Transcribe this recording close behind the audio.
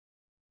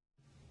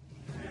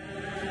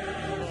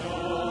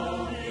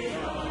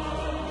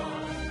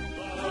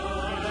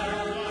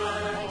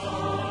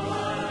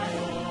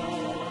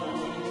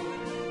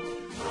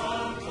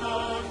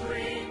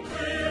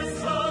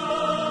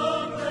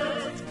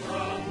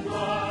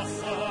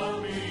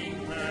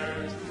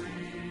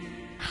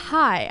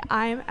Hi,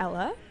 I'm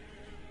Ella,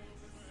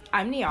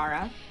 I'm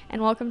Niara.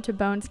 and welcome to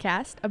Bones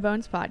Cast, a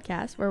Bones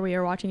podcast where we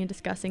are watching and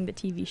discussing the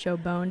TV show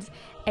Bones,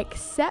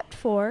 except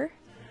for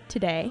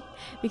today,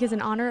 because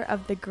in honor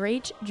of the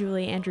great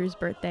Julie Andrews'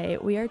 birthday,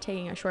 we are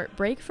taking a short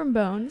break from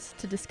Bones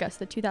to discuss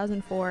the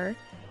 2004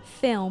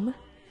 film,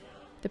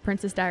 The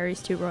Princess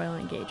Diaries 2 Royal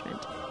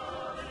Engagement.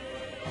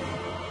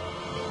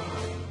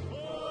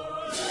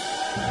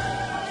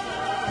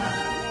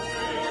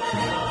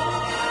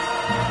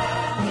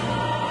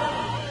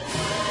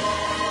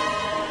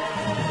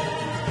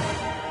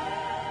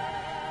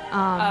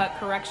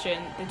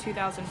 Correction, the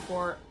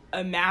 2004,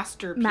 a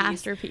masterpiece.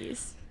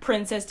 Masterpiece.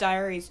 Princess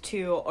Diaries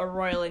 2, A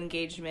Royal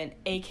Engagement,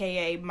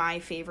 aka my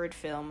favorite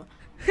film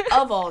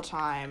of all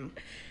time.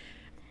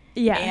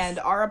 Yes. And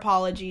our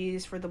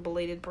apologies for the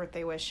belated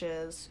birthday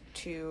wishes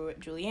to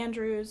Julie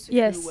Andrews,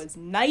 Yes. who was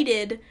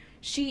knighted.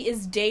 She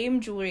is Dame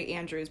Julie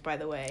Andrews, by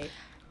the way.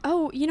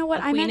 Oh, you know what?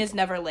 A queen is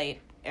never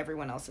late.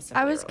 Everyone else is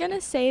simply I was early. going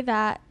to say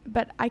that,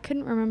 but I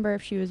couldn't remember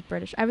if she was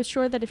British. I was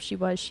sure that if she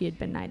was, she had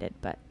been knighted,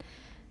 but...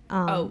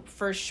 oh,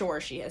 for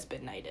sure she has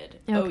been knighted.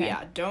 Okay. Oh,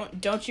 yeah.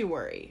 Don't you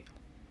worry.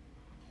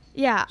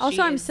 Yeah. Also,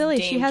 She I'm is silly.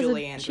 Dame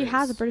Julie She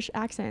has a Andrews. British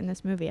accent in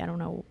this movie. I don't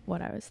know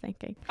what I was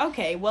thinking.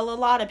 Okay, well, a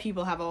lot of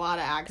people have a lot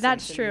of accents.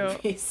 That's in true.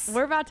 movies.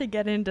 We're about to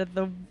get into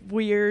the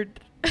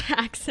weird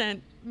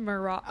accent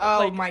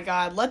Oh my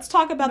god, let's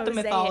talk about the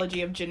mosaic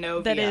mythology of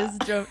Genovia. that is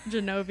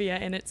Genovia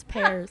and its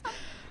pairs.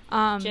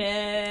 Genovia,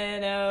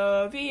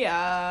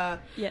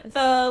 Yes.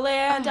 the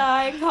land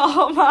I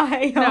call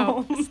my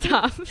No, home.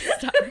 stop.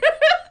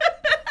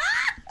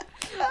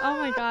 Oh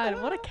my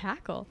god, what a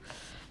cackle.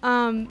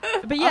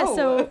 But yeah,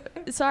 so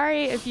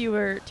sorry if you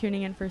were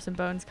tuning in for some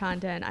Bones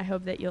content. I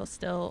hope that you'll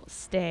still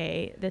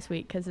stay this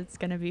week because it's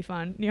going to be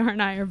fun. Niar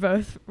and I are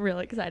both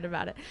really excited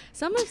about it.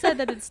 Some have said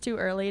that it's too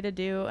early to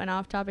do an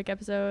off-topic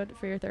episode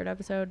for your third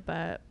episode,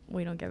 but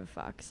we don't give a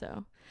fuck,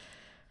 so.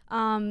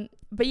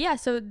 But yeah,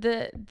 so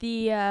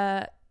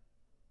the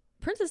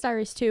Princess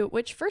Diaries 2,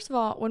 which first of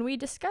all, when we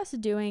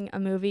discussed doing a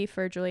movie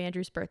for Julie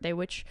Andrews' birthday,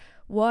 which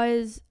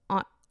was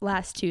on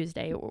last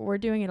Tuesday, we're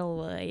doing it a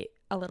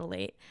little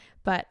late.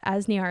 But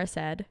as Niara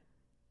said,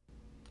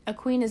 A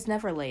queen is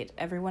never late.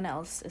 Everyone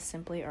else is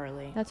simply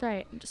early. that's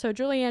right. So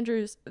Julie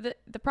Andrews,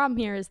 the problem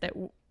here is that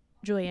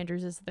Julie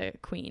Andrews is the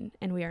queen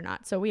and we are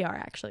not. So we are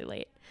actually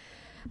late.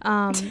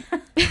 But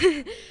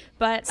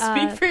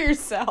Speak for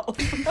yourself.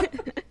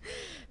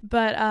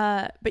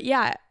 but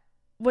yeah,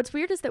 what's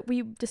weird is that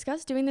we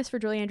discussed doing this for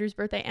Julie Andrews'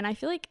 birthday, and I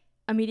feel like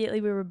immediately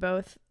we were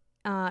both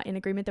in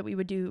agreement that we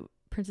would do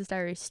Princess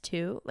Diaries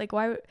 2. Like,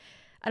 why?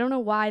 I don't know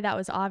why that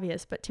was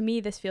obvious, but to me,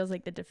 this feels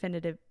like the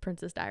definitive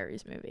Princess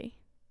Diaries movie.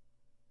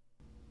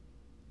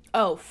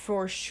 Oh,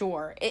 for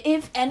sure.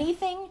 If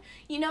anything,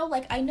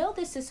 like, I know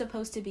this is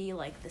supposed to be,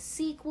 like, the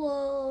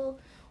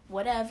sequel,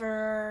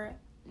 whatever.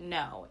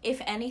 No.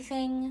 If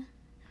anything,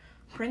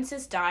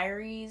 Princess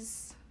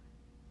Diaries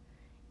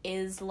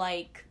is,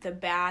 like, the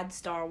bad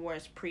Star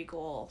Wars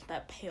prequel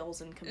that pales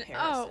in comparison.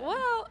 Oh,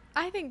 well,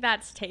 I think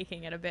that's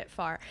taking it a bit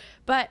far.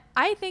 But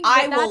I think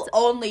I will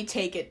only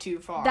take it too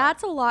far.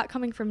 That's a lot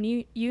coming from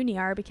you,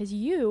 Niar, because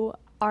you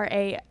are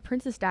a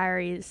Princess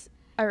Diaries,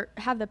 or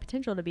have the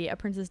potential to be a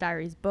Princess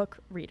Diaries book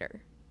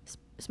reader,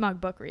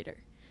 smug book reader.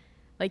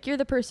 Like, you're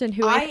the person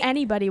who, if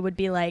anybody, would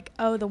be like,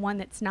 oh, the one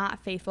that's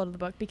not faithful to the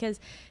book,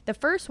 because the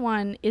first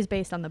one is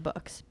based on the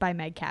books by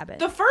Meg Cabot.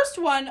 The first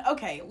one,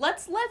 okay,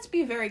 let's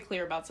be very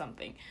clear about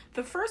something.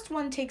 The first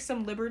one takes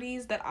some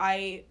liberties that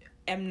I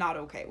am not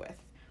okay with.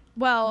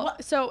 Well,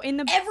 so in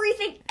the...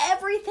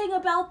 Everything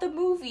about the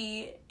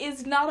movie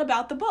is not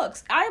about the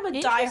books. I am a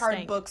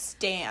diehard book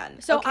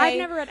stan. So okay? I've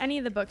never read any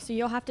of the books, so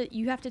you have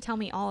to tell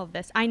me all of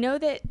this. I know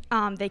that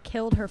they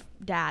killed her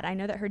dad. I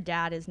know that her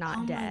dad is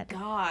not dead. Oh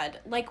my god.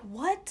 Like,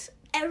 what?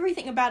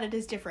 Everything about it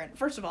is different.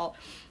 First of all,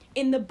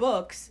 in the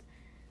books,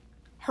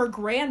 her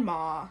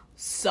grandma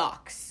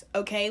sucks,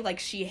 okay? Like,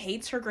 she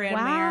hates her grandmare.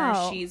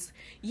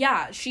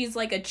 Wow. She's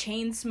like a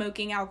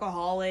chain-smoking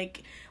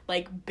alcoholic,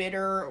 like,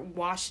 bitter,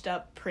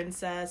 washed-up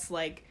princess.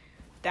 Like,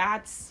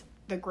 that's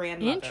the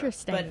grandmother.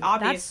 Interesting. But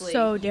obviously, that's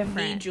so you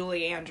different. need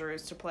Julie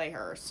Andrews to play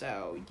her,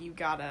 so you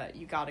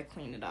gotta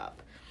clean it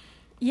up.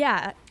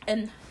 Yeah.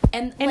 And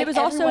And like, it was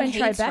also in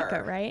everyone hates Tribeca,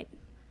 her. right?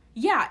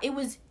 Yeah, it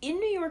was in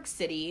New York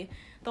City.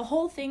 The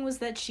whole thing was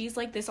that she's,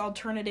 like, this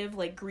alternative,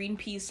 like,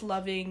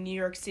 Greenpeace-loving New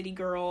York City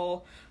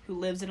girl who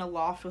lives in a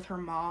loft with her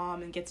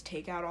mom and gets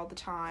takeout all the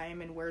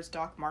time and wears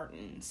Doc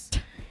Martens.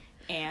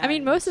 And I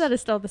mean, most of that is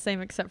still the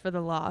same except for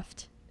the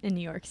loft in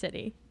New York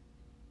City.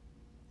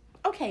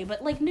 Okay,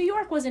 but, like, New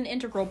York was an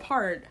integral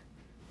part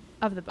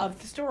Of the book.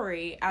 of the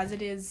story, as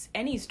it is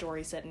any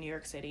story set in New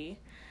York City.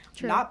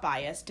 True. Not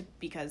biased,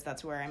 because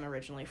that's where I'm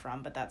originally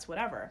from, but that's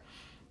whatever.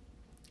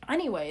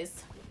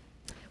 Anyways...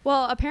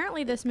 Well,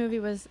 apparently this movie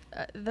was,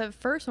 the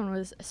first one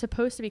was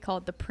supposed to be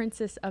called The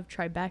Princess of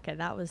Tribeca.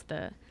 That was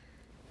the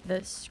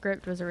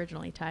script was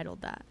originally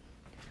titled that.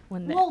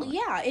 Well,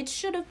 yeah, it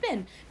should have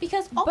been,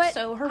 because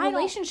also her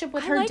relationship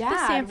with her I like dad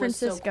the San was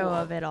so Francisco cool.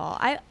 of it all.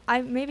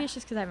 I maybe it's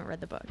just because I haven't read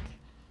the book.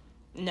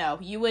 No,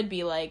 you would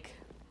be like,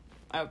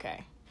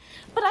 Okay.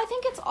 But I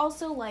think it's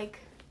also, like,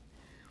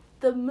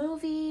 the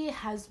movie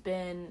has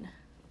been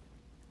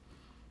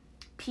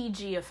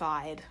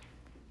PG-ified.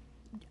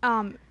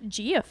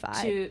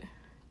 G-ified? To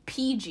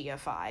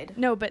PG-ified.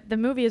 No, but the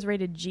movie is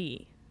rated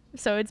G.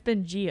 So it's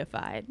been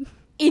G-ified.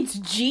 It's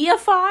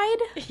G-ified?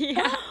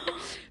 Yeah.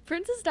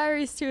 Princess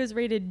Diaries 2 is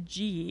rated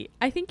G.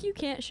 I think you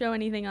can't show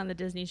anything on the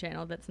Disney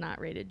Channel that's not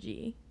rated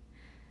G.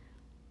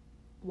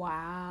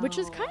 Wow. Which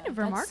is kind of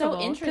That's remarkable. so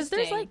interesting. Because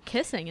there's, like,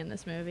 kissing in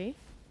this movie.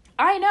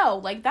 I know.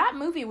 Like, that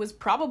movie was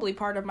probably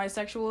part of my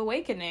sexual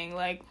awakening.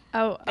 Like,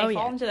 they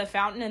fall into the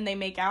fountain and they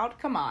make out.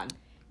 Come on.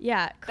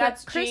 Yeah.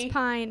 That's Chris G.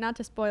 Pine, not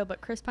to spoil,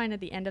 but Chris Pine at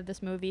the end of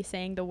this movie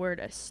saying the word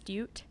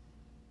astute.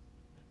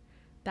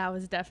 That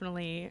was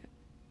definitely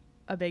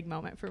a big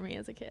moment for me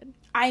as a kid.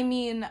 I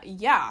mean,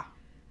 yeah.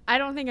 I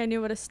don't think I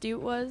knew what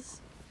astute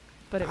was,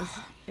 but it was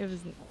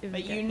But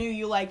good. you knew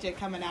you liked it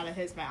coming out of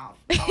his mouth.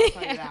 I'll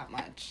tell you that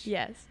much.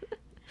 Yes.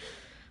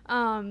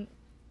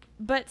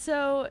 But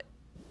so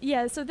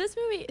this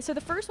movie, so the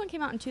first one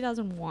came out in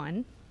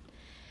 2001.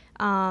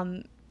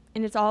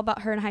 And it's all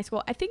about her in high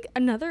school. I think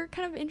another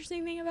kind of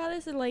interesting thing about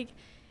this is, like,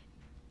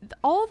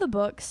 all the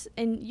books,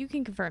 and you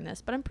can confirm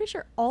this, but I'm pretty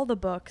sure all the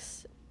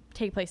books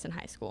take place in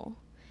high school.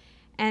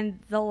 And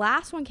the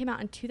last one came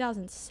out in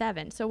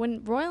 2007. So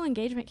when Royal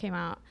Engagement came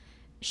out,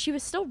 she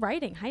was still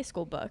writing high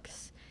school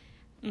books.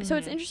 Mm-hmm. So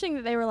it's interesting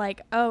that they were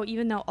like, oh,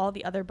 even though all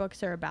the other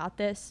books are about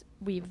this,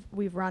 we've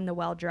run the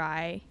well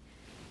dry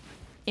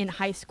in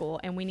high school,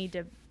 and we need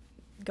to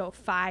go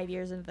 5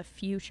 years into the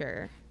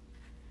future.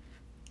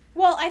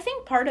 Well, I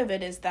think part of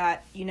it is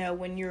that, you know,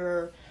 when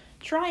you're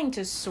trying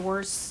to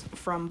source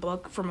from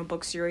a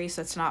book series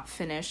that's not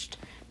finished,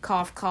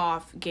 cough,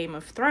 cough, Game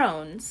of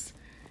Thrones,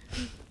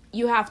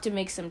 you have to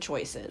make some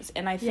choices.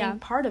 And I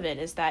think part of it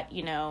is that,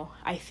 you know,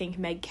 I think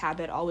Meg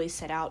Cabot always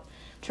set out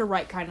to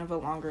write kind of a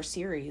longer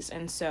series.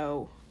 And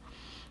so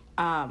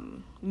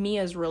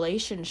Mia's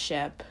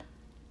relationship,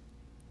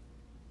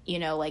 you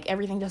know, like,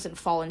 everything doesn't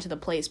fall into the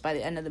place by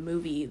the end of the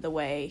movie the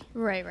way,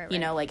 right. You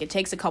know, like, it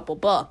takes a couple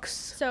books.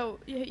 So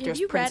have There's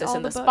you Princess read all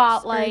in the the books,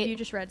 Spotlight. or have you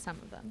just read some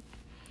of them?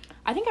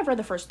 I think I've read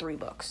the first 3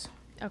 books.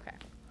 Okay.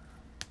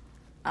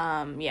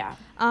 Yeah.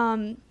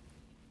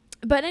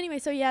 But anyway,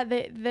 so yeah,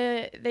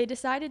 they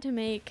decided to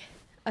make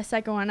a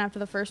second one after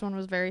the first one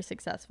was very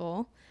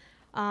successful.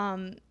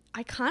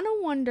 I kind of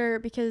wonder,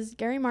 because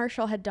Gary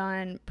Marshall had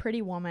done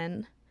Pretty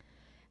Woman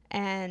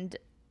and,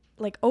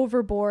 like,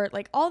 Overboard,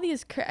 like, all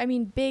these,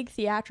 big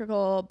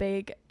theatrical,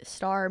 big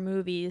star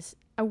movies.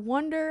 I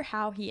wonder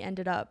how he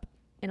ended up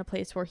in a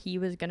place where he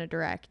was going to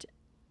direct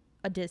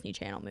a Disney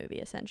Channel movie,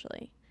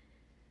 essentially.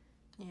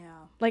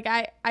 Yeah. Like,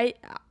 I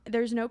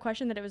there's no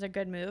question that it was a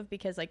good move,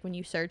 because, like, when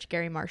you search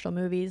Gary Marshall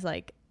movies,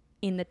 like,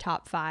 in the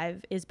top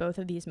 5 is both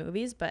of these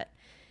movies, but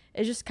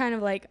it's just kind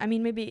of like,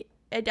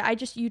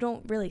 you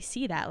don't really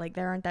see that. Like,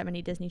 there aren't that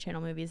many Disney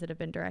Channel movies that have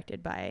been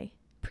directed by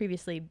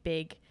previously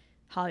big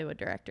Hollywood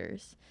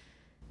directors.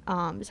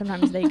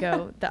 Sometimes they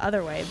go the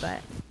other way,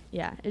 but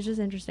yeah, it's just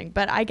interesting.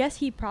 But I guess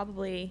he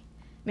probably,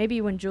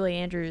 maybe when Julie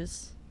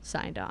Andrews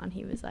signed on,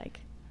 he was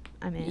like,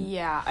 I'm in.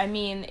 Yeah, I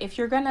mean, if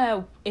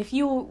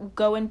you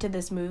go into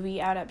this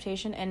movie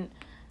adaptation, and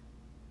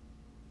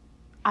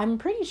I'm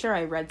pretty sure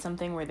I read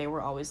something where they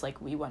were always like,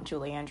 we want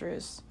Julie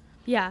Andrews.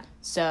 Yeah.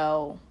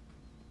 So,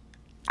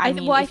 I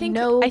think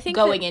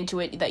going into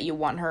it that you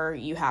want her,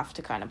 you have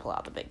to kind of pull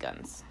out the big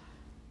guns.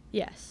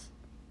 Yes.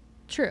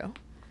 True.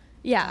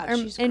 Yeah, God,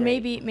 she's and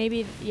great. maybe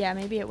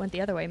it went the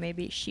other way.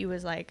 Maybe she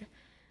was like,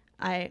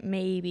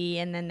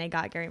 and then they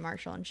got Gary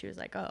Marshall, and she was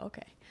like, oh,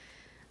 okay.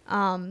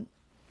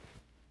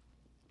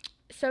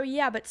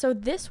 So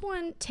this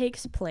one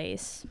takes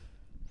place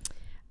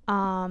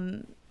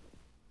 5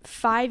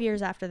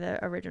 years after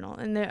the original.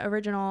 In the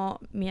original,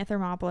 Mia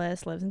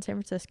Thermopolis lives in San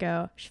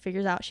Francisco. She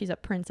figures out she's a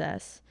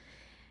princess,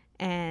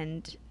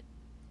 and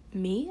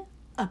me?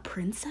 A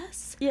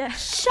princess? Yeah.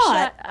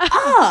 Shut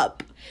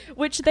up!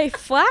 Which they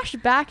flash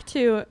back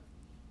to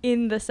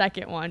in the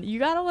second one. You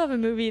gotta love a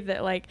movie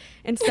that, like,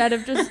 instead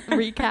of just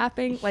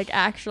recapping, like,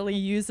 actually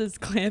uses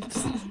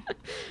clips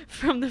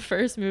from the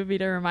first movie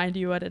to remind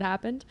you what had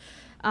happened.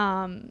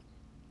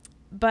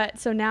 But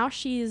so now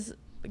she's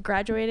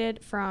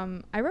graduated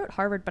from, I wrote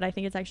Harvard, but I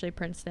think it's actually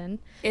Princeton.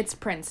 It's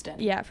Princeton.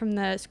 Yeah, from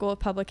the School of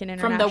Public and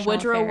International From the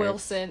Woodrow Affairs.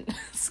 Wilson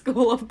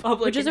School of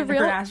Public and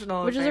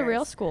International Affairs. Which is a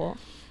real school.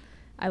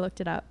 I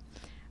looked it up.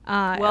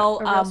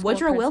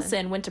 Woodrow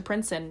Wilson went to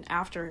Princeton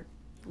after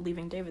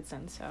leaving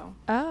Davidson, so.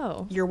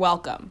 Oh. You're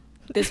welcome.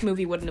 This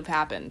movie wouldn't have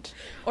happened.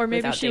 Or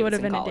maybe she would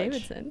have been College. at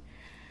Davidson.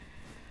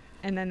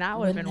 And then that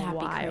would have been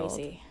wild.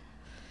 Be crazy?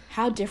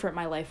 How different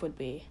my life would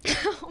be.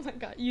 Oh my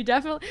God. You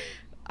definitely,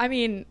 I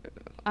mean,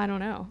 I don't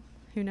know.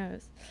 Who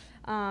knows?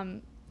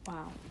 Wow.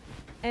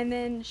 And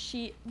then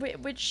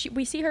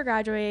we see her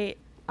graduate,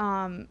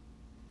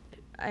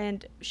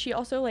 and she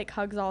also, like,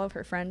 hugs all of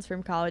her friends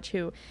from college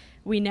who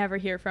we never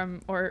hear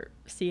from or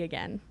see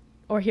again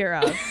or hear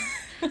of.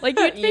 Like,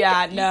 you'd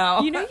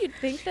think you'd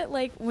think that,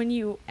 like, when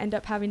you end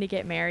up having to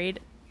get married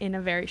in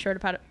a very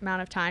short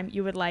amount of time,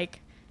 you would, like,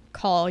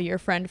 call your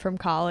friend from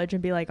college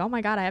and be like, oh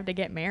my God, I have to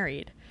get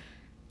married.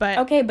 But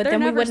okay, but they're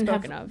then we never wouldn't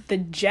spoken have of. the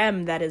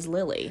gem that is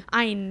Lily.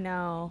 I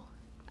know.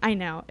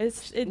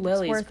 It's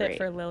Lily's worth great. it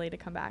for Lily to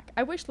come back.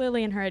 I wish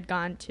Lily and her had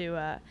gone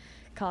to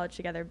college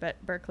together,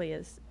 but Berkeley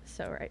is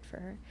so right for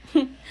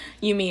her.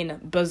 You mean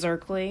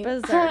Berserkly?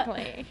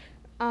 Berserkly.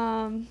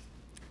 And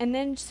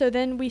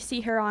then we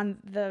see her on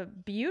the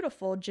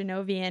beautiful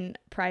Genovian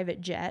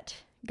private jet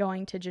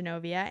going to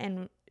Genovia,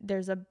 and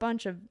there's a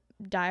bunch of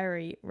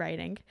diary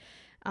writing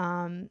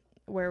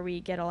where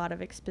we get a lot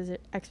of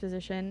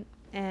exposition,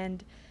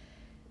 and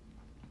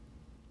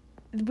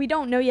we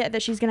don't know yet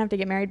that she's gonna have to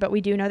get married, but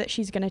we do know that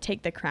she's gonna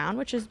take the crown,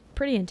 which is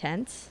pretty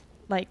intense.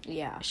 Like,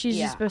 she's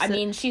just supposed to... I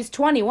mean, she's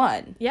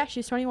 21. Yeah,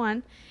 she's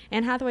 21.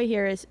 Anne Hathaway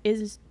here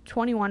is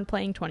 21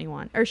 playing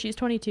 21, or she's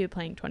 22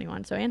 playing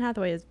 21. So Anne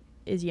Hathaway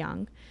is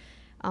young,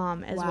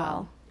 as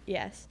well.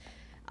 Yes.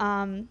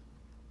 And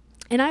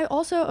I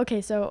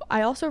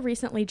also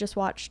recently just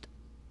watched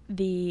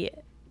The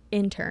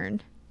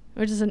Intern,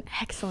 which is an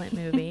excellent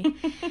movie.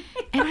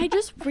 And I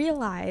just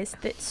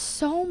realized that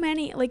so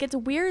many, like, it's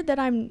weird that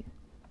I'm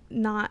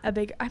not a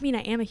big, I mean,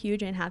 I am a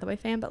huge Anne Hathaway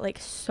fan, but like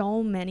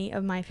so many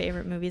of my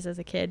favorite movies as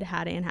a kid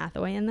had Anne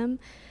Hathaway in them.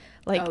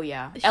 Like, oh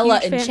yeah,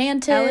 Ella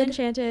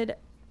Enchanted,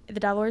 The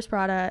Devil Wears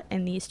Prada,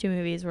 and these two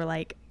movies were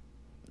like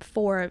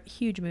 4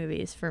 huge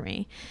movies for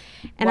me.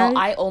 And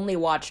I only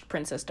watched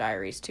Princess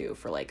Diaries 2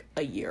 for like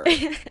a year.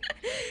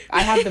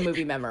 I have the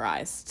movie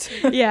memorized.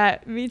 Yeah,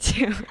 me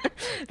too.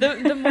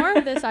 The more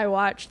of this I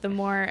watched, the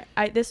more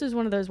this was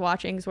one of those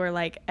watchings where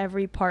like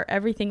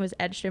everything was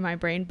etched in my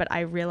brain, but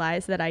I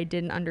realized that I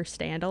didn't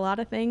understand a lot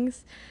of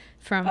things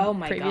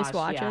from previous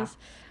watches. Yeah.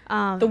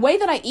 The way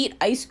that I eat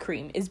ice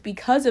cream is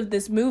because of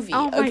this movie.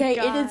 Oh my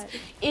God.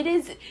 It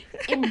is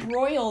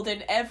embroiled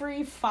in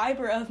every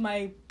fiber of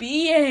my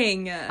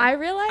being. I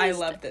realized I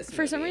love this movie.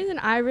 For some reason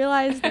I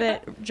realized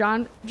that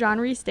John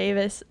Rhys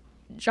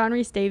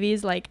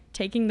Davies like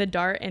taking the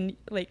dart and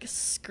like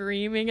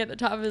screaming at the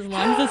top of his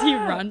lungs as he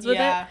runs with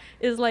it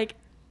is like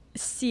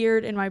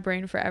seared in my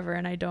brain forever,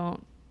 and I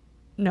don't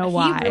know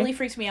why. He really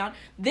freaks me out.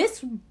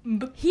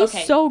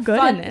 He's so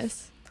good in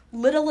this.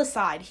 Little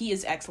aside, he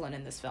is excellent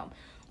in this film.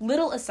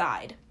 Little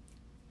aside,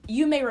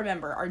 you may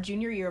remember our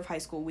junior year of high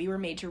school, we were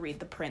made to read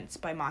The Prince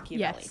by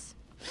Machiavelli. Yes.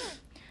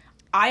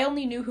 I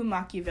only knew who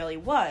Machiavelli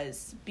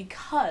was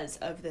because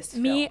of this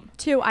film. Me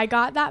too. I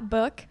got that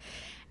book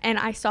and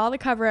I saw the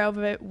cover of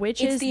it,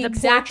 which is the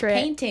exact portrait.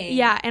 Painting.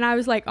 Yeah, and I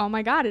was like, oh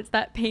my God, it's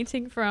that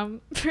painting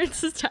from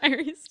Princess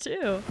Diaries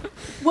too.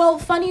 Well,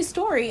 funny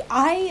story,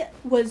 I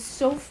was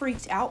so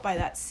freaked out by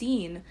that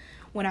scene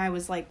when I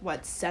was like,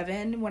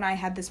 7, when I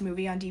had this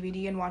movie on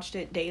DVD and watched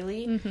it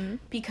daily,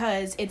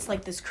 because it's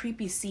like this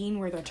creepy scene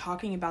where they're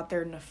talking about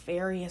their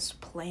nefarious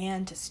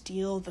plan to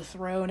steal the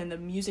throne, and the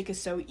music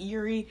is so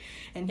eerie,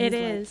 and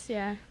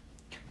yeah.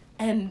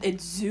 And it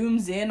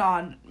zooms in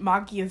on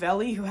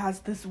Machiavelli, who has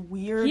this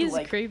weird, he's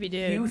like, creepy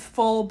dude.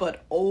 Youthful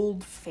but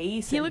old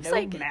face. He and looks no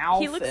like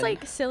mouth. He looks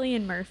like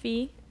Cillian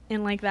Murphy.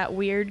 In like that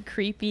weird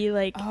creepy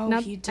like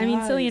he does. I mean,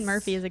 Cillian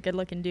Murphy is a good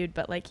looking dude,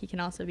 but like he can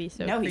also be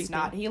so creepy. He's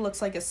not. He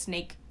looks like a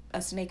snake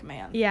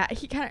man. Yeah,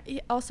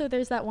 also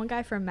there's that one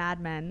guy from Mad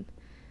Men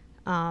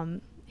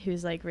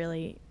who's like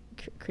really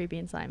creepy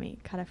and slimy.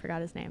 God, I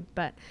forgot his name,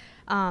 but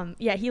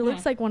yeah, he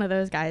looks like one of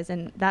those guys,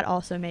 and that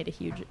also made a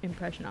huge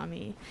impression on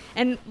me.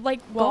 And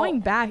like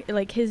going back,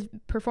 like his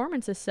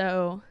performance is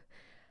so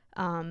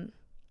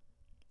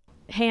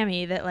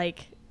hammy that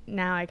like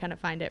now I kind of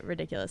find it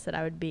ridiculous that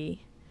I would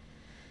be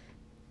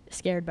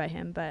scared by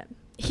him, but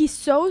he's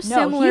so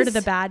similar to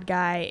the bad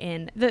guy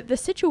in the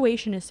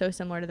situation is so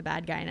similar to the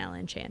bad guy in Ella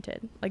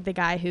Enchanted, like the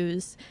guy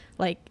who's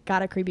like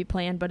got a creepy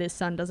plan but his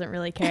son doesn't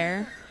really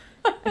care.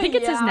 I think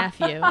it's his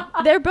nephew.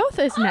 They're both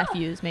his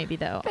nephews, maybe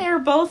though. They're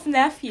both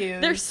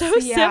nephews. They're so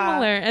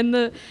similar, and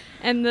the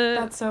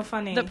that's so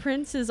funny. The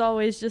prince is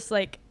always just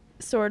like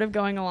sort of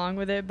going along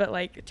with it, but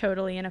like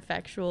totally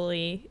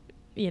ineffectually,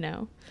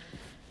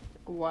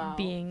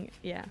 being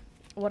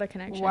what a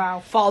connection. Wow.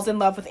 Falls in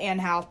love with Anne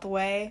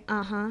Hathaway.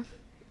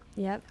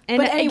 Yep.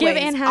 And I give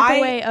Anne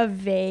Hathaway a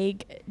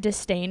vague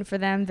disdain for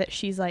them that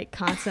she's like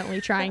constantly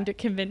trying to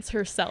convince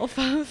herself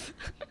of.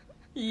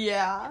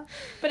 Yeah.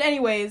 But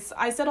anyways,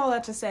 I said all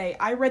that to say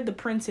I read The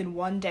Prince in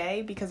one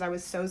day because I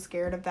was so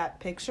scared of that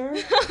picture.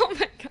 Oh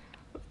my God.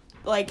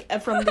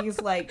 Like from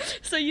these like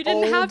so you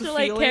didn't have to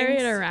like carry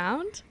it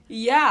around?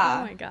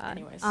 Yeah. Oh my God.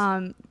 Anyways.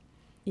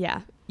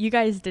 Yeah. You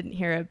guys didn't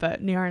hear it,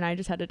 but Niara and I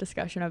just had a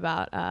discussion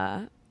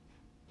about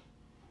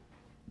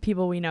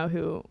people we know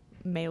who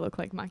may look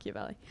like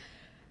Machiavelli.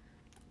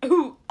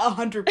 Who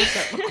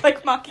 100% look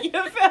like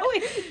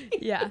Machiavelli.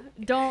 Yeah.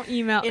 Don't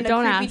email. In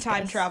don't a creepy ask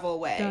time us. travel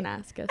way. Don't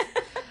ask us.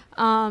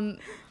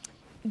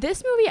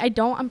 This movie,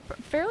 I'm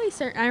fairly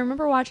certain. I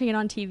remember watching it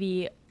on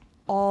TV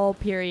all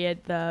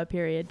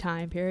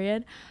time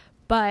period.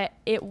 But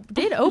it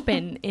did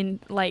open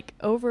in like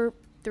over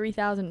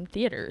 3,000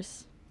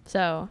 theaters.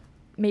 So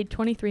made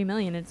 $23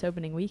 million its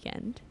opening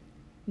weekend.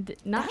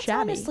 Not That's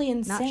shabby. honestly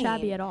insane. Not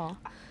shabby at all.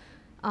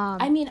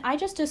 I mean, I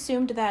just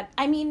assumed that,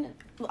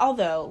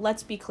 although,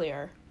 let's be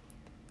clear,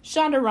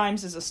 Shonda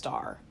Rhimes is a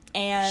star.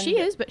 And she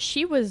is, but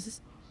she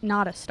was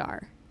not a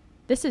star.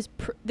 This is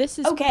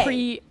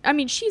okay.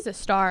 She's a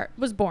star,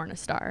 was born a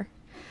star,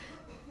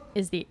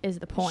 is the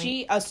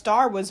point. A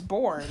star was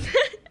born.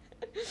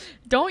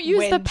 Don't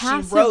use the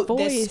passive she wrote voice.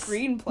 This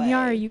screenplay.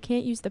 Yara, you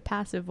can't use the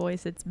passive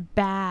voice. It's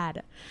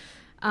bad.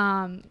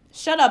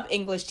 Shut up,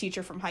 English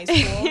teacher from high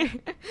school.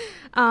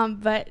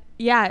 But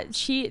yeah,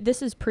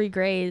 this is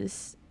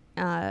pre-Grey's.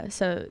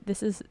 So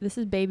this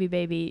is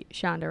baby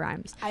Shonda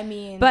Rhimes. I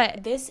mean,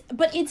 but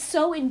it's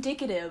so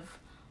indicative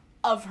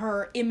of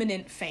her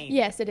imminent fame.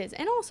 Yes, it is.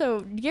 And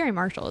also Gary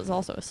Marshall is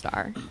also a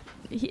star.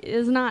 He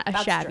is not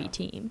a shabby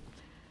team.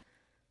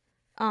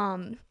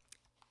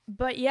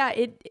 But yeah,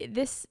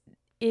 this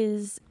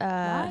is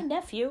my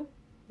nephew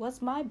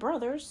was my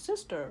brother's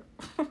sister.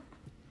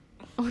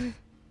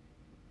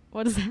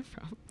 What is that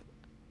from?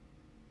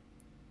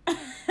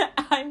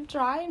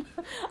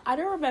 I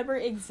don't remember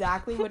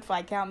exactly what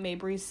Viscount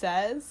Mabry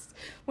says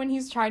when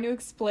he's trying to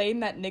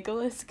explain that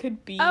Nicholas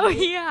could be. Oh,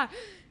 yeah.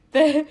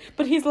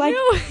 But he's like,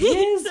 no,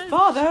 his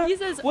father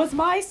was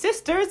my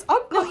sister's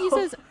uncle. No, he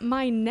says,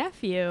 my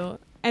nephew.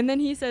 And then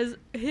he says,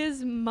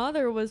 his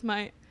mother was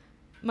my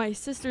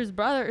sister's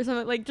brother or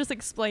something. Like, just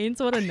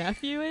explains what a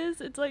nephew is.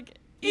 It's like,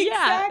 exactly.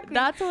 Yeah,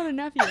 that's what a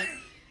nephew is.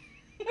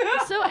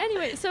 So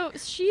anyway, so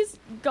she's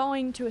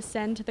going to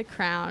ascend to the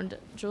crown.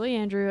 Julie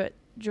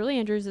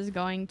Andrews is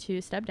going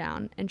to step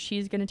down, and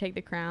she's going to take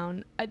the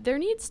crown. There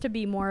needs to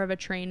be more of a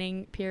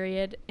training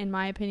period, in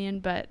my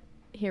opinion, but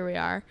here we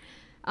are.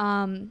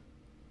 And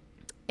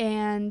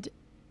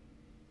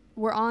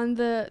we're on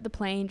the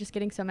plane, just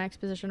getting some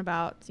exposition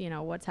about,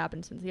 what's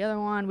happened since the other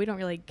one. We don't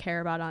really care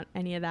about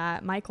any of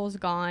that. Michael's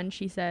gone,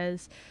 she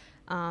says,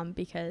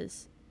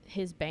 because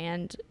his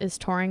band is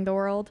touring the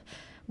world.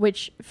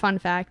 Which, fun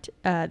fact,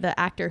 the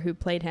actor who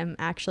played him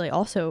actually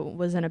also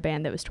was in a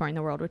band that was touring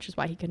the world, which is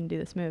why he couldn't do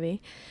this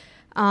movie.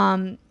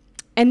 And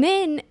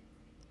then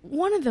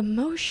one of the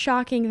most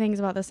shocking things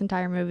about this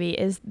entire movie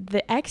is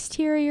the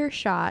exterior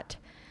shot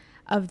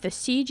of the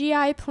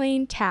CGI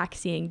plane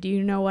taxiing. Do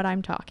you know what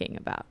I'm talking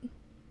about?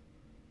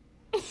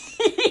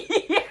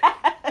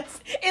 Yes.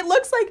 It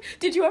looks like,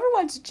 did you ever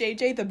watch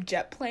JJ the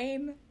Jet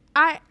Plane?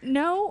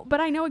 No,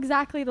 but I know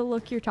exactly the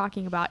look you're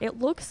talking about. It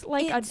looks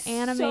like an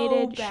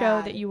animated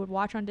show that you would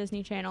watch on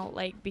Disney Channel,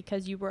 like,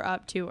 because you were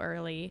up too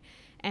early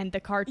and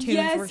the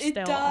cartoons were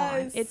still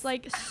on. It's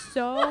like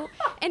so,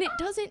 and it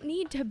doesn't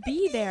need to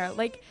be there.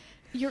 Like,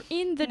 you're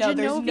in the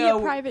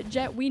Genovia private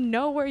jet. We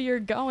know where you're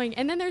going.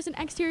 And then there's an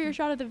exterior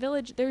shot of the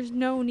village. There's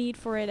no need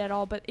for it at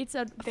all, but it's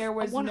a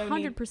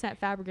 100%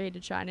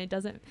 fabricated shot,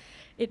 and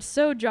it's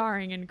so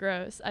jarring and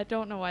gross. I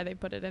don't know why they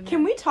put it in there.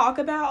 Can we talk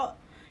about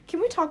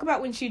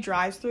when she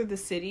drives through the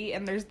city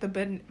and there's the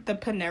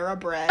Panera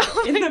bread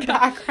in the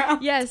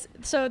background? Yes.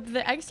 So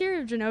the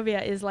exterior of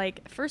Genovia is,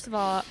 like, first of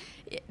all,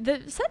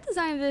 the set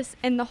design of this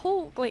and the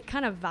whole, like,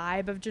 kind of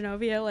vibe of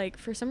Genovia, like,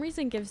 for some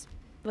reason gives,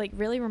 like,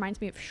 really reminds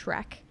me of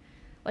Shrek.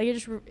 Like,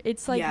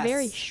 it's like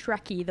very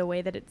Shreky, the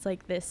way that it's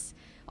like this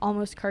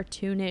almost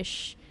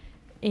cartoonish,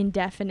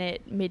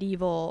 indefinite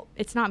medieval.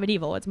 It's not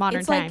medieval. It's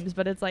modern times,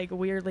 but it's like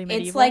weirdly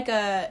medieval.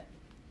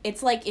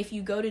 It's like if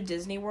you go to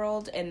Disney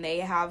World and they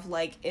have,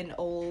 like, an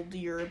old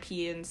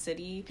European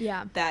city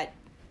that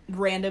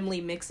randomly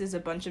mixes a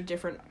bunch of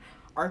different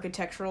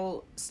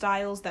architectural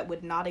styles that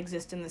would not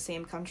exist in the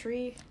same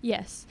country.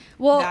 Yes.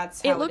 Well,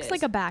 it looks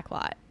like a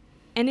backlot.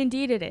 And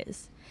indeed it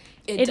is.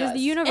 It is the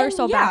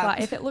Universal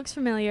backlot. If it looks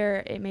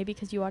familiar, it may be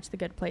because you watched The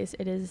Good Place.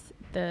 It is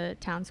the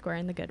town square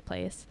in The Good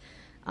Place.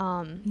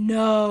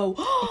 No.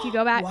 If you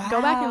go back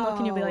and look,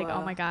 and you'll be like,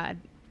 oh my God.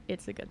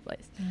 It's a good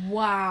place.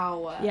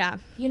 Wow. Yeah.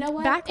 You know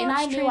what? And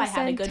I knew I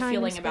had a good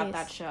feeling about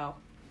that show.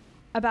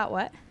 About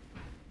what?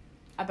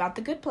 About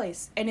The Good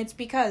Place. And it's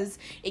because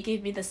it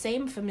gave me the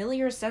same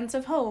familiar sense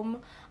of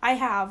home I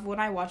have when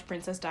I watch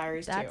Princess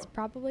Diaries 2. That's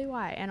probably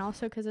why. And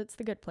also because it's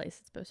the good place.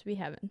 It's supposed to be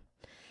heaven.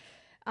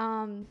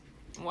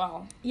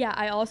 Well. Yeah,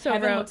 I also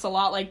heaven looks a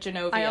lot like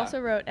Genovia. I also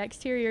wrote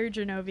exterior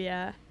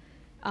Genovia,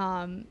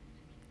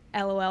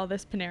 LOL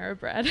this Panera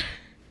bread.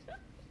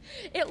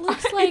 It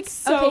looks like it's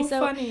so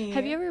funny.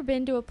 Have you ever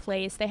been to a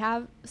place? They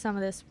have some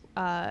of this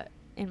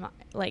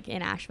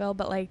in Asheville,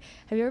 but, like,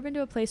 have you ever been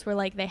to a place where,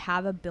 like, they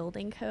have a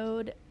building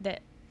code that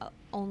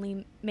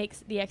only makes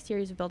the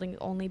exteriors of buildings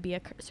only be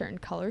a certain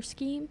color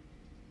scheme?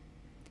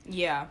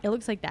 Yeah, it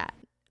looks like that,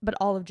 but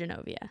all of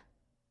Genovia,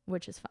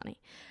 which is funny.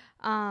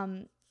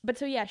 But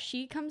so yeah,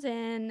 she comes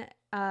in.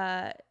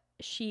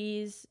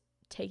 She's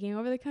taking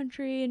over the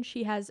country, and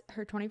she has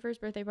her 21st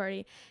birthday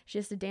party. She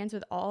has to dance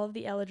with all of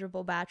the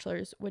eligible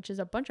bachelors, which is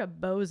a bunch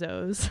of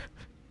bozos,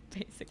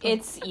 basically.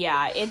 It's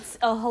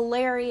a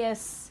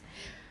hilarious,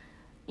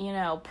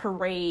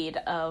 parade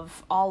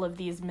of all of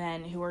these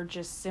men who are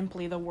just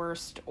simply the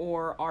worst,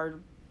 or are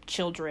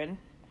children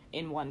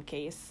in one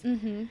case.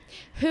 Mm-hmm.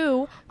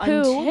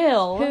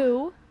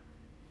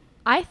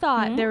 I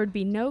thought there would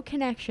be no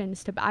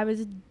connections to. I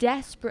was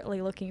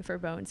desperately looking for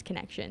Bones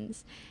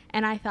connections,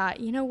 and I thought,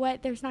 you know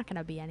what? There's not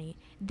gonna be any.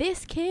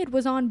 This kid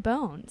was on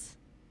Bones.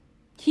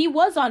 He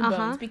was on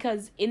Bones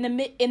because in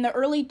the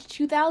early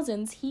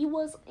 2000s, he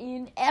was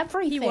in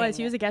everything.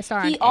 He was a guest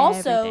star on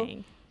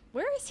everything.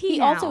 Where is he now?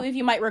 He also, if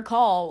you might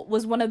recall,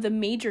 was one of the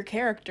major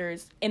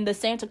characters in the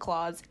Santa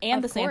Claus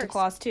and Santa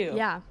Claus 2.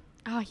 Yeah.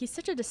 Oh, he's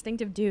such a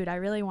distinctive dude. I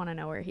really want to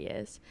know where he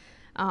is.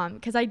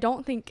 Because I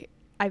don't think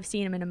I've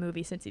seen him in a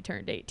movie since he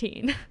turned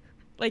 18.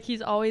 Like,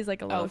 he's always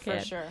like a little kid. Oh,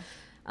 for sure.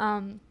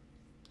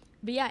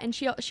 But yeah, and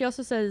she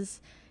also says,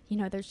 you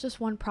know, there's just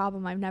one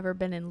problem. I've never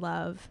been in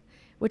love,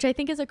 which I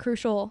think is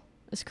crucial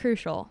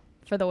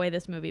for the way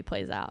this movie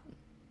plays out,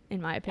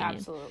 in my opinion.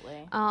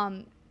 Absolutely.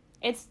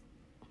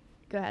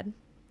 Go ahead.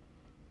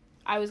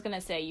 I was going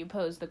to say, you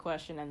posed the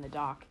question in the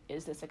doc,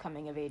 is this a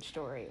coming-of-age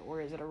story,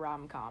 or is it a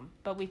rom-com?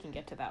 But we can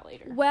get to that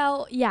later.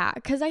 Well, yeah,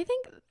 because I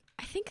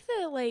think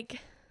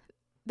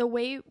the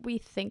way we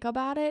think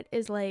about it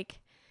is, like,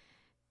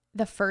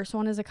 the first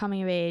one is a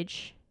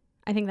coming-of-age.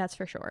 I think that's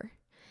for sure.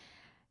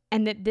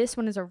 And that this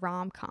one is a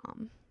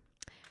rom-com.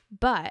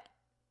 But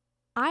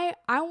I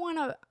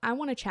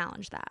want to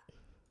challenge that.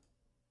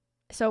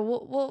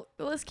 So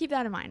let's keep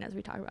that in mind as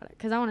we talk about it,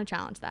 because I want to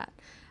challenge that.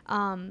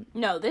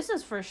 No, this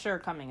is for sure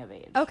coming of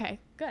age. Okay,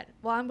 good.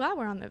 Well, I'm glad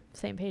we're on the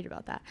same page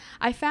about that.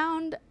 I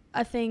found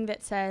a thing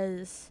that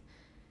says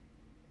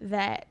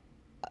that,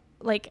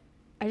 like,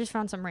 I just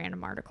found some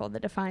random article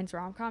that defines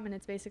rom-com, and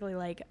it's basically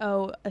like,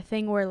 a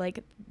thing where,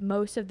 like,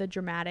 most of the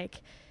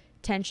dramatic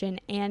tension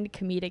and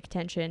comedic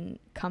tension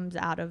comes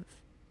out of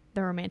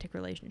the romantic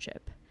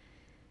relationship,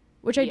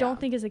 which I don't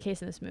think is the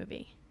case in this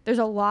movie. There's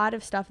a lot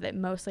of stuff that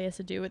mostly has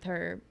to do with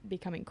her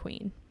becoming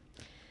queen.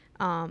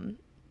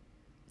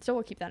 So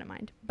we'll keep that in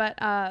mind. But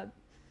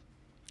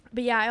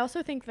yeah, I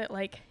also think that,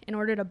 like, in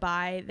order to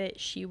buy that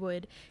she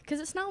would, because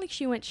it's not like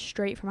she went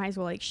straight from high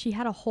school. Like, she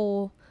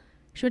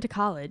went to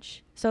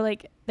college. So,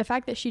 like, the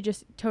fact that she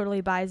just totally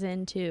buys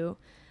into,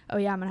 oh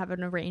yeah, I'm going to have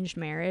an arranged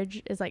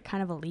marriage is, like,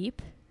 kind of a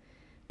leap.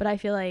 But I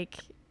feel like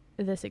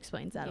this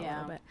explains that a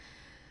little bit.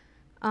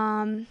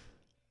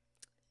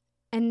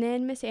 And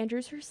then Miss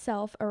Andrews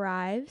herself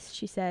arrives.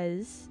 She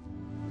says,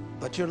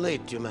 "But you're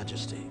late, Your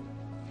Majesty."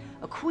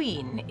 A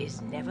queen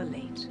is never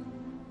late.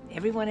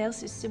 Everyone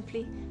else is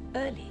simply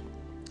early.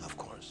 Of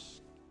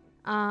course.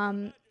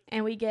 And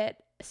we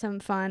get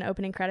some fun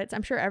opening credits.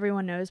 I'm sure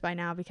everyone knows by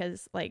now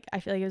because, like, I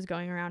feel like it was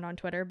going around on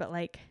Twitter, but,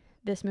 like,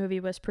 this movie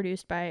was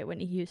produced by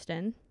Whitney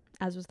Houston,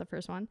 as was the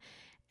first one,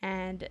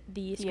 and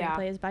the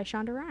screenplay is by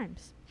Shonda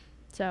Rhimes.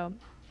 So,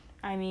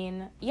 I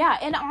mean, yeah,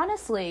 and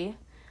honestly,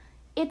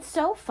 it's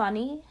so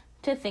funny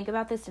to think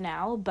about this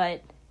now,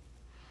 but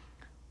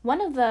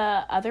one of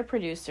the other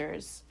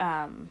producers,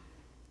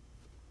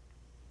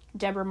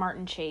 Deborah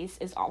Martin Chase,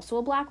 is also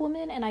a black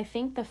woman, and I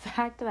think the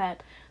fact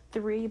that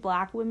 3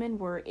 black women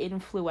were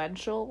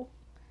influential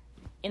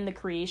in the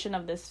creation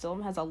of this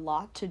film has a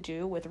lot to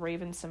do with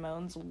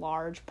Raven-Symoné's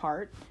large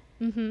part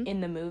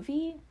in the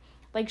movie.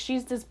 Like,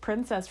 she's this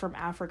princess from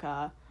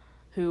Africa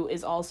who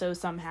is also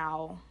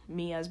somehow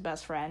Mia's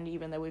best friend,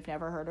 even though we've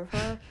never heard of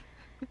her.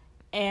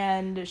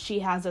 And she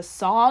has a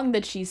song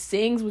that she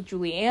sings with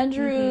Julie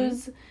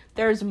Andrews.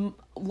 There's,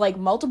 like,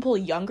 multiple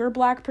younger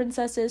black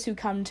princesses who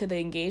come to the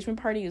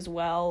engagement party as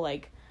well.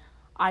 Like,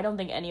 I don't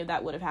think any of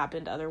that would have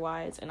happened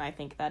otherwise, and I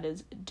think that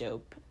is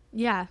dope.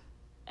 Yeah.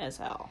 As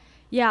hell.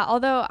 Yeah,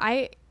 although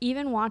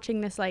even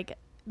watching this, like,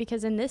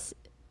 because in this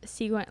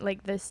sequence,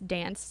 like, this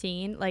dance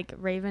scene, like,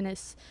 Raven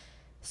is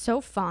so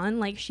fun.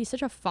 Like, she's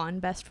such a fun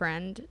best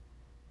friend.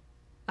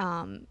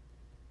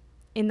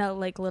 In the,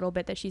 like, little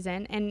bit that she's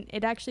in, and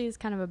it actually is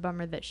kind of a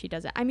bummer that she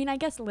doesn't. I mean, I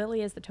guess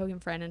Lily is the token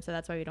friend, and so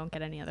that's why we don't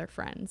get any other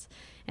friends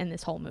in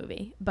this whole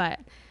movie. But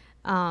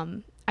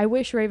I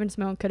wish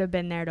Raven-Symoné could have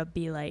been there to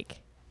be,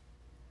 like,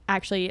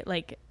 actually,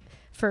 like,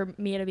 for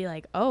Mia to be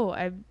like, oh,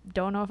 I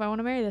don't know if I want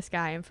to marry this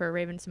guy, and for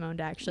Raven-Symoné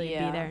to actually be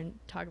there and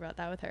talk about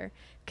that with her,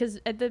 because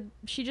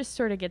she just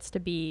sort of gets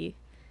to be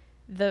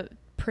the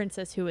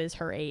princess who is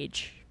her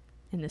age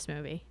in this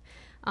movie.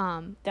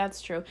 That's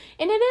true,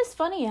 and it is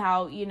funny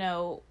how, you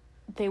know,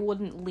 they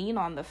wouldn't lean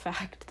on the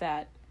fact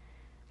that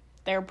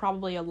there are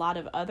probably a lot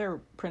of other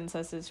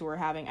princesses who are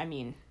having, I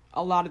mean,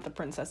 a lot of the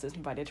princesses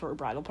invited to her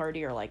bridal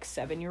party are, like,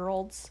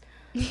 7-year-olds,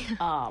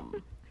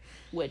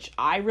 which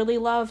I really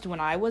loved when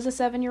I was a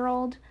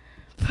 7-year-old.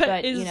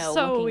 But you know,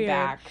 so looking weird.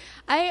 Back,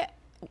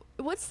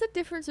 what's the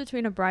difference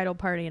between a bridal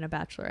party and a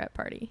bachelorette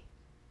party?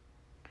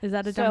 Is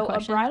that a dumb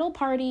question? So a bridal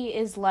party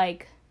is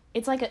like,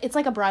 it's like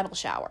a bridal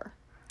shower.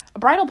 A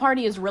bridal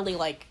party is really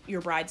like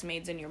your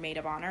bridesmaids and your maid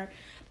of honor.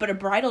 But a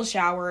bridal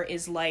shower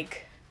is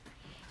like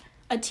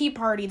a tea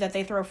party that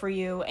they throw for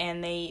you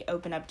and they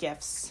open up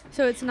gifts.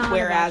 So it's not a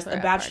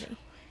bachelorette party.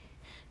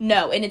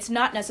 No, and it's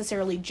not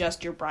necessarily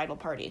just your bridal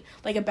party.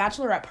 Like, a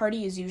bachelorette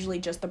party is usually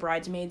just the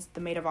bridesmaids,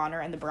 the maid of honor,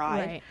 and the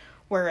bride. Right.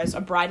 Whereas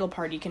a bridal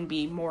party can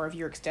be more of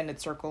your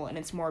extended circle, and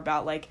it's more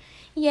about, like,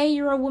 yay,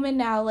 you're a woman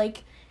now,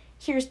 like,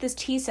 here's this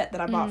tea set that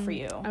I bought for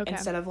you. Okay.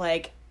 Instead of,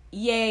 like,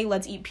 yay,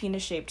 let's eat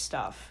penis-shaped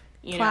stuff.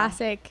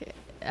 classic.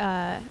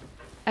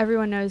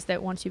 Everyone knows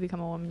that once you become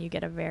a woman, you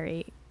get a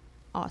very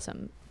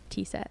awesome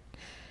tea set.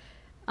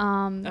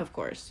 Of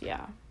course,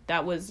 yeah.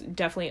 That was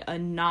definitely a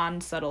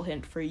non-subtle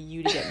hint for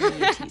you to get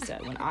me a tea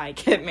set when I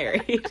get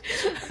married.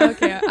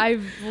 Okay,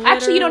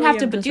 Actually, you don't have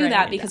to do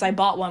that because I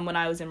bought one when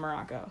I was in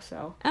Morocco.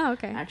 So. Oh,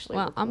 okay. Actually,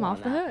 well, I'm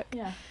off the hook.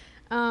 Yeah.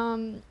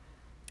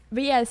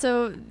 But yeah,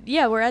 so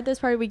yeah, we're at this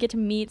party. We get to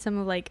meet some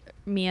of like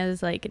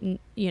Mia's like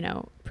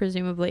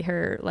presumably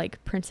her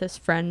like princess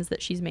friends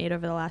that she's made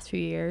over the last few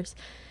years.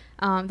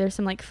 There's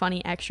some like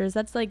funny extras.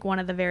 That's like one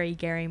of the very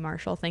Gary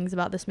Marshall things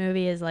about this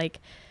movie is like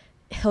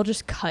he'll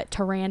just cut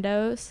to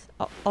randos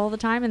all the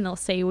time and they'll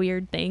say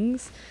weird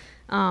things,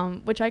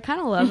 which I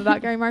kind of love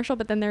about Gary Marshall.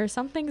 But then there are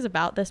some things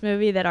about this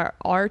movie that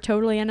are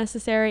totally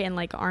unnecessary and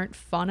like aren't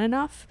fun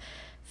enough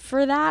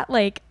for that.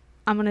 Like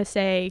I'm gonna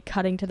say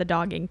cutting to the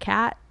dog and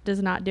cat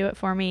does not do it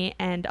for me,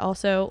 and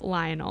also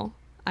Lionel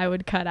I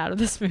would cut out of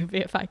this movie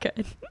if I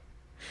could.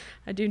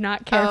 I do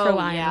not care for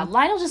Lionel. Yeah,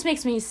 Lionel just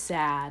makes me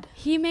sad.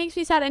 He makes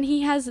me sad, and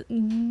he has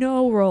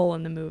no role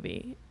in the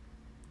movie.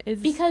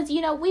 Because,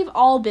 we've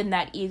all been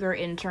that eager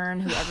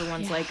intern who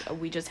everyone's like,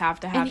 we just have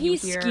to have you here.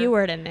 And he's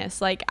skewered in this.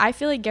 Like, I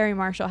feel like Gary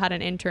Marshall had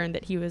an intern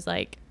that he was,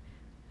 like,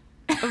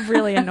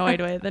 really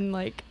annoyed with. And,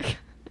 like...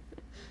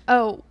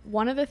 Oh,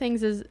 one of the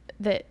things is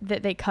that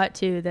they cut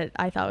to that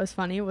I thought was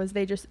funny was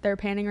they're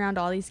panning around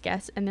all these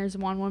guests, and there's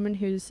one woman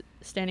who's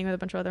standing with a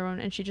bunch of other women,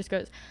 and she just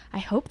goes, I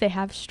hope they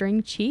have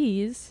string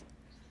cheese.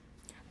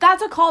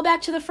 That's a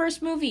callback to the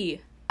first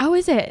movie. Oh,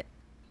 is it?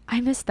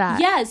 I missed that.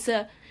 Yes,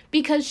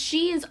 because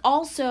she is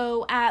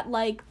also at,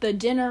 like, the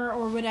dinner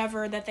or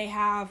whatever that they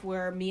have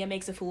where Mia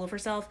makes a fool of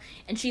herself,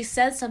 and she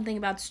says something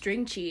about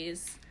string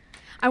cheese.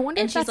 I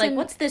wonder and if she's like,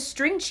 what's this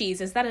string cheese?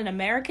 Is that an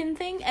American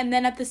thing? And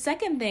then at the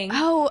second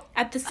ball,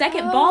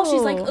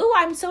 she's like, ooh,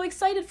 I'm so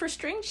excited for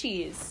string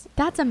cheese.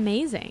 That's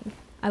amazing.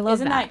 I love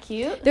Isn't that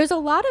cute? There's a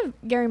lot of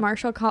Gary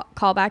Marshall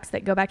callbacks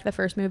that go back to the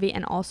first movie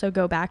and also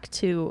go back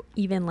to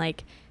even,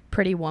 like,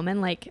 Pretty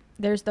Woman. Like,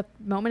 there's the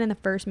moment in the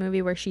first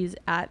movie where she's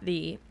at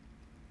the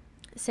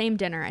same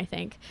dinner, I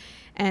think,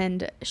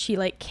 and she,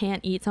 like,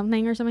 can't eat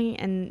something or something,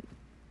 and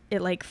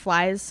it like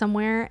flies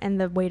somewhere,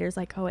 and the waiter's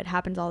like, oh, it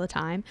happens all the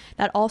time.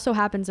 That also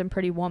happens in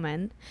Pretty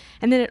Woman.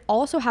 And then it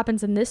also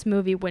happens in this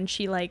movie when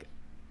she like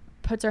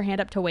puts her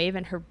hand up to wave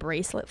and her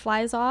bracelet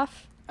flies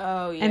off.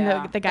 Oh yeah.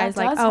 And the guy's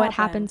like, oh, it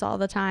happens all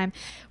the time,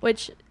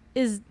 which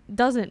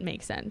doesn't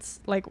make sense.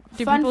 Like,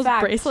 do people's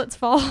bracelets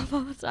fall off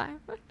all the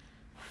time?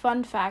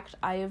 Fun fact,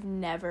 I have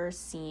never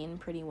seen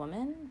Pretty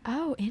Woman.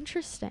 Oh,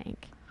 interesting.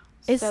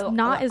 It's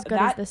not as good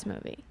as this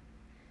movie.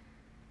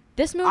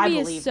 This movie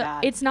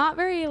it's not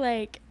very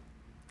like...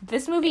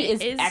 This movie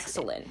is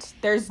excellent.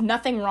 There's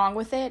nothing wrong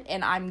with it,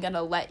 and I'm going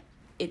to let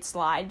it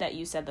slide that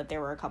you said that there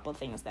were a couple of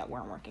things that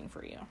weren't working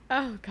for you.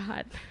 Oh,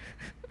 God.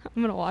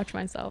 I'm going to watch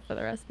myself for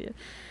the rest of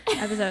the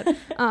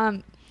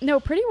episode.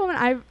 No, Pretty Woman,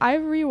 I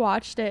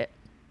rewatched it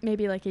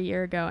maybe like a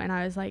year ago, and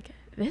I was like,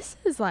 this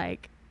is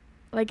like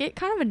it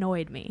kind of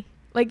annoyed me.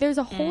 Like, there's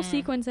a whole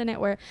sequence in it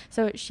where,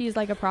 so she's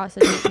like a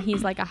prostitute, and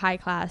he's like a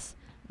high-class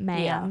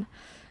man.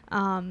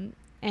 Yeah.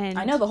 And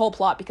I know the whole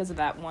plot because of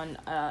that one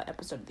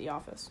episode of The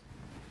Office.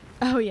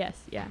 Oh, yes,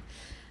 yeah.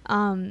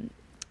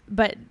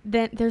 But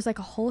then there's, like,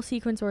 a whole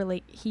sequence where,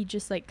 like, he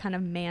just, like, kind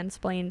of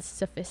mansplains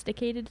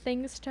sophisticated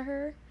things to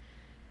her.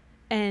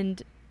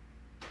 And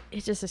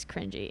it's just as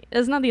cringy.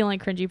 It's not the only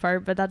cringy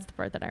part, but that's the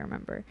part that I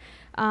remember.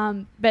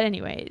 But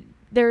anyway,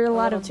 there are a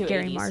lot of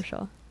Gary 80s.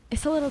 Marshall.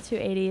 It's a little too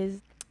 80s.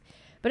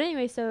 But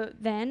anyway, so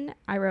then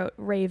I wrote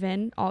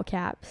Raven, all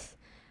caps.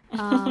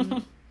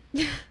 And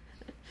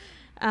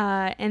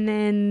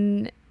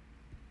then...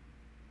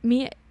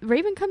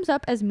 Raven comes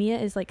up as Mia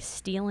is like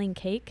stealing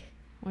cake,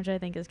 which I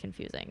think is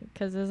confusing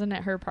because isn't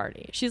it her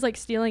party? She's like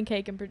stealing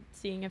cake and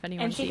seeing if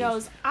anyone. And she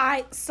goes,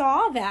 "I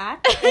saw that,"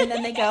 and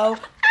then they go,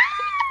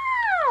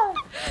 "Ah!"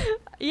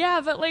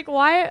 Yeah, but like,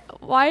 why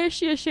is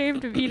she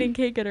ashamed of eating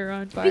cake at her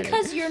own party?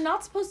 Because you're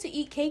not supposed to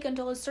eat cake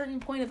until a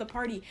certain point of the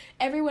party.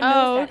 Everyone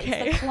knows that.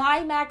 It's the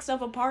climax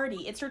of a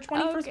party. It's her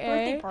 21st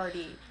birthday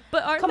party.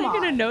 But aren't they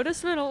gonna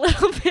notice when a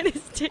little bit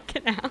is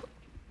taken out?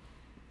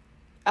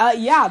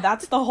 Yeah,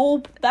 that's the whole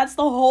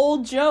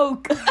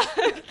joke.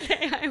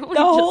 Okay, the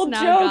whole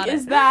joke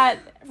is that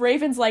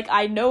Raven's like,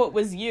 I know it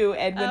was you,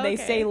 and when they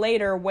say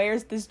later,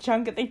 where's this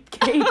chunk of the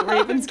cake,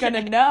 Raven's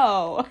gonna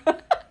know.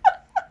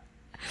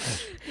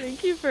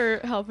 Thank you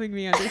for helping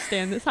me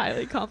understand this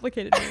highly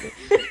complicated movie.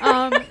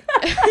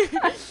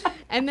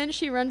 And then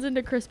she runs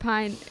into Chris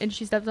Pine and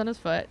she steps on his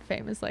foot,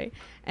 famously.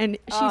 And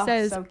she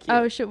says, so cute.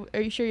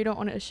 are you sure you don't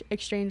want to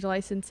exchange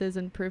licenses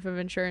and proof of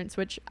insurance?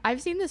 Which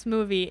I've seen this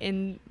movie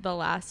in the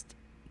last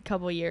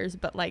couple years,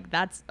 but like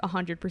that's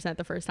 100%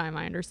 the first time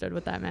I understood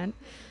what that meant.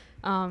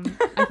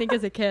 I think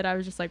as a kid, I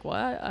was just like,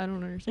 what? I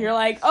don't understand. You're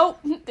like, oh,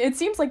 it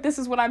seems like this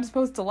is what I'm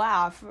supposed to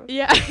laugh.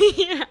 Yeah.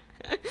 Yeah.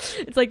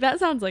 It's like, that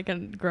sounds like a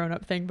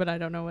grown-up thing, but I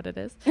don't know what it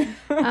is.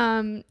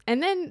 And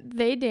then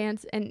they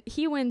dance, and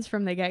he wins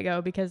from the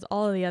get-go because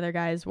all of the other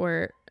guys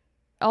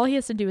all he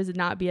has to do is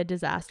not be a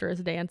disastrous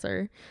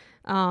dancer.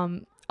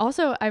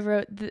 Also, I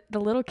wrote the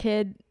little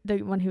kid,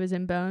 the one who was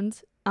in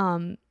Bones.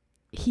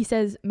 He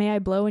says, "May I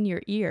blow in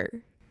your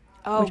ear?"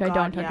 Which I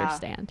don't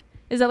understand.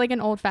 Is that like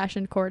an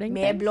old-fashioned courting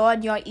May I thing? blow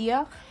in your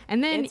ear?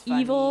 And then It's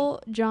funny.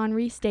 evil John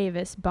Rhys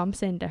Davis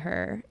bumps into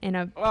her in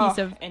a piece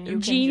of and you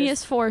can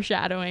genius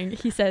foreshadowing.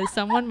 He says,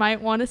 "Someone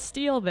might want to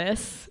steal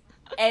this."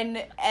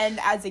 And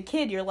as a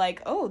kid, you're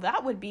like, oh,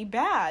 that would be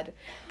bad.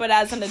 But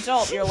as an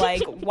adult, you're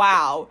like,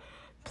 wow,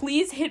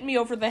 please hit me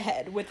over the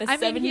head with a I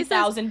mean, he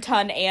says-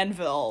 70,000-ton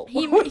anvil.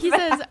 He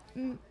says,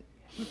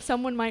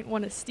 "Someone might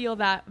want to steal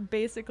that,"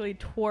 basically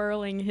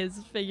twirling his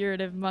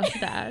figurative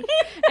mustache.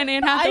 And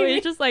Anne Hathaway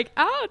is just like,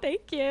 "Oh,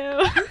 thank you."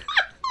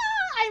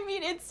 I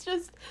mean, it's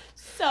just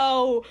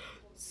so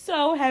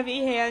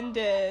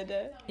heavy-handed.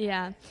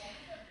 Yeah.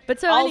 But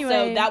so Also,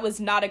 anyway, that was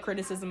not a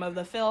criticism of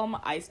the film.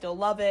 I still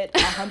love it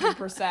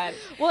 100%.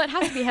 well, it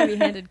has to be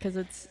heavy-handed because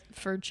it's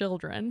for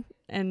children,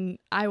 and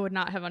I would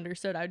not have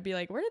understood. I would be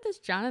like, "Where did this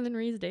Jonathan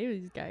Rhys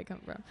Davies guy come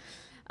from?"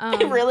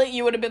 Really?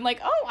 You would have been like,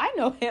 oh, I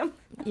know him.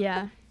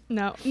 Yeah.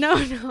 No.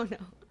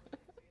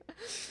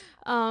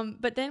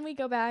 But then we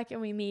go back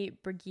and we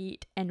meet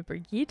Brigitte and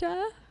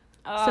Brigitta.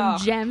 Some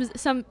gems,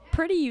 some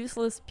pretty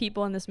useless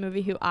people in this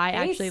movie who I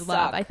actually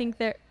love. suck. I think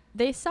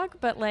they suck,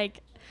 but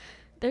like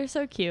they're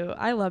so cute.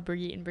 I love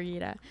Brigitte and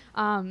Brigitta.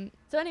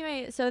 So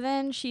anyway, so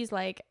then she's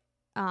like,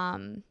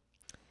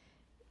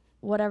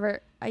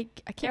 whatever. I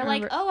can't They're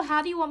remember. like, oh,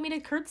 how do you want me to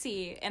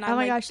curtsy? And I'm Oh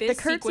my like, gosh, the this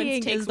sequence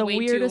curtsying takes is the way too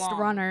weirdest long.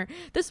 runner.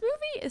 This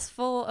movie is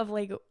full of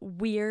like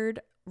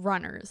weird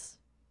runners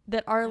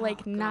that are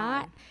like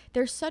not,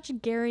 they're such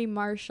Gary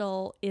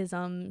Marshall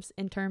isms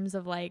in terms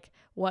of like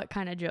what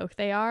kind of joke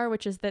they are,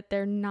 which is that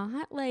they're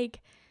not like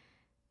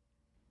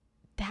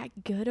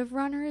that good of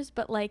runners,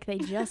 but like they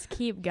just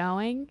keep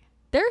going.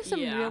 There are some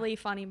Yeah. really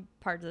funny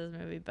parts of this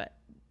movie, but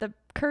the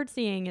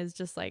curtsying is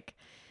just like,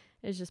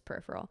 is just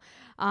peripheral.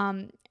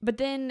 But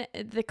then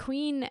the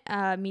Queen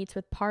meets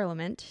with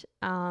Parliament,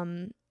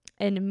 and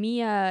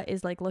Mia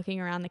is like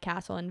looking around the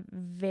castle and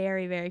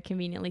very, very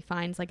conveniently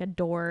finds like a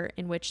door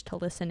in which to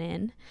listen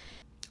in.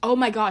 Oh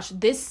my gosh,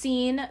 this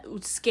scene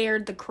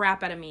scared the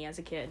crap out of me as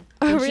a kid.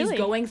 Oh, When really?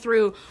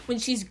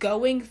 she's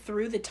going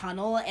through the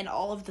tunnel and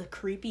all of the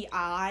creepy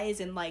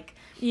eyes and like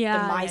Yeah,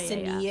 the yeah.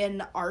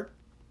 Mycenaean art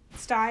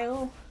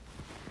style.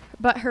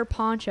 But her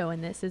poncho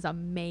in this is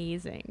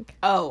amazing.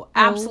 Oh,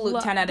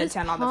 absolute 10 out of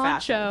 10 on the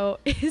fashion. Poncho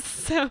is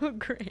so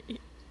great.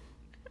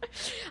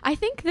 I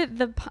think that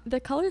the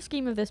color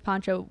scheme of this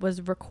poncho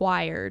was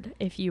required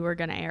if you were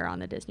going to air on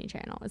the Disney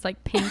Channel. It's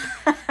like pink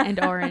and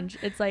orange.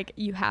 It's like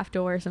you have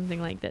to wear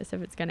something like this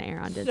if it's going to air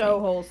on Disney. So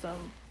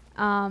wholesome.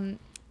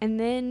 And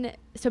then,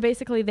 so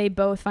basically they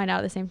both find out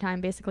at the same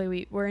time.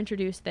 Basically, we're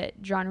introduced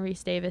that John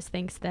Rhys Davis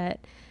thinks that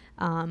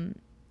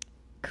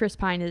Chris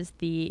Pine is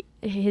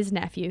his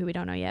nephew, who we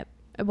don't know yet.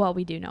 Well,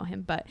 we do know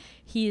him, but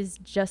he's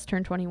just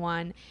turned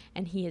 21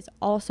 and he is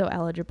also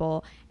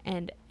eligible.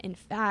 And in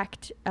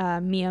fact,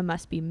 Mia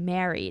must be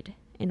married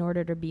in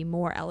order to be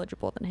more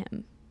eligible than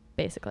him,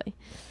 basically.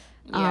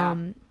 Yeah.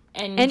 And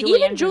And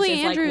even Julie Julie Andrews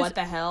is Andrews- like, what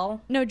the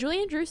hell? No, Julie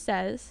Andrews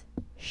says,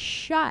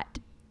 "Shut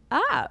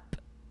up."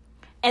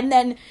 And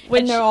then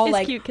Which and they're all is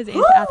like, cute because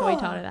Anne Hathaway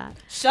taught her that.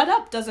 shut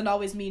up doesn't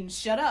always mean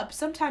shut up.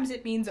 Sometimes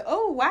it means,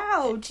 oh,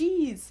 wow,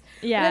 geez.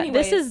 Yeah, But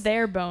this anyways. is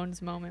their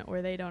Bones moment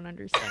where they don't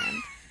understand.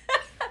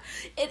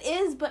 It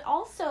is, but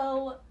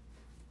also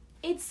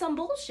it's some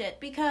bullshit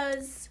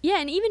because Yeah,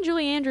 and even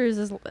Julie Andrews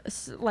is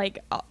like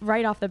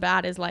right off the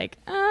bat is like,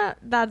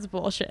 that's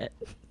bullshit.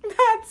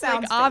 that sounds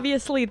Like fake.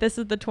 obviously this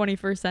is the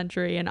 21st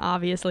century and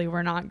obviously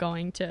we're not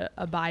going to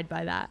abide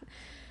by that.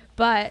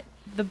 But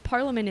the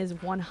Parliament is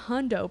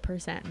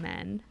 100%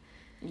 men.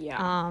 Yeah.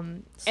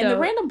 So, and the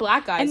random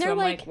black guys, and who they're I'm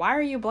like, like- why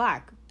are you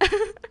black?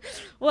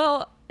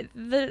 well,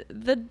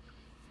 the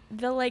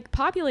like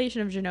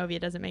population of Genovia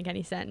doesn't make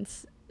any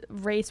sense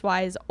race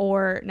wise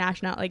or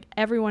national. Like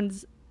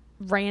everyone's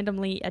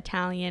randomly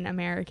Italian,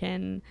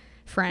 American,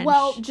 French.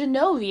 Well,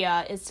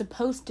 Genovia is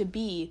supposed to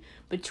be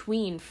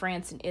between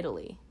France and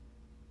Italy.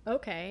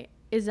 okay.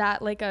 Is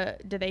that like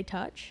do they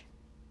touch?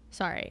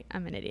 Sorry,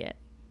 I'm an idiot.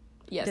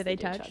 Yes, Do they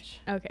do touch?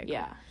 Okay. Cool.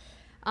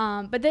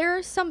 Yeah. But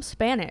there's some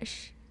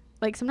Spanish.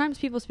 Like sometimes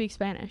people speak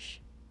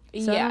Spanish.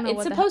 So I yeah, don't know it's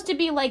what the supposed to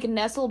be like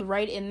nestled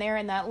right in there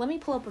and that. Let me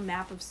pull up a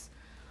map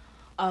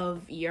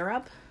of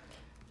Europe.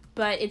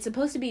 But it's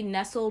supposed to be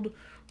nestled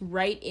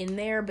right in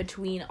there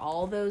between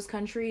all those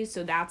countries,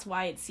 so that's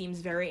why it seems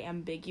very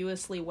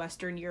ambiguously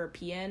Western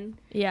European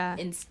Yeah.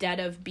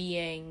 instead of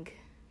being,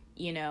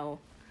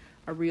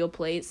 a real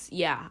place.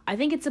 Yeah, I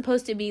think it's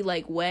supposed to be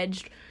like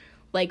wedged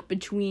like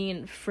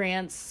between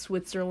France,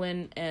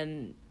 Switzerland,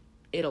 and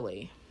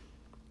Italy.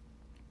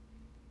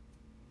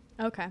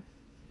 Okay.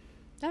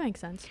 That makes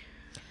sense.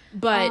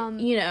 But,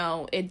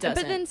 it doesn't.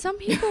 But then some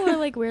people are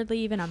like weirdly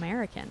even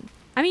American.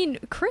 I mean,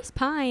 Chris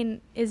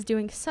Pine is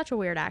doing such a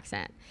weird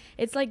accent.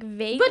 It's like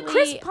vaguely. But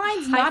Chris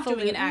Pine's not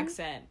doing an highfalutin.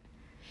 accent.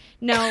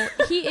 No,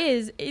 he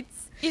is.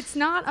 It's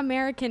not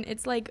American.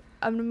 It's like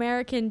an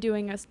American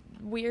doing a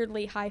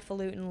weirdly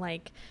highfalutin,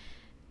 like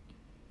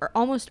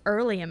almost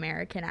early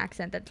American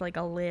accent that's like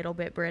a little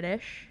bit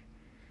British.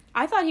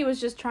 I thought he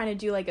was just trying to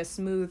do like a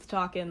smooth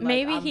talking, like,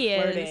 Maybe I'm he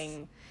flirting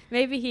is.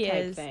 Maybe he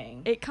type is.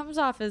 thing. It comes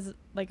off as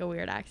like a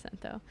weird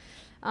accent though.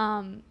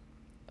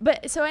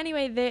 But so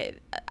anyway,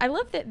 I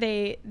love that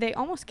they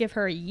almost give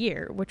her a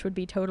year, which would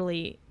be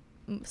totally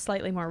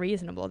slightly more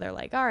reasonable. They're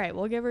like, all right,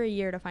 we'll give her a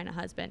year to find a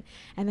husband,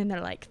 and then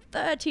they're like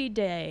 30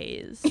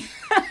 days.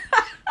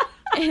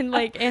 And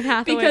like Anne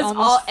Hathaway because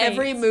almost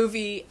every faints.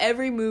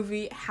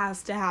 movie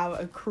has to have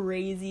a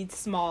crazy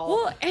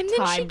small And then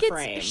time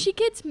frame. she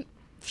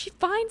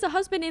finds a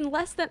husband in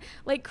less than,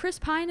 like, Chris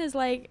Pine is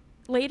like,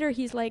 later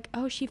he's like,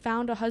 oh, she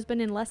found a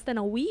husband in less than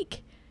a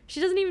week. She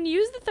doesn't even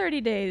use the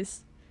 30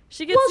 days.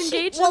 She gets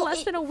engaged in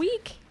less than a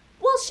week.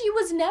 Well, she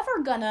was never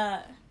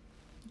gonna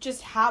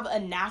just have a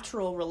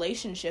natural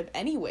relationship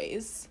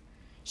anyways.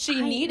 She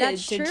needed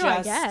to true, just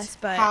I guess,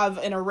 but have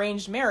an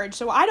arranged marriage.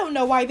 So I don't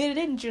know why they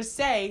didn't just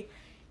say,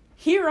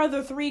 here are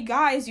the 3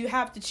 guys you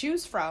have to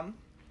choose from.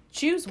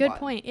 Choose one. Good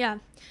point, yeah.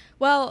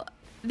 Well,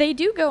 they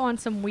do go on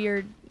some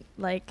weird,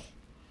 like,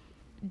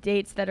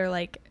 dates that are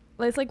like,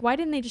 it's like, why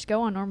didn't they just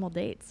go on normal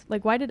dates?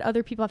 Like, why did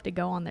other people have to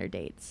go on their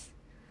dates?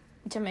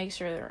 To make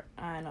sure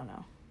I don't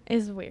know.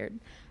 Is weird.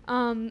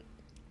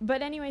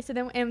 But anyway, so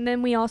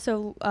then we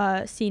also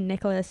see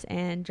Nicholas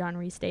and John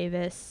Rhys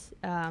Davis.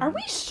 Are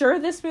we sure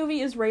this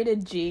movie is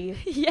rated G?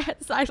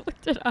 Yes, I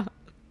looked it up.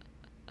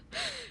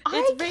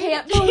 I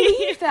can't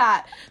believe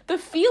that. The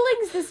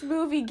feelings this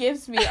movie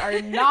gives me are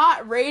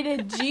not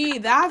rated G,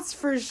 that's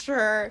for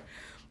sure.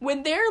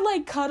 When they're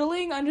like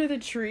cuddling under the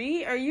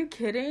tree, are you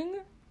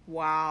kidding?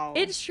 Wow.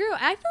 It's true.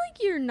 I feel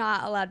like you're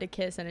not allowed to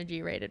kiss in a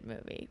G-rated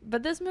movie,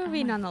 but this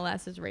movie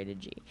nonetheless is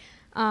rated G.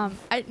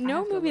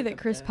 No movie that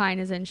Chris Pine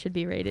is in should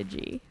be rated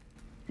G.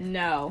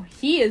 No,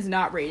 he is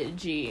not rated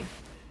G.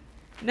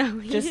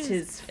 No, just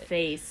his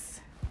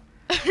face.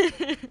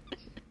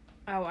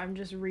 Oh, I'm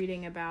just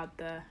reading about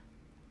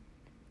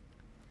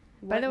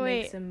By the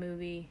way, makes a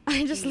movie.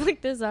 I just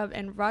looked this up,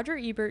 and Roger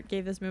Ebert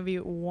gave this movie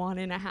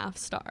 1.5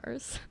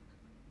 stars.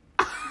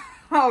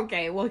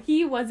 Okay, well,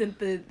 he wasn't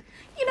the...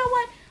 You know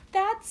what?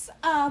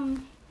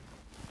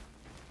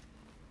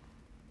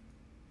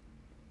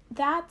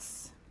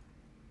 That's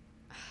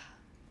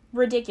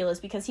ridiculous,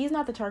 because he's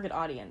not the target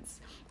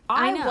audience.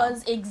 I know.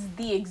 was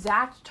the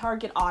exact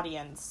target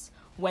audience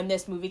when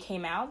this movie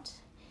came out,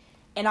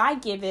 and I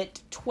give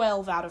it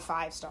 12 out of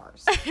 5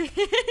 stars.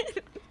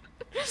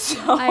 So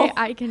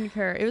I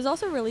concur. It was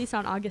also released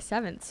on August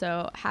 7th,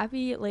 so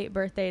happy late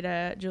birthday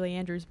to Julie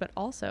Andrews, but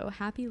also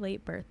happy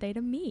late birthday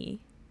to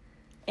me.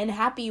 And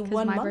happy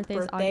 1 month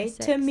birthday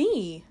to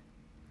me.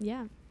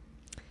 Yeah.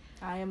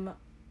 I am,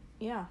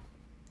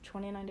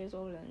 29 days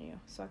older than you.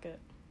 Suck it.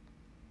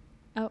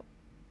 Oh.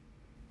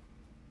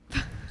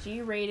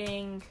 G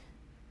rating,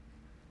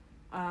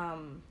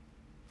 guidelines.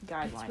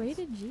 It's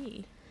rated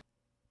G.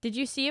 Did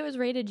you see it was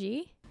rated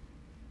G?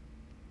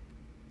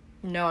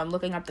 No, I'm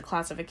looking up the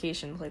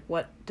classification. Like,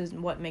 what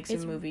makes a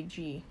movie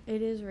G?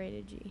 It is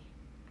rated G.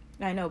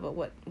 I know, but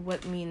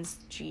what means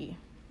G?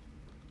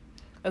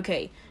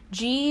 Okay,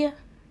 G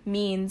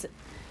means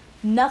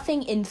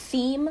nothing in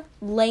theme,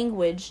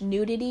 language,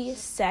 nudity,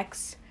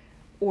 sex,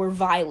 or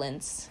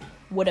violence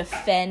would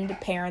offend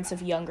parents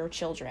of younger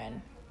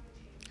children.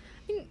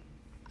 I mean,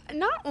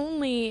 not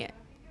only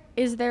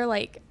is there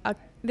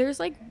there's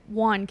like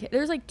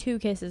 2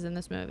 kisses in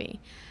this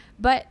movie,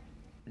 but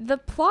the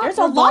plot there's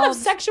a lot of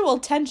sexual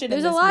tension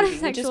in this movie,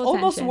 which is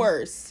almost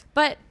worse.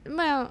 But,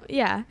 well,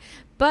 yeah.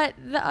 But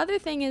the other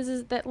thing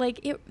is that,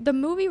 like, the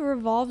movie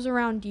revolves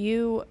around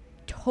you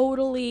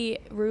totally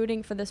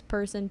rooting for this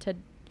person to,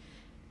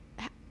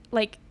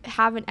 like,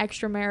 have an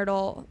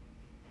extramarital...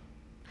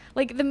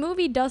 Like, the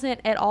movie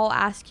doesn't at all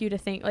ask you to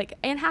think... Like,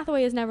 Anne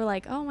Hathaway is never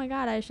like, oh, my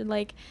God, I should,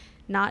 like,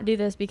 not do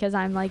this because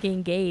I'm, like,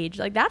 engaged.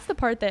 Like, that's the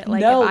part that,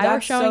 like, if I were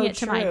showing it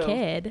to my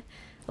kid,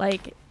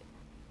 like,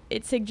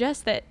 it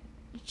suggests that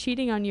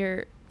cheating on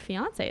your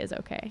fiance is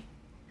okay.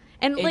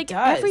 And it like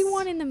does.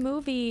 Everyone in the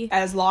movie,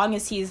 as long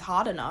as he's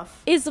hot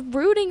enough, is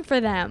rooting for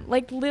them.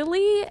 Like,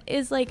 Lily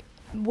is like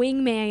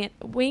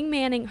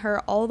wingmanning her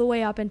all the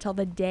way up until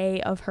the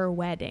day of her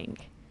wedding,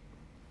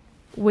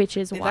 which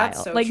is wild.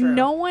 That's so like true.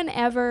 No one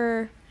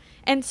ever,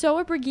 and so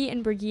are Brigitte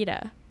and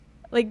Brigida.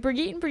 Like,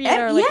 Brigitte and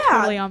Brigida are like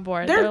totally on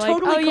board. They're like,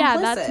 totally oh yeah,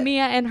 complicit. that's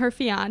Mia and her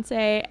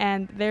fiance,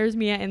 and there's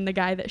Mia and the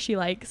guy that she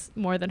likes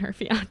more than her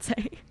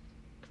fiance.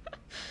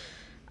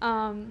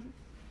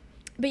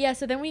 But yeah,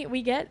 so then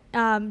we get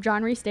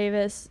John Rhys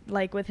Davis,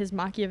 like, with his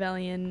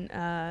Machiavellian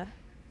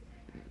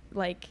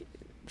like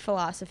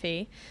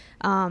philosophy,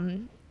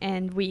 and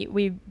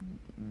we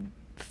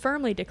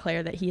firmly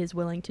declare that he is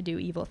willing to do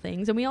evil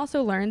things. And we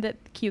also learned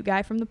that the cute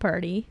guy from the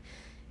party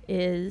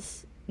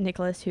is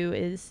Nicholas, who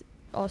is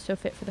also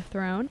fit for the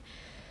throne.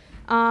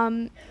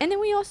 And then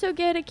we also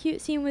get a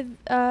cute scene with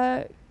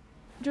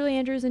Julie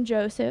Andrews and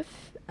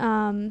Joseph.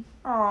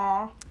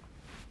 Aww.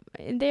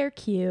 They're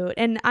cute.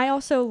 And I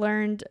also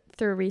learned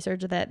through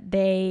research that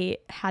they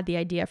had the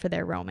idea for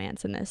their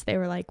romance in this. They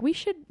were like, we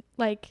should,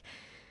 like,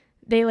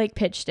 they, like,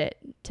 pitched it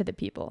to the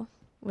people.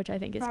 which I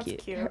think is That's cute.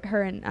 cute.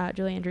 Her and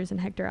Julie Andrews and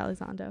Hector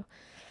Elizondo.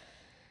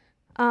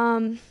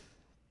 And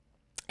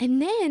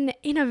then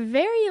in a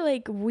very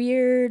like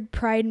weird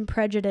Pride and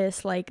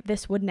Prejudice, like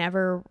this would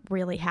never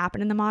really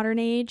happen in the modern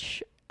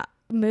age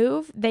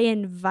move, they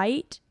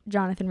invite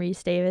Jonathan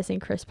Rhys-Davies and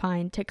Chris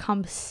Pine to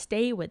come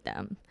stay with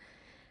them,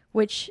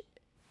 which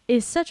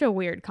is such a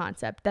weird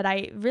concept that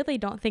I really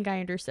don't think I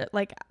understood.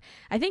 Like,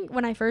 I think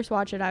when I first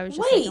watched it, I was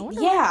just like, I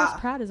wonder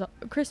why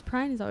Chris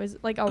Pine is always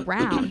like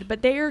around,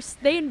 but they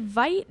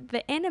invite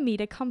the enemy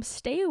to come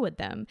stay with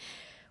them,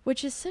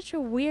 which is such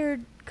a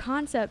weird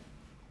concept.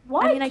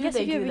 Why I mean, I do guess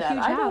they if you have do a that?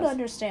 huge I don't house.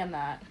 understand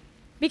that.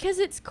 Because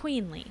it's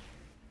queenly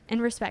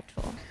and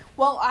respectful.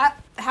 Well,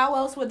 how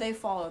else would they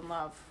fall in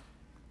love?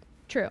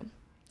 True.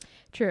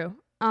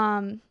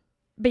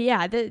 But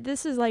yeah,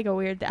 this is like a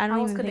weird. I don't How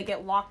even else could think. they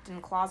get locked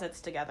in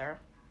closets together?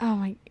 Oh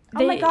my.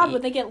 Oh my god,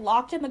 would they get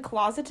locked in the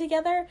closet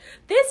together?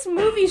 This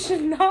movie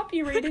should not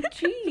be rated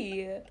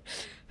G.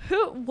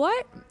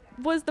 What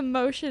was the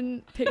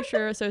Motion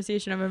Picture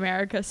Association of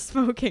America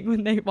smoking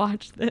when they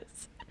watched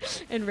this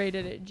and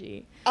rated it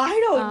G? I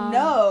don't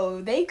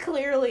know. They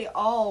clearly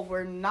all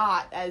were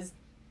not as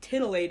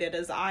titillated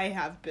as I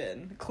have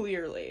been,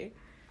 clearly.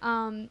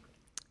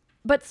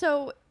 But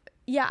so,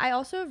 yeah, I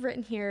also have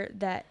written here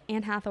that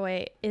Anne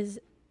Hathaway is,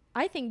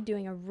 I think,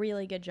 doing a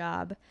really good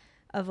job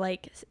of,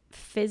 like,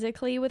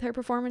 physically with her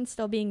performance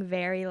still being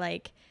very,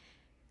 like,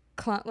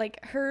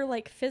 her,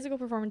 like, physical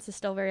performance is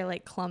still very,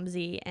 like,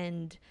 clumsy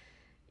and,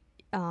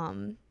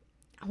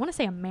 I want to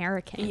say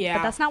American. Yeah.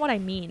 But that's not what I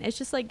mean. It's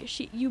just, like,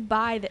 you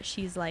buy that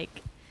she's,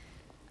 like,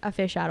 a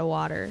fish out of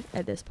water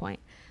at this point.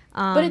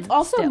 But it's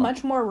also still.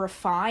 much more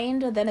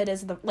refined than it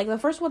is the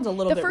first one's a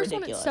little bit ridiculous. The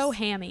first one is so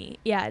hammy.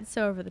 Yeah, it's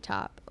so over the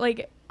top.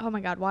 Like, oh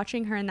my god,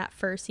 watching her in that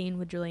first scene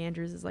with Julie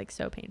Andrews is like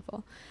so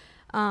painful.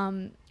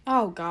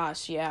 Oh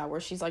gosh, yeah, where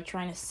she's like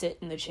trying to sit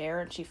in the chair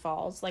and she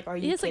falls. Like, are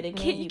you kidding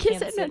me? You can't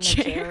can't sit in a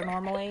chair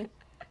normally.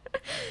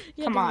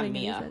 Yeah, Come it doesn't on, make any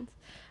Mia. sense.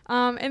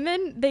 And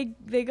then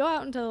they go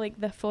out into like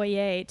the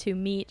foyer to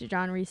meet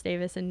John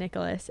Rhys-Davies and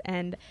Nicholas,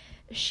 and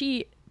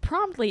she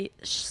promptly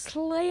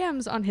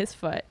slams on his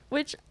foot,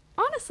 which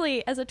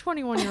honestly, as a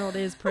 21-year-old,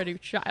 is pretty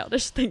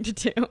childish thing to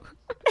do.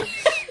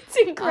 It's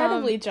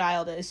incredibly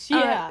childish.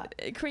 Yeah.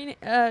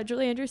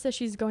 Julie Andrews says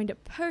she's going to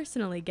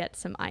personally get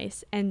some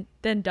ice, and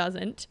then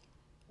doesn't.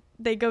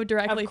 They go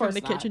directly from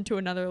the kitchen to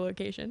another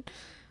location.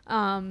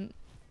 And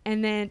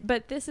then,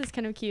 but this is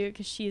kind of cute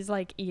because she's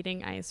like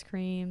eating ice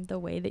cream the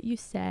way that you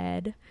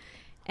said.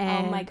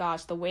 And oh my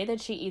gosh, the way that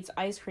she eats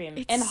ice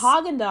cream. And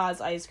Haagen-Dazs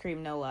ice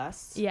cream, no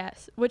less.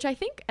 Yes, which I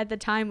think at the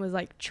time was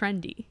like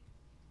trendy.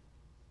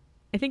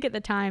 I think at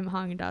the time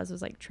Haagen-Dazs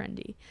was like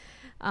trendy.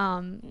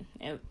 And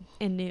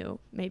new.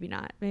 Maybe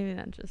not. Maybe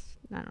that just,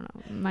 I don't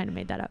know. Might have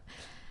made that up.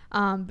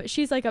 But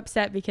she's like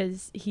upset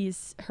because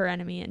he's her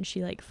enemy and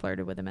she like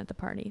flirted with him at the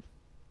party.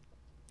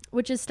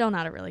 Which is still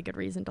not a really good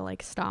reason to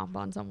like stomp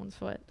on someone's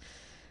foot.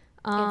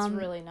 It's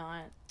really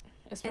not.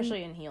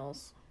 Especially in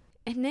heels.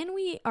 And then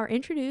we are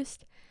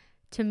introduced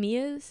to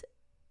Mia's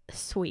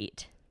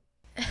suite.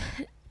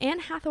 Anne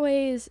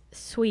Hathaway's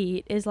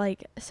suite is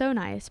like so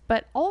nice,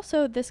 but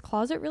also this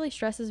closet really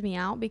stresses me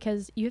out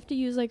because you have to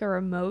use like a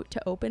remote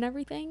to open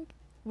everything,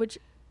 which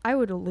I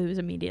would lose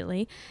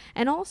immediately.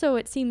 And also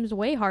it seems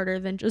way harder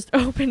than just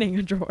opening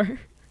a drawer.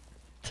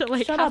 To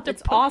like Shut up,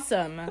 it's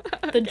awesome.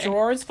 The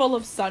drawers full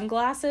of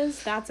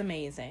sunglasses, that's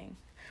amazing.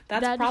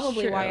 That's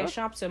probably why I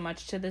shop so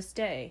much to this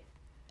day.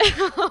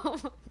 Oh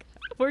my God.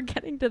 We're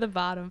getting to the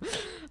bottom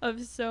of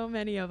so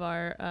many of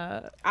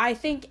our I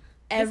think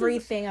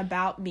everything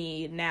about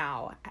me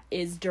now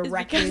is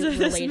directly because of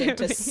related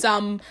to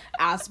some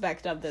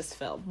aspect of this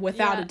film,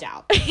 without a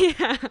doubt.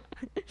 Yeah.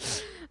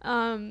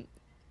 And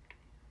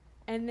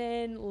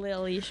then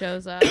Lily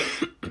shows up,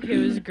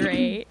 who's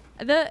great.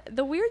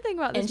 The weird thing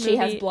about this movie, and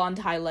she has blonde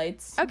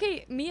highlights.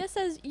 Okay, Mia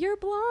says you're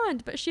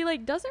blonde, but she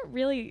like doesn't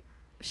really.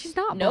 She's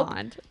not Nope.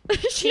 blonde.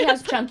 She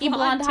has chunky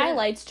blonde tip.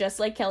 highlights, just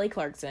like Kelly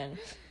Clarkson.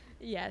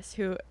 Yes,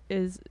 who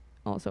is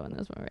also in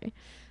this movie.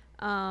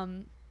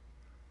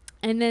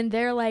 And then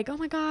they're like, "Oh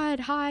my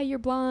God, hi, you're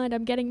blonde.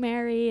 I'm getting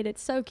married.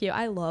 It's so cute.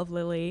 I love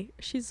Lily.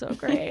 She's so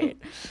great."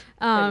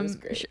 Is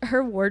great.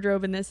 Her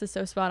wardrobe in this is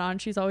so spot on.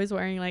 She's always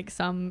wearing like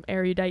some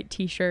erudite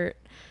T-shirt.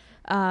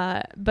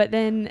 But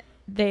then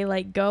they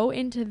like go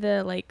into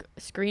the like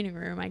screening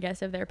room, I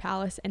guess, of their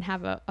palace and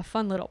have a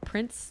fun little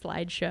Prince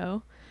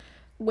slideshow.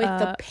 With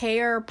the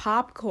pear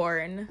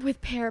popcorn.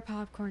 With pear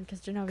popcorn, because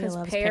Genovia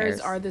loves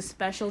pears. pears. Are the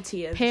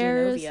specialty of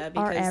Pears Genovia.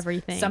 are Because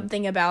everything.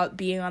 something about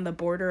being on the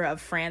border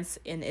of France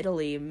and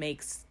Italy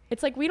makes...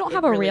 It's like we don't It's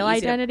have a really real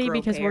easy to identity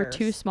grow because we're pears.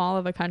 too small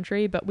of a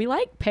country, but we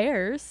like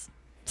pears.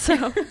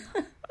 So,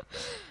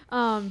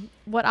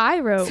 what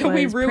I wrote So was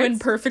we ruin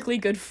Prince, perfectly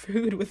good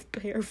food with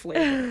pear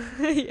flavor.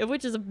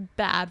 which is a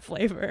bad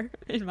flavor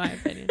in my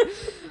opinion.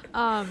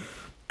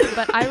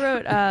 But I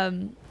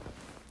wrote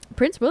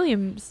Prince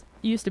William's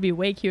used to be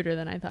way cuter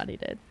than I thought he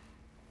did.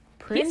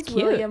 Prince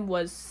cute. William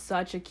was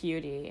such a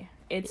cutie.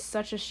 It's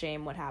such a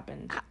shame what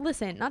happened.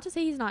 Listen, not to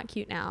say he's not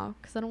cute now,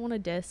 because I don't want to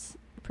diss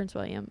Prince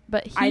William,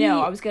 but he I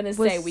know. I was gonna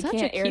say we such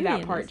can't a air cutie that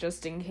in part this.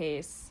 just in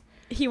case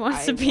He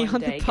wants I to be one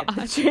on the day get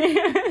pod.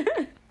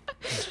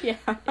 yeah.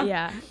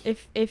 Yeah.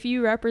 If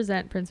you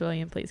represent Prince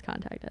William, please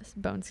contact us.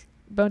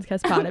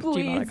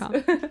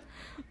 boneskestpod@gmail.com.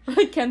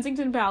 Like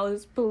Kensington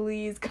Palace,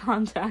 please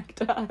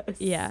contact us.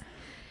 Yeah.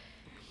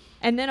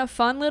 And then a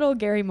fun little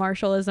Gary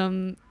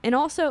Marshallism. And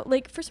also,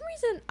 like, for some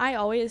reason, I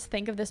always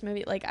think of this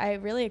movie, like, I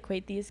really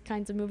equate these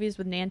kinds of movies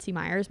with Nancy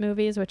Meyers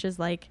movies, which is,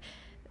 like,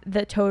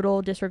 the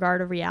total disregard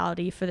of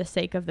reality for the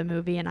sake of the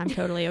movie, and I'm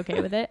totally okay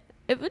with it.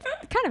 It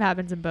kind of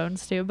happens in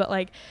Bones, too, but,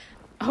 like,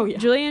 Oh, yeah.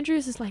 Julie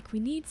Andrews is like, we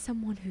need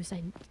someone who's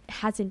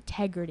has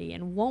integrity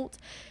and won't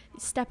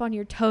step on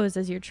your toes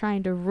as you're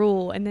trying to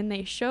rule. And then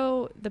they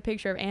show the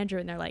picture of Andrew,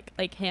 and they're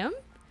like him?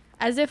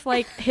 As if,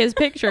 like, his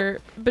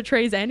picture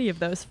betrays any of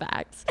those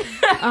facts.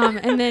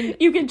 And then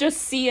You can just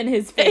see in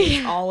his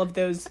face all of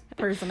those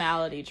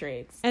personality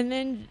traits. and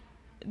then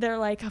they're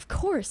like, of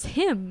course,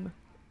 him.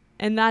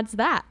 And that's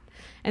that.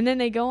 And then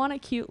they go on a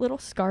cute little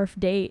scarf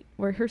date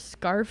where her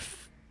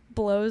scarf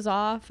blows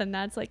off, and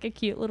that's like a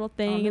cute little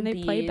thing, the and they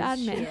play beach,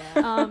 badminton.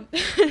 yeah.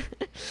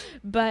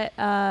 But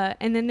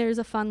and then there's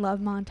a fun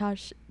love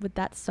montage with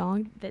that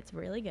song that's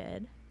really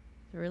good.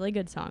 It's a really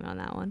good song on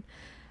that one.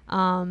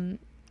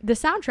 The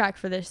soundtrack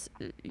for this,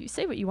 you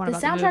say what you want The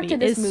about the soundtrack movie, to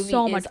this is movie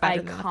so is much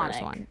better than the first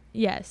iconic. one.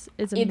 Yes,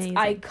 it's It's amazing.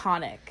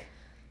 iconic.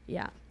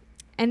 Yeah.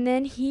 And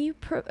then he,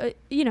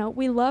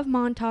 we love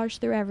montage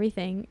through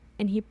everything.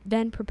 And he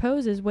then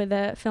proposes with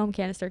a film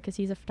canister because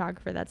he's a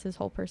photographer. That's his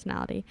whole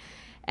personality.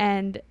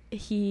 And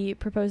he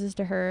proposes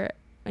to her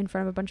in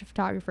front of a bunch of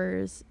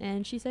photographers.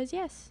 And she says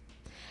yes.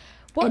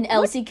 And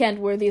Elsie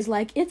Kentworthy's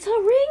like, it's a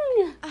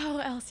ring.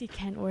 Oh, Elsie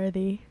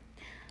Kentworthy.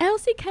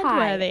 Elsie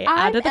Kentworthy.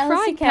 Hi, Out of the I'm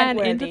frying Elsie pan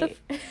into the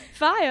Kentworthy.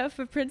 fire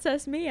for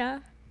Princess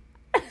Mia.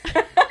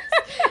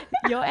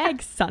 Your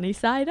eggs sunny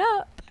side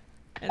up.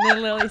 And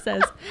then Lily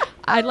says,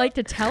 I'd like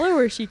to tell her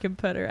where she can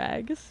put her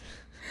eggs.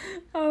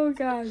 Oh,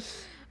 gosh.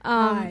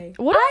 Hi.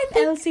 I'm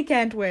Elsie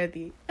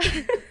Kentworthy.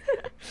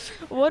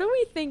 What do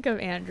we think of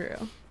Andrew?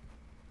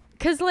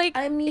 Because, like,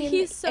 I mean,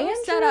 he's so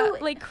set Andrew-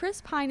 up. Like,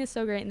 Chris Pine is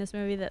so great in this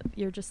movie that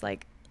you're just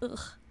like, ugh.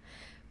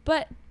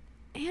 But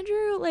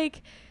Andrew,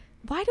 like,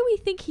 why do we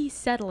think he's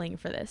settling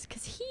for this?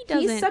 Because he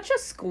doesn't. He's such a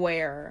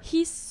square.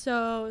 He's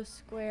so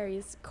square.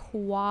 He's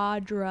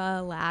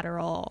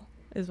quadrilateral,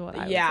 is what I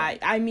would Yeah, say.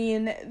 I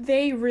mean,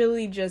 they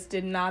really just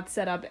did not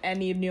set up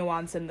any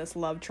nuance in this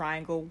love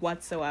triangle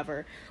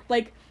whatsoever.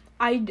 Like,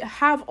 I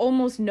have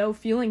almost no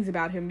feelings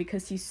about him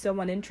because he's so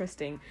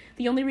uninteresting.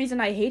 The only reason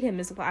I hate him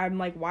is I'm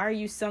like, why are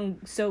you so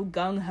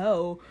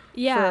gung-ho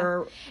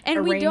for and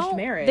arranged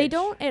marriage? They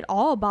don't at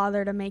all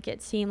bother to make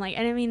it seem like,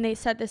 and I mean, they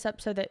set this up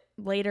so that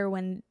later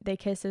when they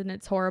kiss and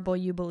it's horrible,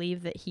 you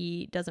believe that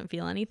he doesn't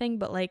feel anything,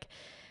 but like,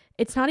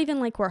 it's not even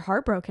like we're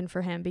heartbroken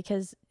for him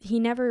because he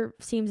never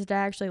seems to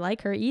actually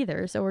like her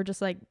either. So we're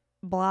just like,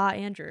 blah,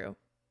 Andrew,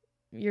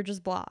 you're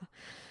just blah.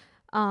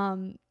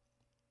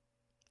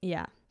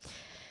 Yeah.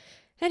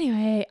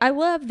 Anyway, I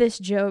love this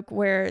joke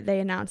where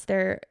they announce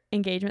their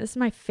engagement. This is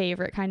my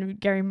favorite kind of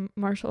Gary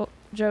Marshall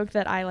joke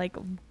that I like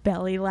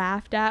belly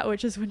laughed at,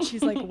 which is when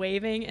she's like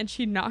waving and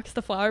she knocks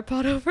the flower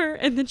pot over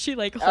and then she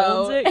like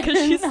holds it because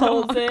she's so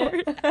holds it.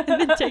 awkward and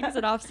then takes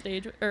it off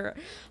stage or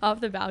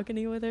off the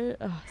balcony with her.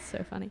 Oh,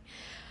 so funny.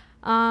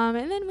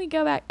 And then we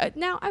go back.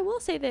 Now, I will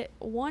say that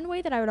one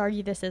way that I would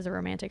argue this is a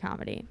romantic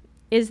comedy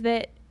is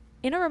that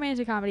in a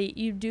romantic comedy,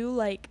 you do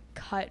like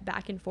cut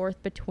back and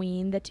forth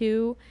between the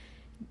two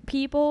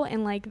people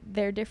and like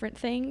their different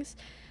things,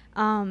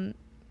 and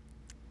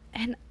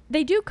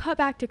they do cut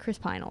back to Chris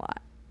Pine a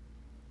lot.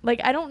 Like,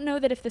 I don't know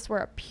that if this were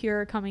a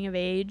pure coming of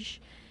age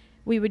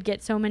we would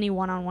get so many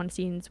one-on-one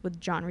scenes with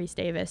John Rhys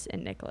Davis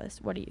and Nicholas.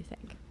 What do you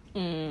think?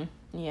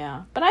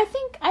 Yeah, but I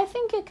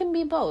think it can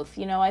be both.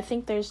 You know, I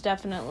think there's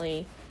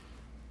definitely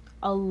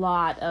a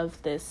lot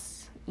of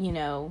this, you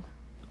know,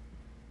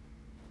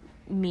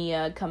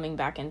 Mia coming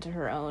back into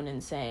her own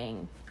and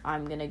saying,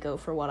 I'm gonna go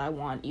for what I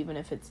want even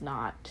if it's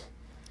not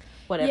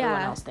what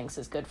everyone else thinks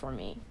is good for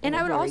me. And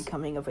I would very also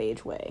coming of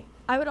age way.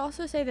 I would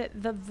also say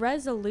that the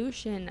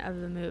resolution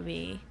of the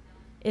movie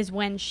is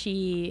when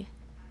she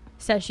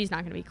says she's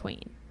not going to be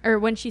queen, or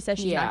when she says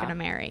she's not going to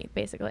marry,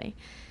 basically.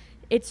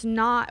 It's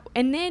not,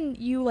 and then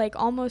you like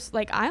almost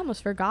like, I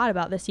almost forgot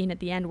about the scene at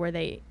the end where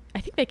I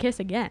think they kiss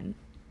again.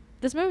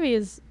 This movie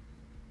is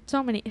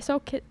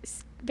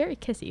very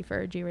kissy for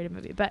a G-rated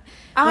movie, but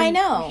I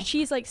know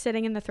she's like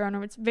sitting in the throne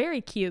room. It's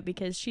very cute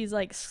because she's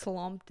like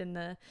slumped in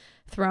the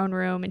throne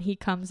room and he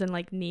comes and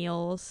like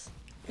kneels.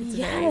 It's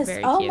very,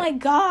 very oh cute. my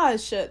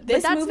gosh,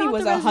 this movie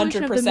was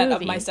 100%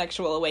 of my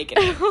sexual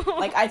awakening.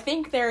 Like, I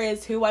think there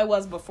is who I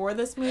was before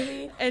this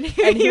movie and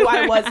who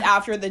I was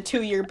after the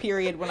 2-year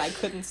period when I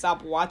couldn't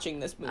stop watching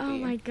this movie. Oh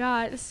my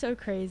god, it's so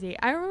crazy.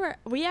 I remember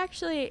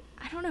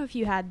I don't know if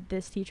you had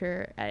this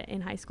teacher in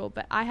high school,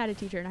 but I had a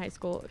teacher in high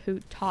school who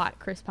taught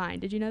Chris Pine.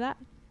 Did you know that?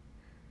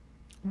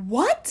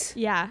 What?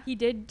 Yeah, he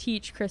did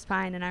teach Chris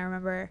Pine, and I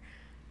remember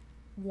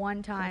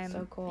one time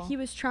so cool. he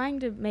was trying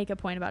to make a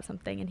point about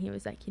something, and he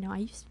was like, you know, I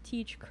used to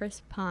teach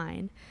Chris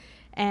Pine,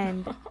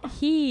 And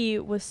he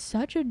was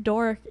such a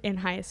dork in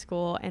high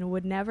school and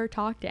would never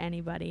talk to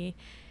anybody.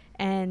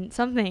 And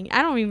something,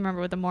 I don't even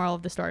remember what the moral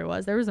of the story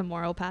was. There was a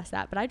moral past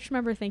that, but I just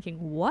remember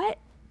thinking, what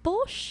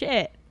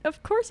bullshit?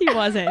 Of course he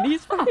wasn't.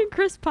 He's fucking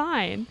Chris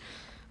Pine.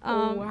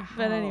 Wow.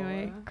 But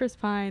anyway, Chris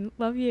Pine,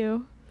 love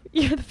you.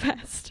 You're the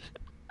best.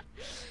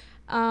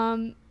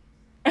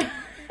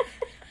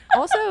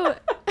 Also,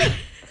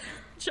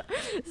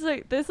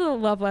 this is a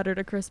love letter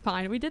to Chris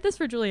Pine. We did this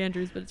for Julie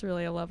Andrews, but it's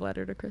really a love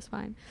letter to Chris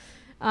Pine.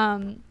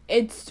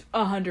 It's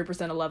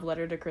 100% a love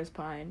letter to Chris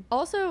Pine.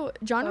 Also,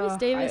 John Rhys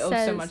Davis I owe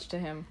says so much to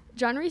him.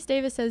 John Rhys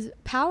Davis says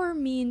power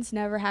means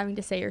never having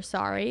to say you're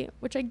sorry,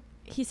 which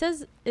he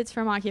says it's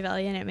from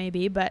Machiavelli, and it may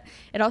be, but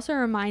it also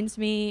reminds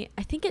me.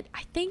 I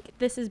think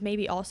this is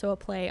maybe also a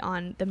play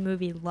on the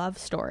movie Love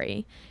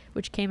Story,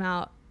 which came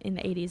out in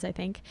the 80s, I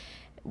think,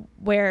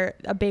 where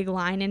a big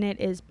line in it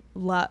is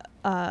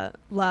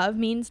love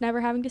means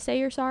never having to say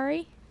you're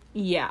sorry.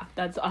 Yeah,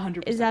 that's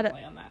 100% Is that a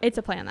play on that. It's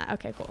a play on that.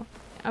 Okay, cool.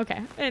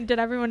 Okay, and did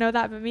everyone know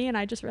that but me, and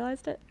I just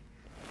realized it?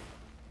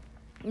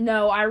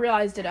 No, I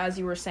realized it as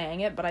you were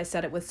saying it, but I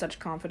said it with such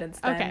confidence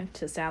then Okay.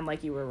 to sound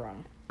like you were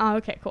wrong. Oh,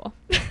 okay, cool.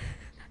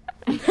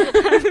 I'm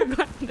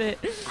glad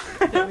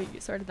that we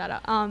sorted that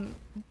out.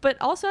 But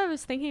also I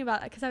was thinking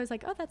about, because I was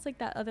like, oh, that's like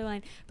that other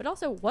line. But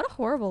also, what a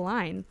horrible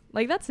line.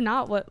 Like, that's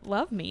not what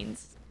love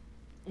means.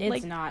 It's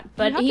Like, not. you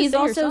But have to he's say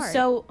you're also sorry.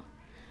 so...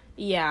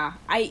 Yeah,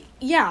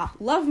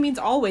 love means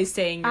always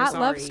saying you're At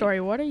sorry. Love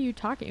Story, what are you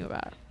talking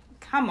about?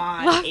 Come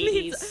on, Love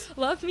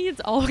 80s.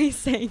 means always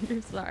saying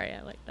you're sorry.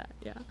 I like that,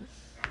 yeah.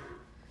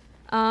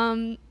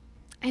 And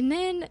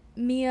then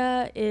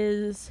Mia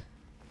is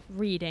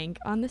reading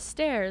on the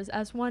stairs,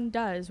 as one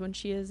does when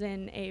she is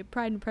in a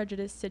Pride and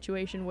Prejudice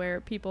situation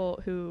where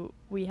people who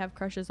we have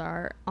crushes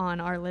on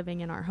are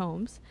living in our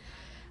homes.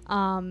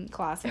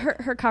 Classic.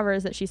 Her cover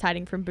is that she's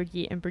hiding from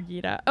Brigitte and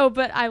Brigida. Oh,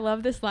 but I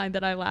love this line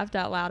that I laughed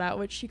out loud at,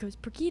 which she goes,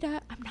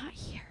 Brigida, I'm not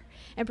here.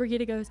 And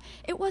Brigida goes,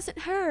 it wasn't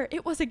her,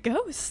 it was a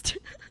ghost.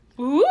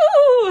 Ooh!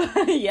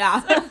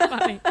 Yeah. So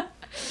funny.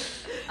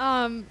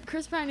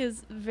 Chris Pine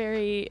is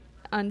very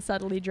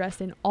unsubtly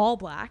dressed in all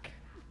black,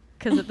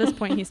 because at this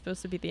point he's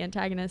supposed to be the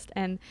antagonist,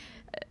 and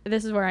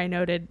this is where I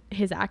noted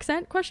his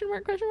accent, question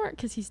mark,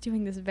 because he's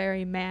doing this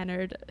very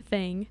mannered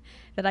thing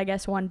that I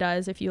guess one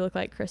does if you look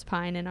like Chris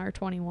Pine in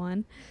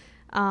R21.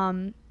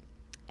 And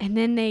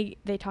then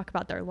they talk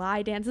about their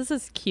lie dance. This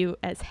is cute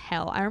as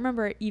hell. I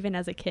remember even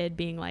as a kid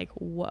being like,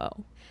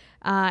 whoa.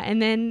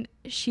 And then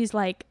she's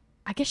like,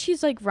 I guess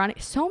she's like running.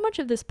 So much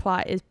of this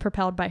plot is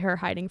propelled by her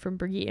hiding from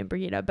Brigitte and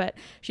Brigida, but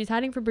she's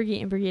hiding from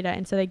Brigitte and Brigida,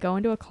 and so they go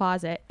into a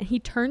closet, and he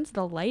turns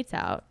the lights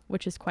out,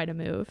 which is quite a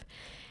move.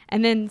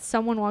 And then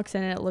someone walks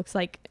in, and it looks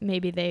like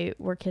maybe they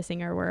were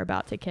kissing or were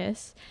about to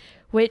kiss,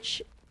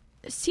 which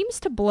seems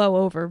to blow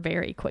over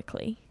very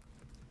quickly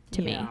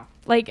to me.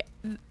 Like,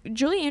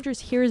 Julie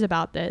Andrews hears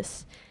about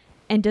this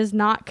and does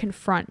not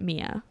confront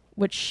Mia,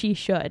 which she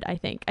should, I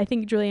think. I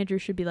think Julie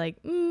Andrews should be like,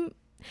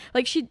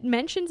 like, she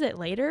mentions it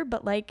later,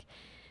 but, like,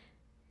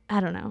 I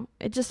don't know.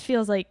 It just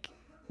feels like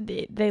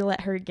they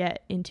let her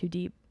get in too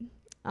deep.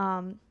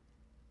 And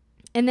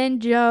then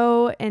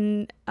Joe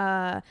and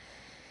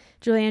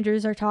Julie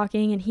Andrews are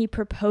talking, and he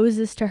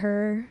proposes to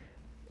her.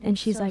 And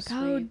she's so like, sweet.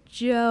 Oh,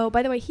 Joe.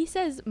 By the way, he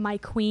says my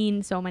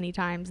queen so many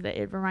times that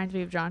it reminds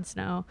me of Jon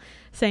Snow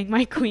saying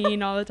my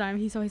queen all the time.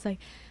 He's always like,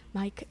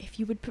 Mike, if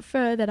you would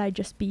prefer that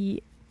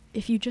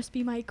if you just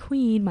be my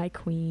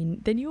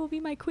queen, then you will be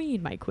my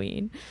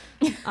queen.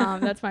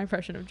 That's my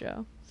impression of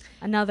Joe.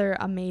 Another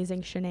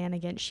amazing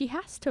shenanigan. She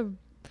has to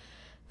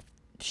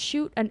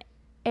shoot an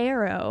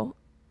arrow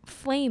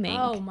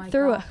flaming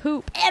through a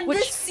hoop. And the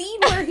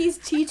scene where he's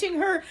teaching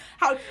her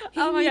how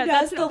he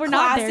does the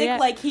classic,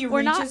 like he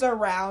reaches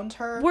around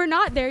her. We're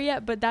not there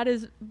yet, but that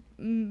is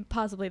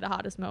possibly the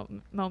hottest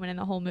moment in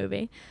the whole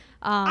movie.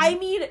 I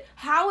mean,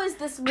 how is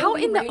this movie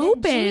out in the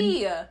open?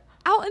 G?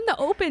 Out in the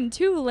open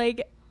too,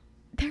 like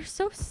they're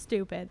so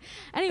stupid.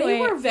 Anyway, they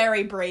were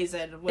very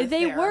brazen with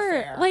their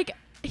affair. Like,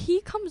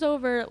 he comes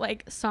over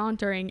like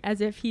sauntering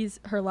as if he's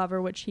her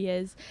lover, which he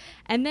is,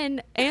 and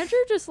then Andrew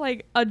just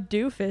like a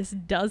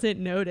doofus doesn't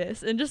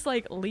notice and just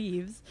like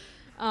leaves.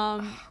 Oh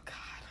God.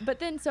 But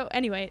then so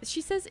anyway,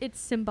 she says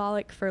it's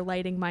symbolic for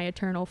lighting my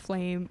eternal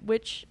flame,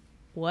 which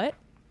what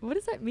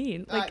does that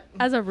mean? Like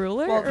as a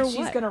ruler, or she's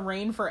what? Gonna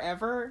reign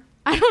forever.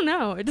 I don't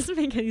know. It doesn't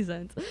make any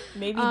sense.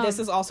 Maybe this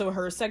is also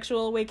her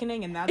sexual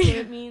awakening, and that's what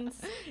it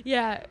means.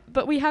 Yeah,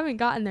 but we haven't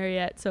gotten there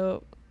yet,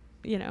 so,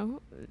 you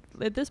know,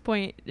 at this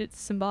point,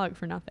 it's symbolic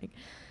for nothing.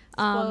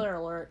 Spoiler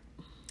alert.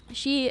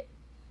 She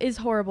is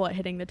horrible at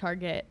hitting the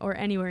target or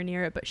anywhere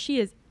near it, but she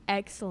is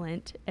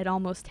excellent at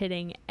almost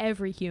hitting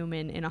every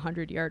human in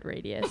 100-yard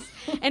radius.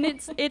 And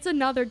it's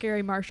another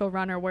Gary Marshall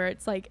runner where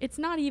it's like, it's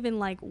not even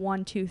like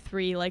 1, 2,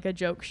 3 like a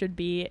joke should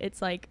be.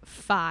 It's like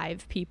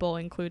 5 people,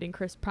 including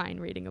Chris Pine,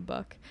 reading a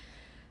book.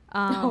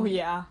 Oh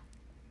yeah.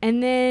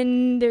 And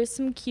then there's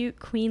some cute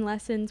queen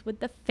lessons with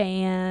the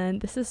fan.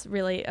 This is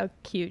really a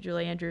cute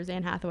Julie Andrews,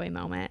 Anne Hathaway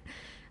moment.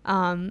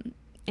 Anne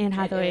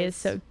Hathaway is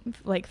so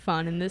like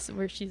fun in this,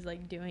 where she's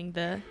like doing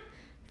the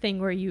thing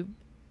where you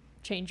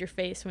change your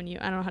face when you,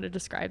 I don't know how to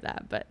describe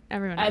that, but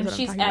everyone knows what I'm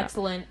she's talking about.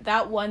 excellent.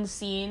 That one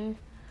scene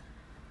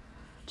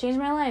changed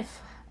my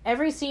life.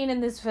 Every scene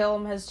in this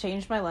film has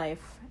changed my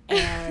life.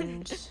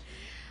 And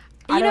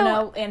I don't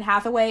know, Anne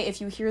Hathaway, if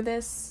you hear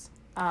this,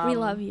 we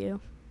love you.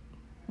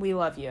 We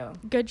love you.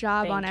 Good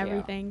job Thank on you.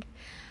 everything.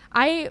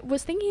 I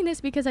was thinking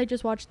this because I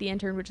just watched The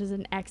Intern, which is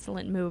an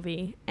excellent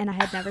movie, and I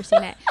had never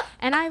seen it.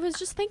 And I was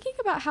just thinking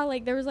about how,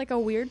 like, there was, like, a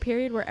weird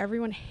period where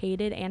everyone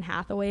hated Anne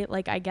Hathaway,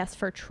 like, I guess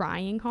for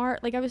trying hard.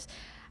 Like, I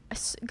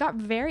got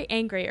very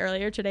angry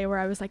earlier today where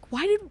I was like,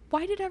 why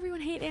did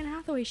everyone hate Anne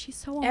Hathaway? She's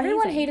so amazing.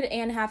 Everyone hated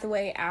Anne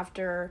Hathaway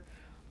after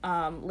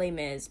Les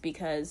Mis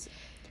because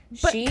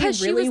she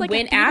was, really like,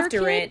 went a theater after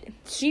kid? it.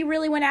 She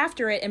really went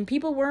after it, and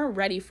people weren't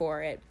ready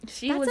for it.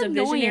 She That's was a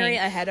annoying. visionary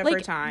ahead of like, her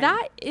time.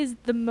 That is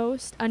the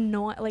most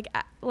annoying.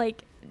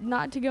 Like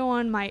not to go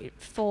on my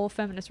full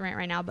feminist rant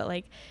right now, but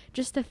like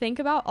just to think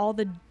about all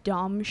the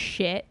dumb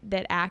shit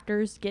that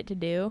actors get to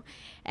do,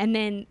 and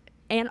then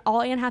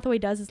all Anne Hathaway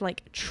does is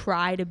like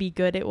try to be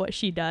good at what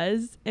she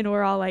does, and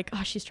we're all like,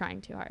 oh, she's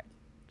trying too hard.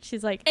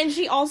 She's like, and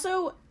she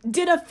also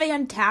did a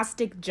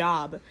fantastic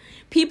job.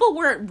 People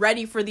weren't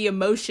ready for the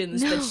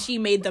emotions that she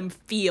made them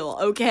feel,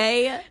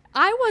 okay?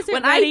 I wasn't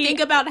when ready. I think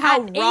about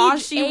how at raw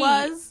age she 8.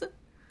 was.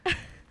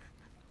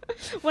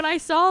 When I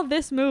saw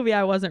this movie,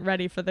 I wasn't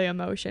ready for the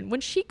emotion. When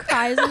she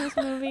cries in this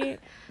movie,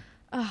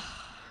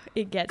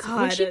 it gets me.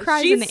 When God, she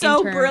cries she's in The so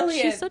Intern,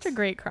 brilliant. she's such a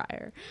great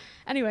crier.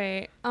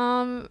 Anyway,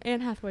 Anne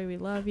Hathaway, we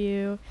love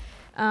you.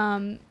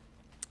 And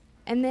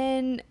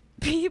then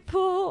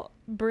people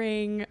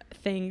bring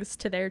things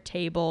to their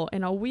table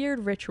in a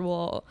weird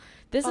ritual.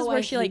 This is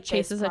where she like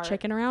chases a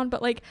chicken around,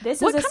 but like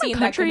this what is a kind scene of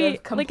that could country?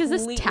 have completely Like, is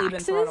this been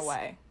taxes? thrown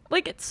away.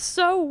 Like, it's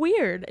so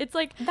weird. It's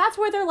like, That's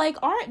where they're like,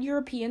 aren't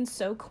Europeans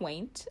so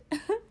quaint? yeah,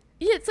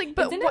 it's like,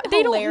 but Isn't it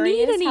they don't need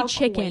hilarious any how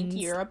chickens. quaint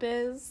Europe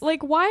is.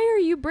 Like, why are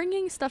you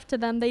bringing stuff to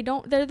them?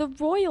 They're the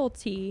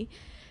royalty.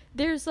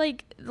 There's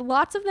like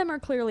lots of them are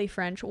clearly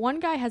French. One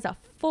guy has a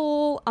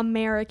full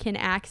American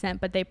accent,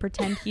 but they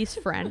pretend he's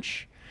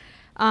French.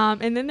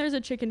 And then there's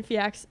a chicken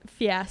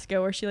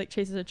fiasco where she like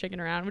chases a chicken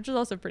around, which is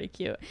also pretty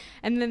cute.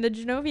 And then the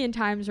Genovian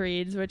Times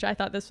reads, which I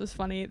thought this was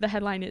funny. The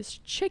headline is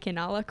 "Chicken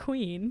a la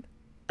Queen."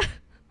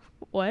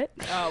 What?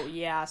 Oh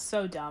yeah,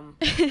 so dumb.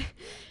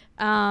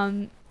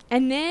 And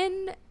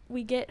then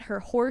we get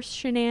her horse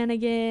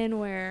shenanigan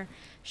where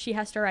she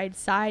has to ride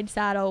side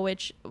saddle,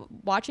 which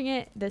watching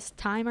it this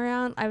time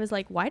around, I was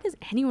like, why does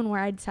anyone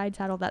ride side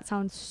saddle? That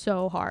sounds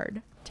so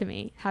hard to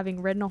me,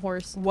 having ridden a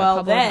horse.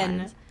 Well,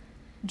 then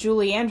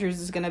Julie Andrews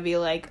is going to be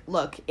like,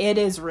 look, it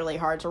is really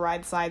hard to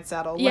ride side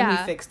saddle. Let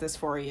me fix this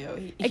for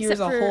you. Here's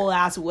a whole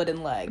ass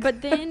wooden leg.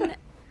 But then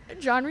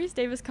John Rhys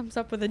Davis comes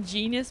up with a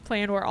genius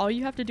plan where all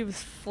you have to do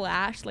is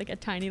flash like a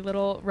tiny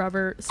little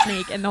rubber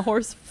snake and the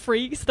horse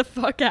freaks the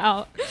fuck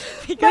out.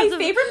 My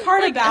favorite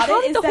part about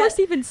it is the that horse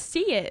even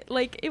see it?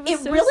 Like, it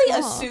was so really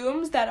small.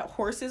 assumes that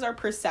horses are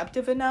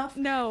perceptive enough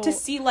to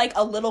see like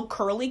a little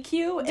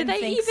curlicue and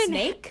think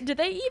snake. Did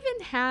they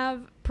even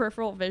have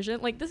peripheral vision?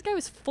 Like, this guy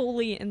was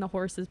fully in the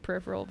horse's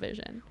peripheral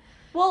vision.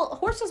 Well,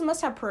 horses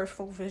must have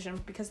peripheral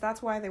vision because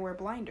that's why they wear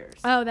blinders.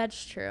 Oh,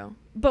 that's true.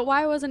 But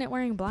why wasn't it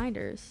wearing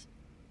blinders?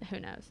 Who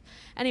knows?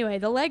 Anyway,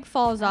 the leg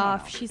falls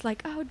off. She's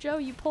like, oh, Joe,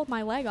 you pulled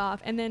my leg off.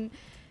 And then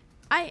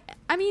I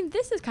mean,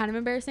 this is kind of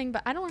embarrassing,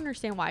 but I don't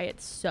understand why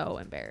it's so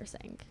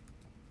embarrassing.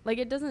 Like,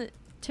 it doesn't,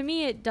 to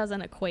me, it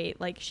doesn't equate.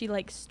 Like, she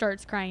like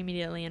starts crying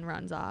immediately and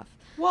runs off.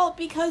 Well,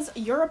 because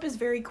Europe is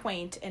very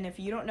quaint, and if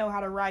you don't know how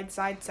to ride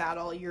side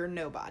saddle, you're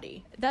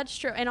nobody. That's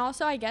true. And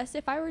also, I guess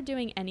if I were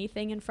doing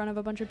anything in front of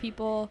a bunch of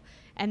people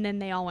and then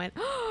they all went,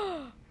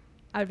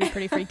 I would be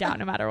pretty freaked out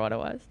no matter what it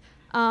was.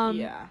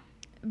 Yeah.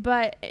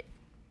 But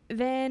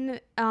then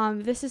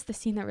this is the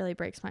scene that really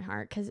breaks my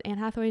heart because Anne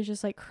Hathaway is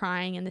just like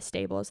crying in the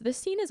stables. This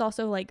scene is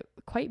also like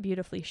quite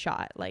beautifully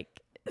shot. Like,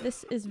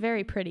 this is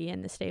very pretty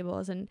in the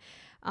stables, and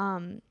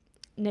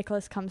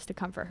Nicholas comes to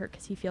comfort her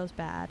because he feels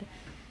bad,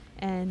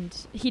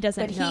 and he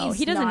doesn't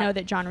know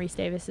that John Rhys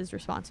Davis is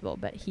responsible,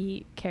 but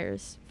he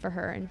cares for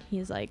her, and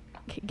he's like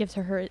gives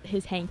her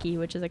his hanky,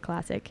 which is a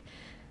classic,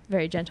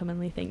 very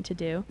gentlemanly thing to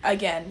do.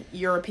 Again,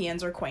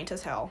 Europeans are quaint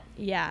as hell.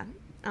 Yeah.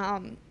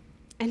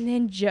 And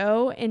then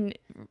Joe and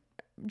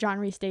John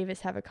Rhys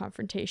Davis have a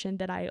confrontation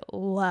that I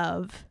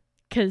love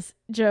because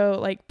Joe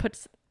like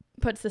puts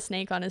the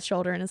snake on his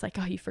shoulder and is like,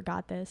 oh, you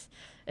forgot this.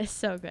 It's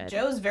so good.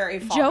 Joe's very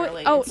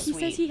fatherly. He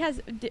says he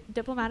has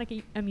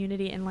diplomatic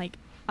immunity in like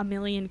a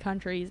million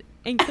countries,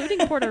 including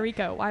Puerto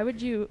Rico. Why would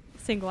you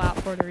single out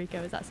Puerto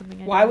Rico? Is that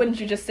something? Why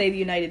wouldn't you just say the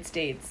United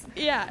States?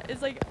 Yeah,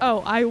 it's like,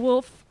 oh, I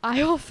will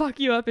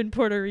fuck you up in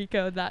Puerto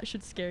Rico. That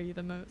should scare you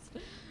the most.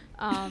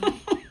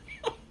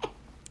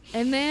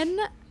 And then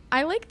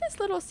I like this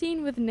little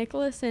scene with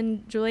Nicholas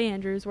and Julie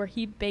Andrews where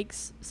he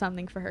bakes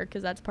something for her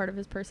because that's part of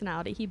his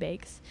personality. He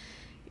bakes,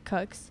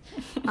 cooks.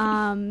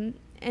 And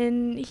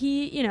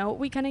he, you know,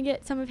 we kind of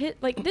get some of his,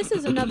 like, this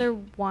is another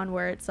one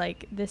where it's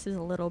like, this is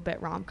a little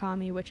bit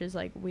rom-com-y, which is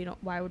like,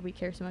 why would we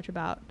care so much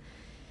about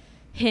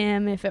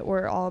him if it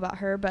were all about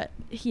her, but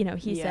he Yeah.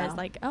 says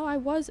like, oh, I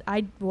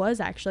was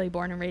actually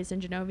born and raised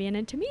in Genovian,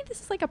 and to me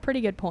this is like a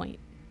pretty good point.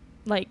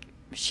 Like,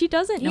 she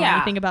doesn't know Yeah.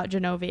 anything about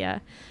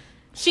Genovia.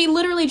 She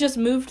literally just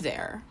moved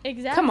there.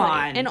 Exactly. Come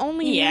on. And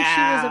only knew she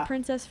Yeah. was a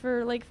princess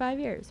for like 5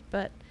 years.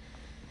 But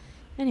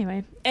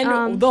anyway.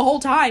 And the whole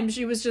time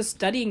she was just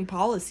studying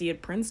policy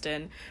at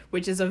Princeton,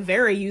 which is a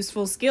very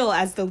useful skill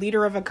as the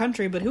leader of a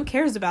country, but who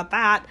cares about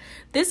that?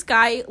 This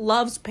guy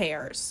loves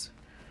pears.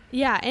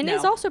 Yeah, and No,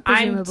 is also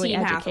I'm presumably Team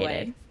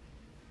educated.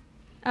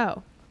 Hathaway.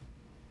 Oh.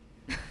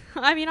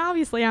 I mean,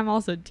 obviously I'm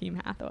also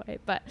Team Hathaway,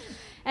 but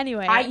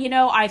anyway.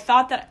 I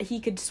thought that he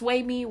could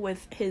sway me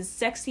with his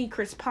sexy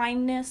Chris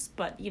Pine-ness,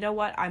 but you know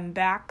what? I'm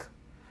back.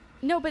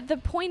 No, but the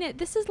point is,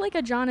 this is like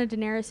a Jon and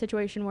Daenerys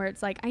situation where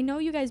it's like, I know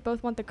you guys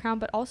both want the crown,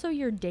 but also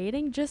you're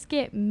dating. Just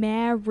get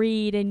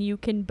married and you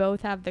can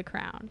both have the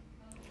crown.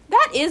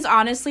 That is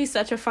honestly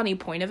such a funny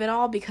point of it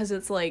all, because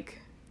it's like,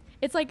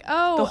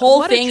 oh, the whole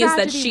what a thing is that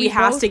tragedy, she we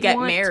has both to get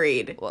want-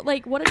 married.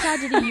 Like, what a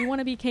tragedy. You want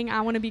to be king,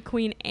 I want to be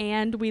queen,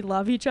 and we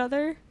love each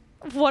other.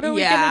 What are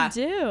Yeah.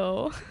 we going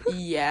to do?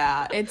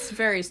 Yeah, it's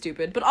very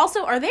stupid. But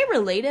also, are they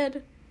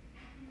related?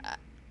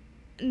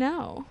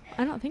 No,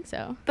 I don't think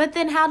so. But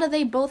then how do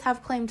they both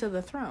have claim to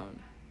the throne?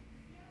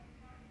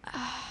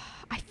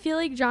 I feel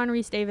like John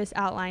Rhys Davis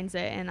outlines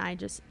it, and I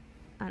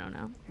don't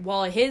know.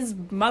 Well, his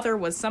mother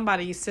was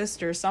somebody's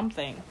sister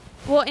something.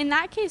 Well, in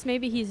that case,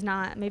 maybe he's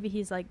not. Maybe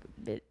he's like,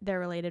 they're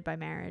related by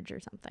marriage or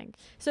something.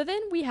 So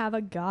then we have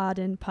a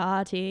garden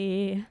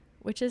party,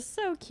 which is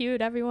so cute.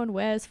 Everyone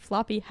wears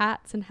floppy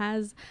hats and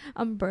has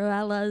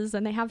umbrellas,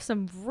 and they have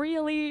some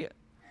really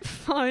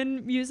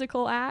fun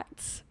musical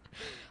acts.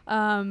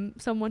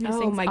 Someone who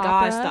sings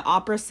opera. The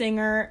opera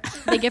singer.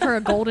 They give her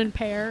a golden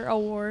pear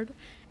award.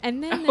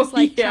 And then Oh,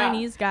 this yeah.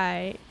 Chinese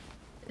guy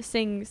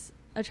sings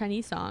a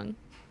Chinese song.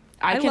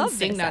 I can love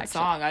sing this that section.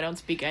 song. I don't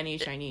speak any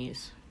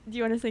Chinese. Do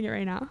you want to sing it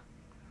right now?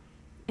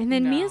 And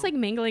then No. Mia's like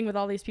mingling with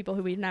all these people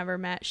who we've never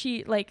met.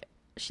 She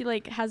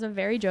has a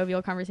very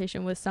jovial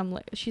conversation with some.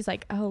 She's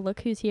like, "Oh,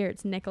 look who's here!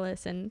 It's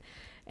Nicholas." And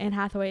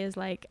Hathaway is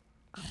like,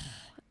 ugh.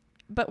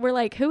 But we're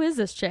like, "Who is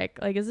this chick?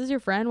 Like, is this your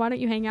friend? Why don't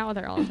you hang out with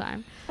her all the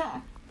time?"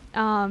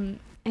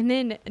 And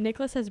then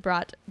Nicholas has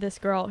brought this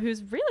girl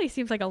who's really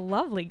seems like a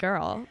lovely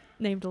girl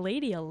named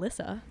Lady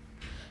Alyssa.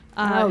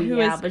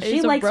 but she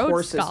is a likes Rhodes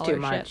horses too scholarship.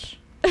 much.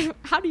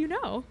 How do you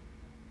know?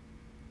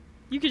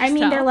 You could just I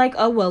mean, tell. they're like,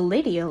 oh, well,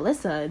 Lady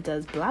Alyssa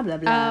does blah, blah,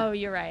 blah. Oh,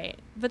 you're right.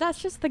 But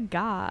that's just the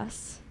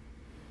gossip.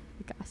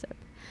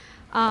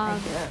 I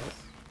guess.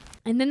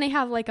 And then they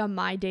have like a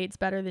My Date's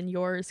Better Than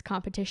Yours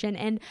competition.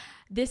 And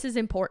this is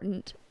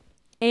important.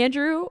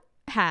 Andrew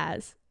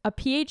has a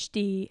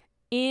PhD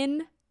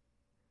in...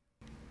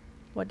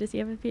 What does he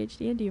have a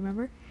PhD in? Do you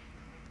remember?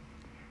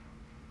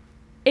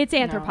 It's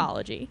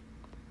anthropology.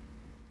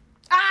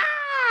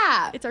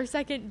 Ah! It's our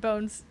second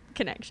Bones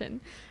connection.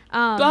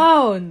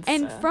 Bones!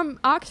 And from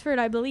Oxford,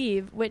 I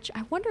believe, which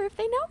I wonder if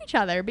they know each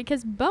other,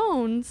 because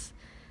Bones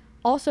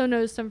also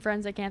knows some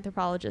forensic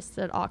anthropologists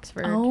at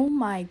Oxford. Oh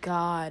my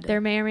god. There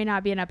may or may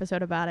not be an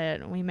episode about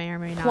it. We may or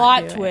may not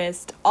Plot do it.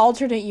 twist.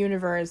 Alternate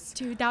universe.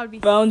 Dude, that would be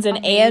Bones and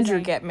amazing.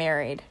 Andrew get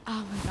married.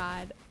 Oh my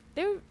god.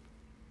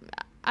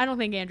 I don't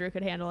think Andrew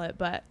could handle it,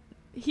 but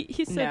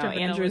he's such a vanilla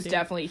Andrew's dude.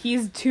 definitely,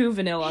 he's too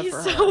vanilla He's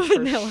for so her,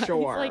 vanilla. for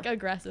sure. He's like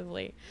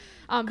aggressively.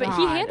 But he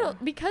God. handled,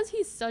 because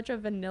he's such a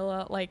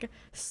vanilla, like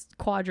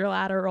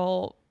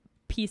quadrilateral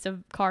piece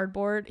of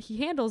cardboard, he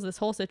handles this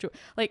whole situation.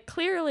 Like,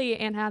 clearly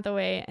Anne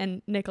Hathaway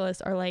and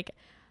Nicholas are like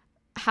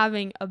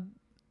having a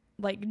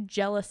like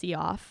jealousy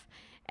off,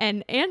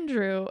 and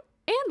Andrew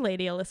and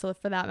Lady Alyssa,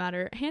 for that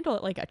matter, handle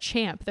it like a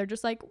champ. They're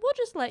just like, we'll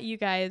just let you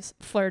guys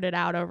flirt it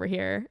out over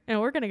here, and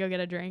we're gonna go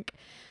get a drink.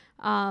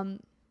 And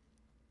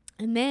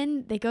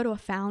then they go to a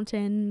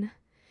fountain,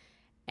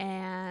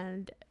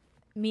 and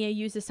Mia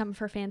uses some of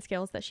her fan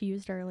skills that she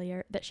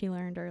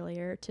learned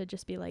earlier to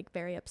just be like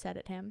very upset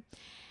at him.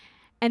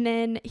 And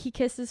then he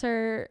kisses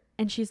her,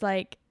 and she's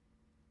like,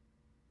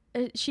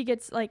 she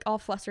gets like all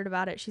flustered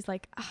about it. She's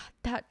like,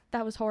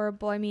 that was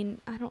horrible. I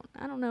mean, I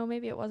don't know.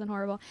 Maybe it wasn't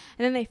horrible.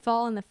 And then they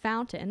fall in the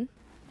fountain,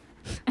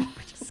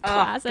 which is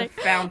classic.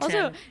 The fountain.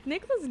 Also,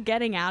 Nicholas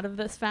getting out of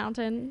this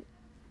fountain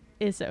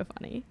is so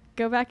funny.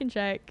 Go back and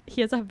check.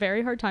 He has a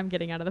very hard time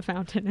getting out of the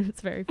fountain, and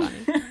it's very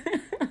funny.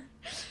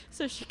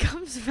 So she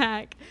comes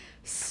back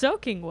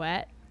soaking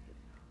wet,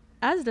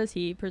 as does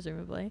he,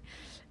 presumably.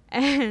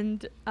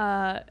 And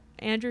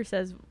Andrew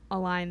says a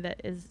line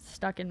that is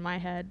stuck in my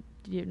head.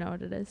 Do you know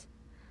what it is?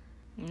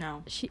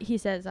 No. He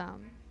says, well,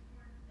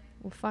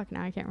 fuck,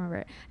 now I can't remember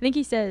it. I think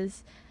he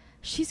says,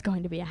 she's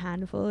going to be a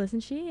handful,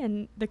 isn't she?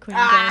 And the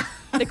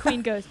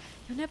queen goes,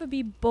 you'll never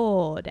be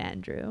bored,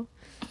 Andrew.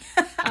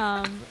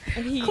 And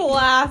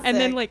Classic. And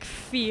then like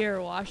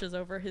fear washes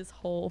over his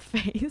whole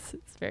face.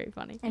 It's very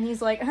funny. And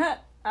he's like,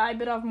 I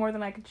bit off more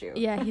than I could chew.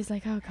 Yeah, he's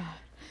like, oh god.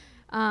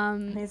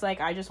 And he's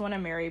like, I just want to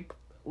marry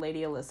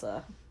Lady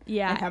Alyssa.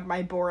 Yeah. And have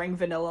my boring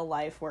vanilla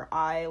life where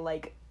I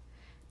like.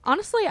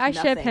 Honestly, I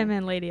ship nothing. him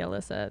and Lady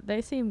Alyssa.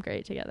 They seem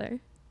great together.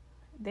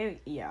 They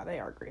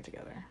are great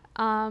together.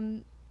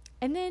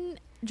 And then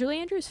Julie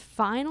Andrews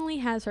finally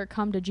has her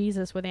come to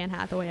Jesus with Anne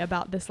Hathaway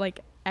about this like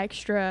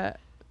extra,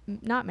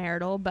 not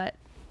marital, but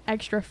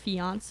extra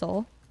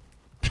fiancé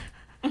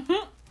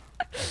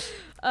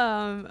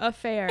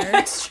affair.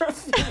 Extra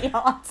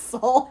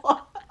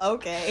fiancé.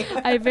 Okay.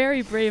 I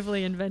very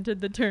bravely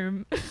invented the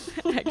term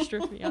extra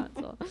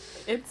fiancé.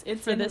 It's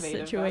for this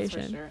innovative, situation.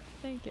 that's for sure.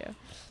 Thank you.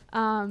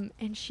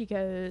 And she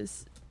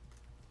goes,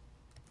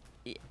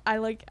 I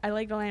like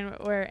the line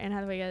where Anne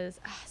Hathaway goes,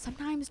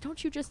 sometimes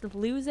don't you just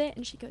lose it?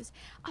 And she goes,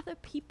 other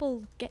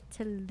people get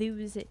to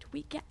lose it.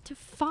 We get to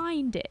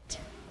find it.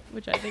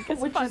 Which I think is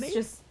Which funny. is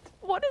just,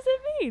 What does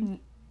it mean?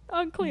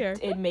 Unclear.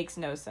 it makes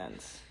no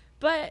sense.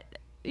 But,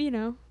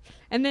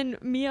 and then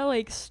Mia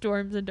like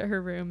storms into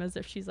her room as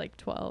if she's like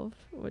 12,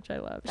 which I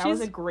love. That was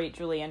a great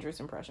Julie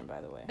Andrews impression,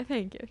 by the way.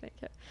 Thank you.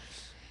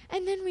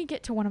 And then we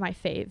get to one of my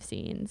fave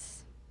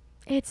scenes.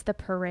 It's the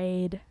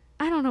parade.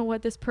 I don't know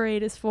what this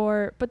parade is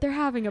for, but they're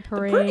having a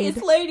parade. The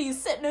prettiest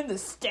lady's sitting in the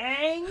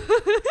stang.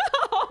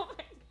 Oh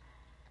my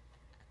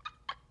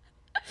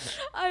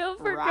I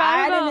forgot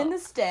Riding about in the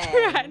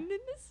stang. riding in the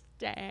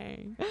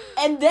stang.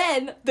 And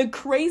then the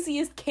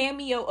craziest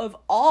cameo of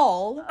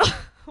all,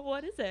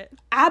 What is it?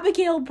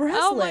 Abigail Breslin.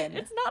 Oh my,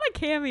 it's not a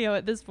cameo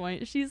at this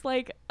point. She's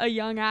like a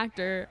young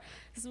actor.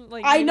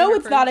 Like, I maybe know her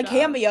it's not a first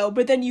job. cameo,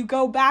 but then you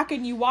go back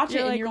and you watch You're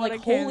it and like, you're what like,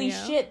 a holy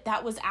cameo. shit,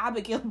 that was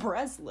Abigail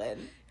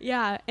Breslin.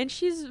 Yeah, and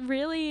she's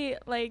really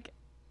like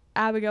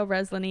Abigail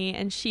Breslin-y,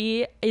 and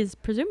she is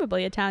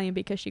presumably Italian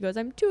because she goes,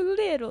 I'm too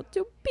little,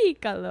 too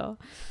piccolo.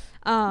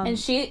 And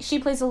she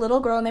plays a little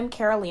girl named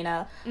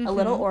Carolina, a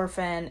little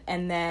orphan,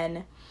 and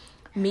then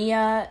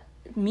Mia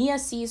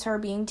sees her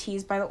being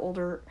teased by the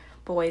older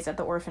boys at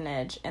the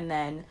orphanage, and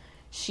then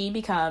she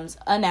becomes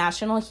a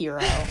national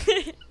hero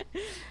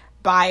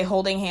by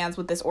holding hands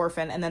with this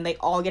orphan, and then they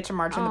all get to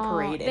march in the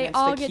parade, and they it's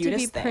all the get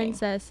cutest to be thing.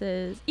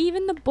 princesses,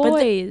 even the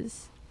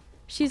boys.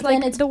 She's then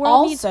like, it's the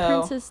world needs also-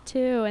 princes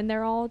too, and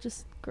they're all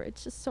just great.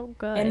 It's just so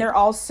good. And they're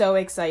all so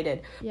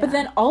excited. Yeah. But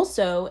then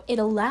also, it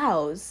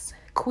allows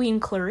Queen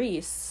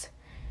Clarice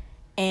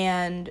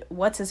and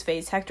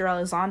what's-his-face, Hector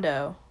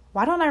Elizondo.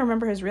 Why don't I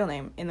remember his real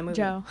name in the movie?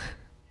 Joe.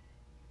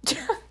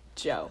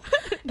 Joe.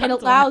 It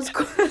allows...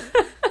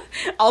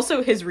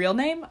 Also, his real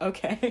name?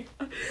 Okay.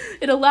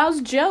 It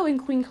allows Joe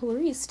and Queen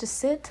Clarice to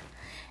sit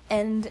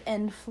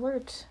and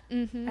flirt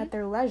at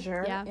their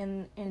leisure Yeah.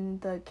 in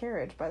the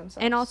carriage by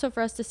themselves. And also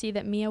for us to see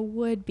that Mia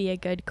would be a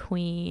good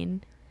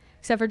queen.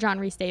 Except for John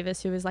Rhys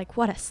Davis, who was like,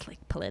 what a slick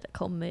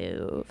political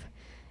move.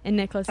 And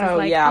Nicholas is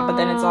like, yeah, but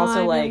then it's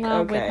also I'm like, in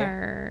love with okay.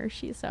 her.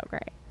 She's so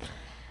great.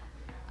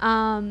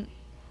 And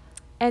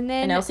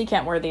then... And Elsie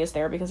Kentworthy is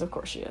there because, of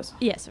course, she is.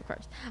 Yes, of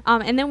course.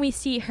 And then we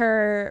see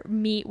her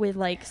meet with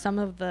like some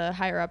of the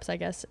higher ups, I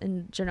guess,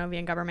 in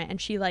Genovian government, and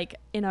she like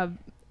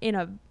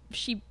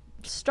she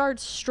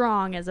starts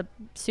strong as a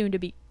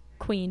soon-to-be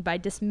queen by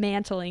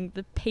dismantling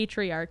the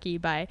patriarchy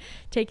by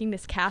taking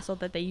this castle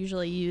that they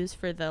usually use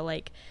for the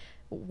like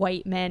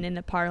white men in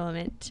the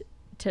parliament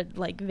to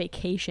like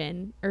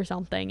vacation or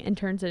something, and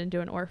turns it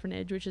into an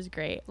orphanage, which is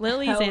great.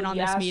 Lily's Hell in on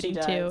yeah, this she meeting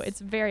does. too. It's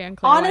very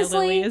unclear Honestly,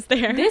 why Lily is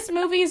there. This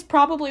movie is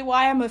probably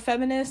why I'm a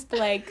feminist.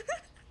 Like,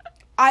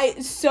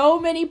 so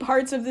many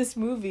parts of this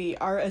movie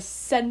are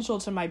essential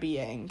to my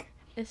being.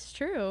 It's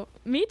true.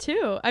 Me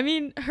too. I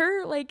mean,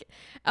 her like,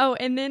 oh,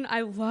 and then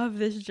I love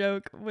this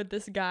joke with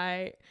this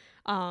guy.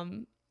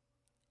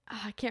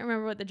 I can't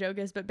remember what the joke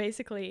is, but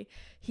basically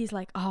he's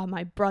like, oh,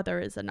 my brother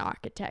is an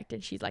architect.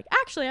 And she's like,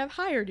 actually, I've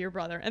hired your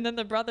brother. And then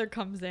the brother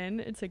comes in.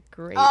 It's a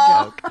great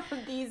joke.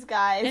 These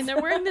guys. And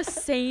they're wearing the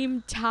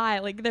same tie.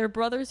 Like, they're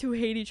brothers who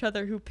hate each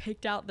other who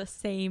picked out the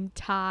same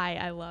tie.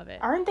 I love it.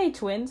 Aren't they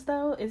twins,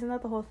 though? Isn't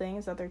that the whole thing?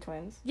 Is that they're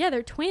twins? Yeah,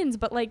 they're twins,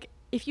 but like,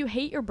 if you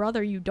hate your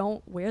brother, you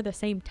don't wear the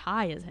same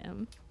tie as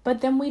him.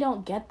 But then we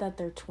don't get that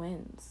they're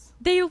twins.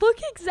 They look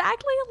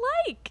exactly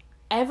alike.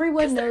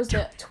 Everyone knows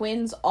that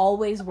twins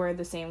always wear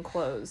the same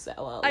clothes,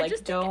 Ella.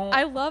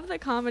 I love the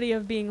comedy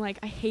of being like,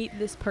 I hate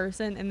this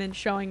person, and then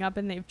showing up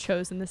and they've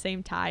chosen the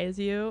same tie as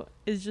you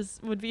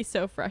would be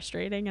so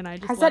frustrating. And I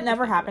just Has that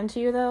never happened to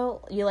you,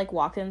 though? You like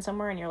walked in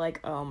somewhere and you're like,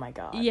 oh my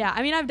god. Yeah,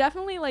 I mean, I've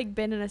definitely like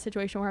been in a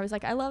situation where I was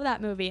like, I love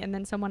that movie, and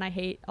then someone I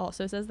hate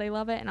also says they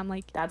love it, and I'm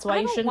like, That's why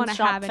I you don't shouldn't wanna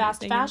shop have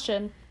fast anything-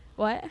 fashion.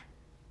 What?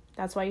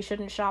 That's why you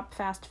shouldn't shop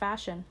fast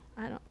fashion.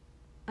 I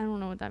don't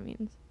know what that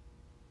means.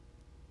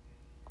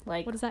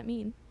 Like, What does that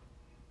mean?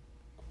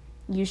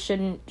 you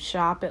shouldn't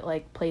shop at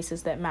like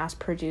places that mass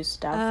produce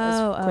stuff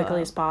Oh, as quickly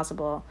oh. as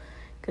possible,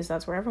 because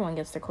that's where everyone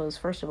gets their clothes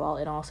first of all,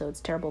 and also it's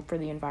terrible for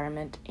the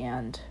environment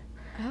and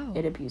Oh,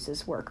 it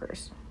abuses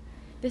workers.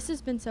 this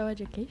has been so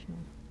educational.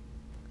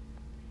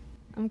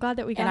 I'm glad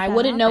that we got And I that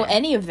wouldn't out know there.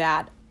 any of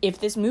that if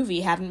this movie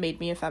hadn't made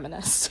me a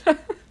feminist.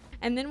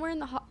 And then we're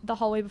in the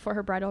hallway before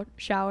her bridal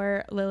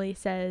shower. Lily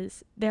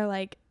says, they're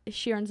like,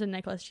 she runs into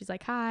Nicholas. She's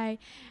like, hi.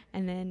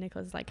 And then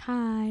Nicholas is like,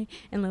 hi.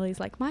 And Lily's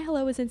like, my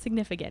hello is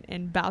insignificant,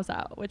 and bows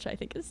out, which I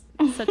think is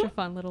such a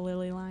fun little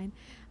Lily line.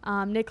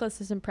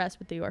 Nicholas is impressed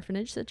with the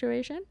orphanage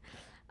situation.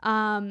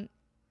 And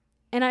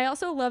I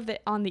also love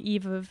that on the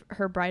eve of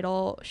her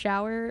bridal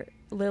shower,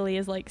 Lily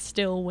is like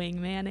still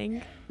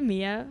wingmanning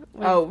Mia.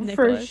 With Oh,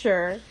 Nicholas. for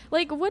sure.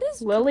 Like, what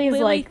does Lily's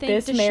Lily like, think?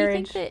 this Does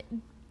marriage. she think that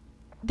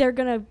they're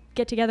gonna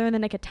get together in the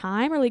nick of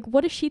time, or like,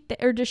 what does she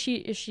or is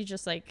she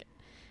just like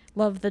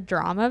love the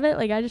drama of it?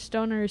 Like, I just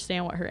don't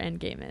understand what her end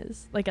game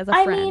is. Like, as a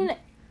friend. I mean,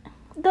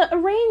 the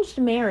arranged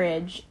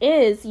marriage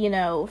is, you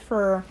know,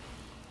 for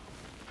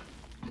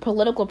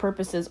political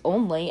purposes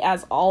only,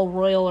 as all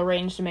royal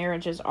arranged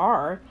marriages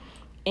are.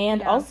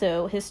 And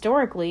also,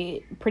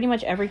 historically, pretty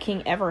much every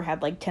king ever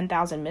had like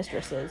 10,000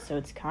 mistresses, so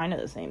it's kind of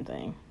the same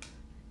thing.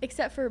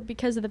 Except for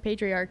because of the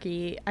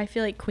patriarchy, I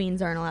feel like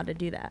queens aren't allowed to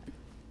do that.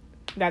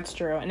 That's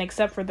true, and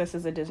except for this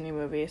is a Disney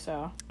movie,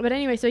 so. But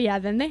anyway, so yeah,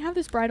 then they have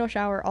this bridal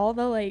shower. All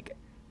the like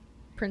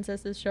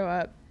princesses show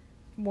up.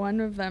 One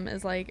of them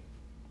is like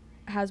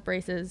has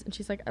braces, and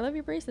she's like, "I love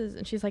your braces,"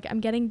 and she's like, "I'm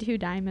getting 2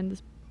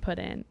 diamonds put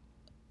in."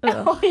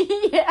 Ugh.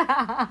 Oh,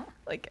 yeah.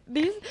 Like,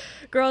 these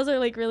girls are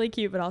like really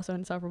cute but also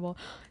insufferable.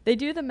 They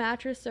do the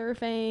mattress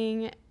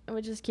surfing,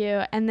 which is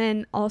cute, and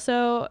then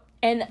also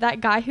that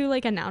guy who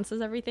like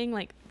announces everything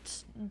like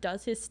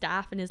does his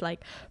staff and is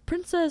like,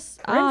 Princess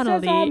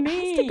Annalie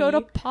has to go to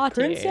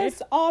potty.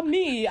 Princess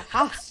Ami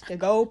has to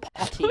go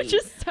potty. Which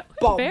is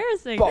so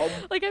embarrassing.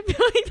 Like, I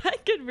feel like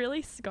that could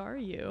really scar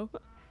you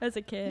as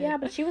a kid. Yeah,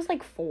 but she was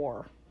like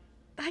 4.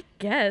 I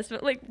guess,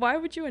 but like, why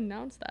would you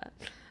announce that?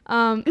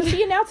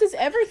 He announces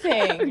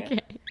everything. Okay.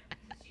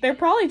 They're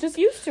probably just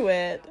used to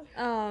it.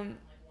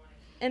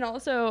 And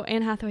also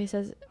Anne Hathaway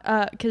says,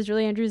 because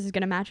Julie Andrews is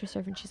gonna mattress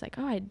surf, and she's like,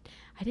 "Oh, I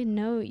didn't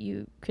know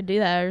you could do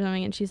that or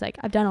something." And she's like,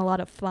 "I've done a lot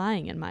of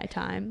flying in my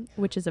time,"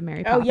 which is a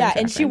Mary Poppins and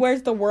reference. she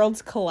wears the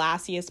world's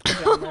classiest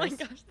pajamas. Oh my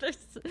gosh,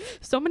 there's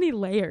so many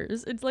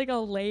layers. It's like a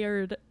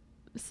layered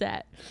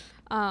set.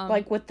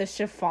 Like with the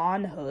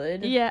chiffon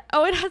hood. Yeah.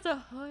 Oh, it has a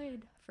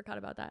hood. Forgot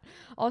about that.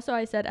 Also,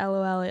 I said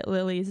LOL at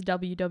Lily's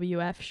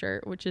WWF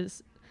shirt, which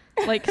is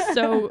like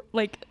so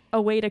like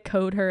a way to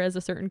code her as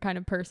a certain kind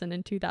of person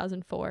in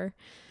 2004.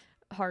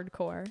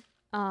 Hardcore.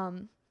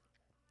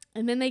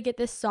 And then they get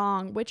this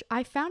song, which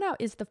I found out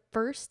is the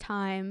first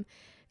time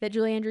that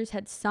Julie Andrews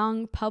had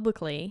sung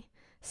publicly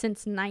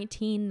since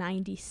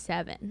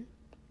 1997.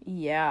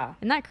 Yeah.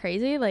 Isn't that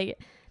crazy? Like,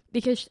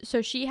 because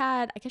so she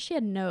had, I guess she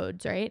had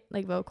nodes, right?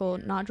 Like vocal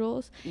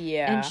nodules.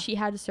 Yeah. And she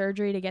had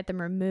surgery to get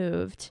them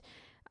removed.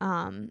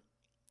 And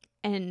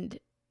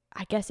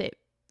I guess it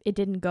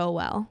didn't go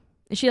well.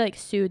 And she like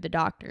sued the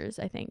doctors,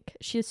 I think.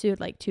 She sued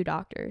like 2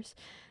 doctors.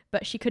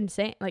 But she couldn't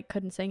sing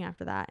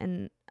after that.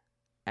 And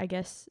I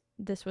guess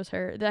this was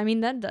her. I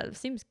mean, that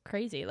seems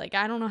crazy. Like,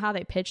 I don't know how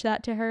they pitched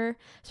that to her,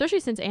 especially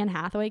since Anne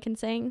Hathaway can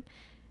sing.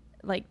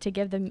 Like, to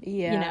give them,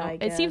 you know,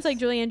 it seems like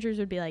Julie Andrews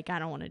would be like, I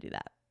don't want to do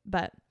that.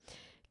 But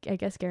I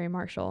guess Gary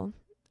Marshall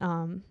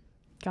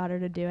got her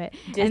to do it.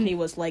 Disney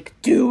was like,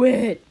 do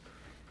it.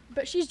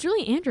 But she's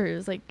Julie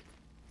Andrews. Like,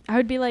 I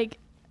would be like,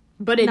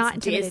 but it's not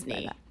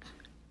Disney.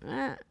 By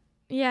that.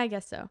 Yeah, I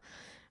guess so.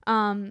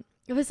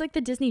 It was like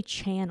the Disney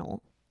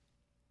Channel.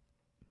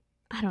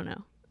 I don't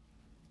know.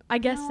 I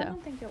guess so. I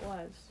don't think it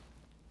was.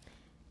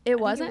 It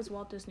wasn't? It was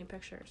Walt Disney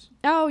Pictures.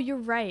 Oh, you're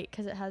right,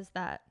 because it has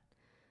that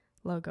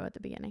logo at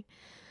the beginning.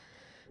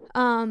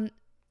 And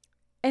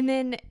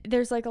then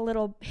there's like a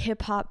little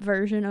hip hop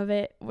version of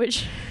it,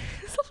 which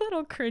is a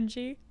little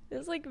cringy.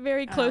 It's like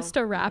very close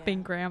to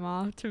rapping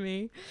grandma to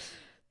me.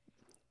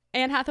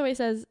 Anne Hathaway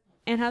says,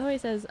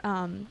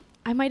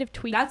 I might have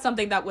tweaked. That's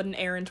something that wouldn't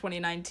air in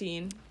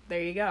 2019.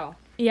 There you go.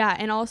 Yeah,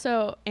 and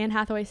also Anne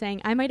Hathaway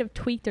saying, I might have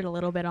tweaked it a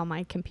little bit on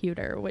my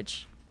computer,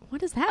 which,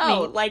 what does that mean?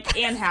 Oh, like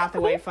Anne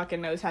Hathaway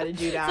fucking knows how to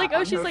do that. It's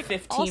like, she's like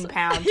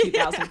 15-pound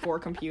 2004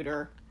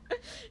 computer.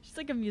 She's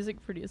like a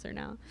music producer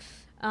now.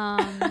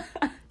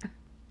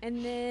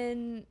 And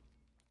then,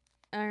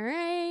 all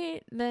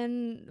right,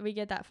 then we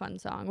get that fun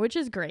song, which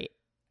is great.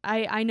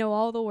 I know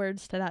all the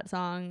words to that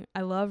song.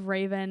 I love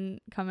Raven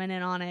coming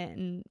in on it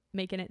and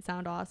making it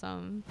sound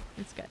awesome.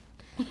 It's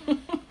good.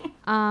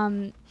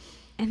 And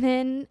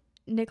then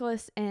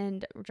Nicholas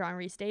and John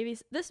Rhys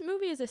Davies. This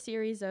movie is a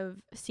series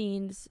of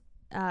scenes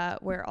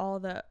where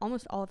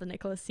almost all the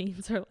Nicholas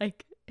scenes are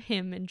like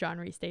him and John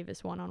Rhys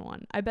Davies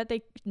one-on-one. I bet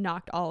they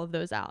knocked all of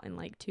those out in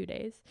like 2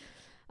 days.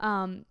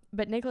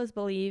 But Nicholas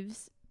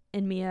believes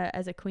in Mia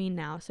as a queen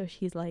now, so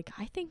he's like,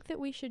 I think that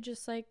we should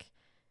just like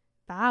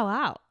bow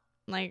out.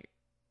 Like,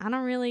 I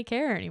don't really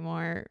care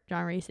anymore,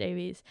 John Rhys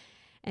Davies.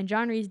 And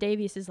John Rhys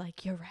Davies is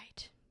like, you're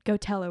right. Go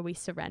tell her we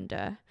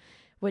surrender.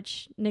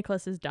 Which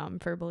Nicholas is dumb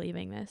for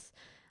believing this.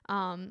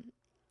 And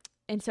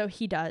so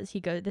he does. He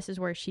goes, this is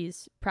where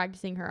she's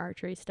practicing her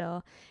archery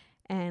still.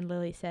 And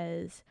Lily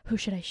says, who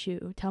should I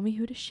shoe? Tell me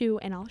who to shoe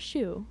and I'll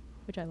shoe.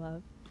 Which I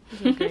love.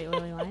 This is a great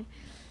Lily line.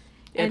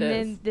 And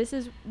then this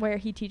is where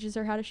he teaches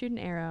her how to shoot an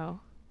arrow.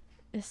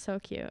 It's so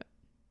cute.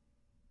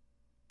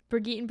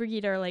 Brigitte and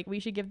Brigitte are like, we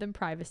should give them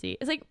privacy.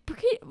 It's like,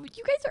 Brigitte,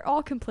 you guys are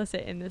all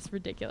complicit in this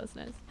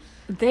ridiculousness.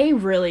 They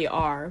really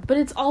are. But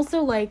it's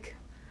also like,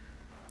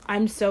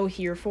 I'm so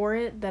here for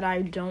it that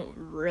I don't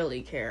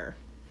really care.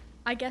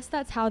 I guess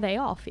that's how they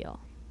all feel.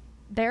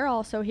 They're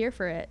all so here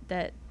for it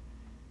that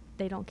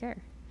they don't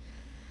care.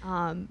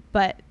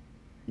 But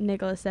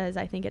Nicholas says,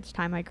 I think it's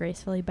time I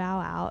gracefully bow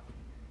out.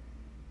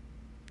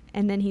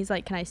 And then he's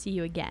like, can I see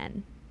you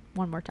again?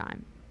 One more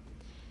time.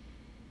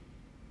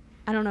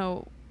 I don't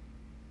know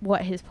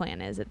what his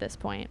plan is at this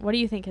point. What do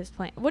you think his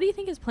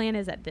plan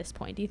is at this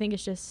point? Do you think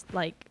it's just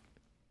like,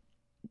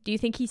 do you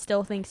think he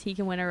still thinks he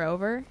can win her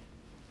over?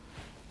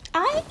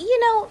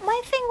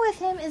 My thing with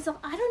him is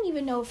I don't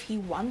even know if he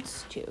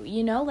wants to,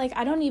 like,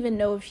 I don't even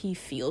know if he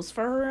feels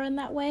for her in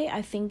that way.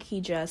 I think he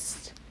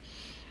just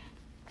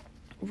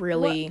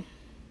really...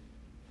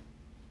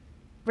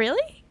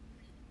 Really?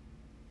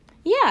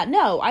 Yeah,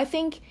 no, I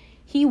think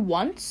he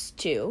wants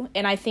to,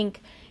 and I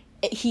think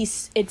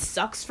it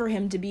sucks for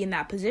him to be in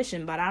that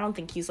position, but I don't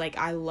think he's like,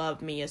 I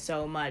love Mia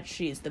so much,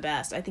 she's the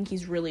best. I think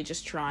he's really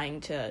just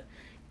trying to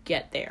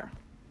get there,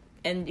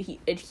 and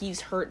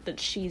he's hurt that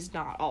she's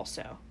not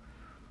also.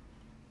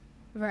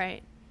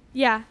 Right.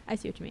 Yeah, I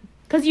see what you mean.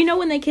 Because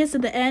when they kiss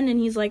at the end and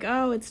he's like,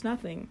 oh, it's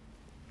nothing.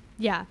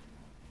 Yeah.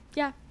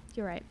 Yeah,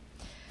 you're right.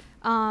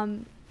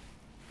 And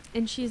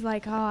she's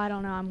like, oh, I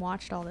don't know, I'm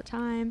watched all the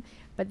time.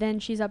 But then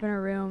she's up in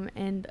her room,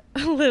 and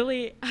I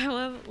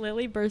love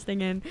Lily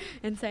bursting in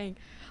and saying,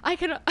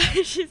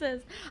 she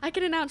says, I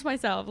can announce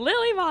myself,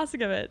 Lily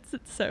Moscovitz.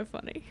 It's so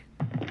funny.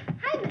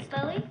 Hi, Miss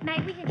Lily. May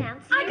we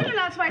announce you? I can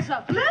announce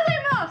myself, Lily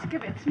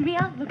Moscovitz.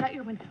 Mia, look out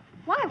your window.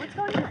 Why? What's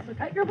going on?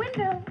 Look out your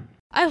window.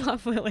 I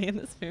love Lily in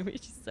this movie.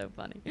 She's so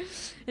funny.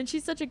 And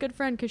she's such a good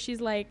friend because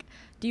she's like,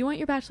 do you want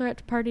your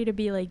bachelorette party to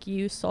be like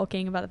you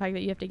sulking about the fact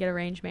that you have to get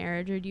arranged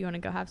marriage, or do you want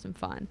to go have some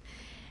fun?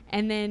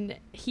 And then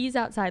he's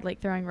outside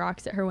like throwing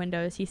rocks at her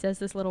windows. He says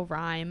this little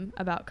rhyme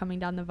about coming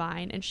down the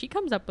vine, and she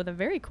comes up with a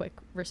very quick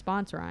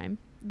response rhyme.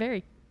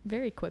 Very,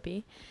 very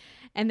quippy.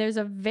 And there's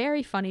a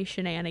very funny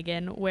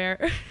shenanigan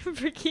where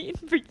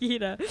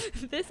Brigida,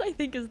 this I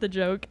think is the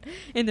joke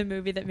in the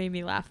movie that made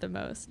me laugh the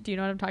most. Do you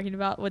know what I'm talking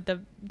about with the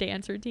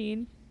dance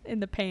routine in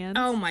the pants?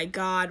 Oh my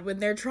God, when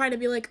they're trying to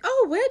be like,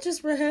 oh, we're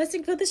just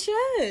rehearsing for the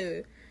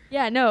show.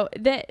 Yeah, no,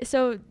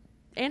 so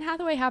Anne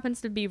Hathaway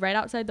happens to be right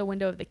outside the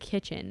window of the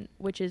kitchen,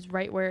 which is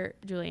right where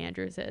Julie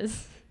Andrews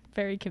is.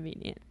 Very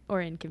convenient,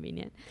 or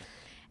inconvenient.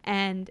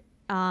 And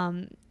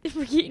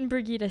Brigitte and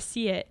Brigida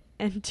see it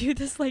and do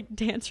this like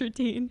dance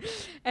routine,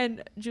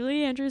 and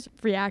Julie Andrews'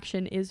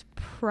 reaction is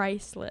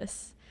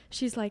priceless.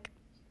 She's like,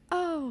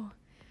 oh,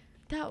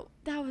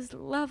 that was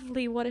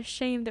lovely, what a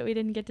shame that we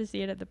didn't get to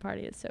see it at the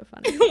party. It's so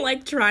funny.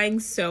 Like trying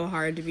so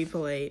hard to be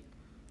polite.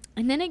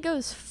 And then it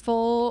goes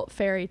full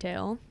fairy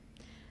tale,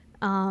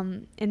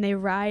 and they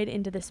ride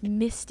into this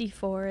misty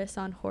forest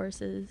on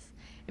horses.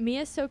 And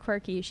Mia's so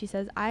quirky. She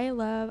says, I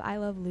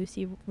love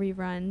Lucy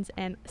reruns,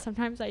 and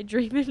sometimes I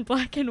dream in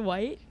black and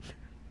whight.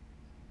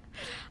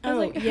 I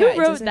was like, who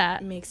wrote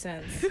that? Makes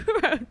sense. Who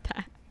wrote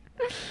that?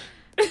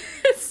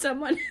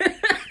 Someone,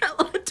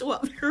 a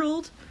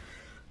 12-year-old.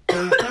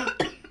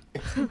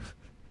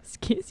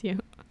 Excuse you.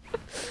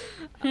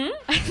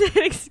 I said,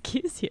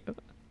 excuse you.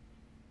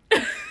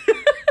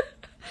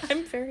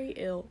 I'm very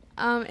ill.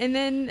 And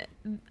then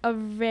a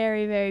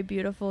very, very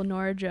beautiful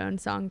Norah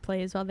Jones song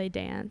plays while they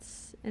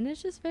dance, and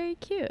it's just very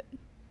cute.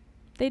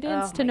 They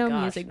dance to no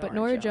music, but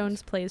Norah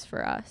Jones plays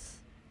for us.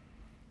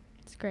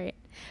 It's great.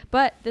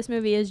 But this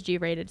movie is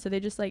G-rated, so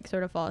they just like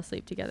sort of fall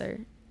asleep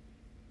together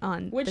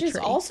on which the is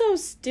tree. Also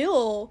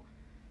still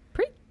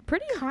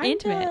pretty kinda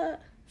intimate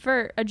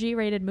for a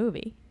G-rated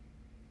movie.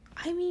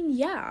 I mean,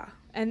 yeah.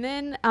 And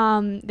then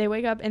they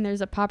wake up and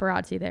there's a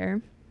paparazzi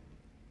there,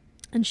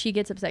 and she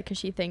gets upset because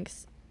she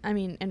thinks, I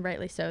mean, and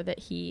rightly so, that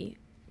he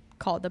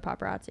called the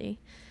paparazzi.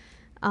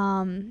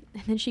 And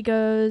then she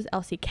goes,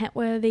 Elsie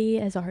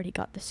Kentworthy has already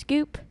got the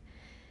scoop.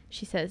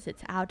 She says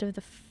it's out of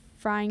the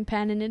frying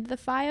pan and into the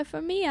fire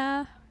for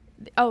Mia.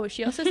 Oh,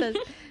 she also says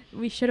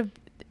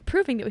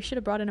proving that we should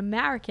have brought an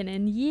American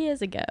in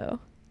years ago.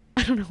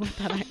 I don't know what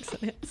that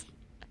accent is.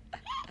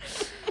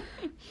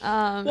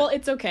 Well,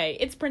 it's okay.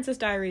 It's Princess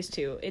Diaries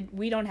too.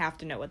 We don't have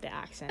to know what the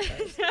accent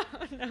is.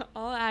 No.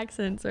 All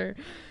accents are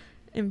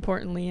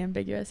importantly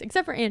ambiguous,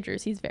 except for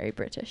Andrew's. He's very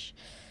British.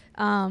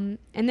 And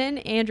then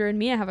Andrew and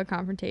Mia have a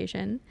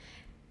confrontation.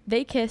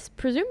 They kiss,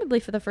 presumably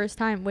for the first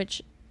time,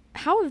 which,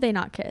 how have they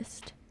not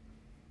kissed?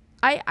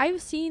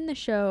 I've seen the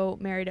show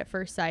Married at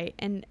First Sight,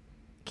 and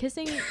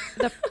kissing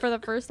for the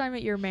first time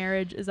at your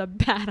marriage is a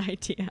bad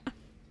idea.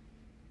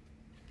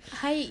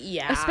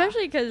 Yeah.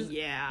 Especially because,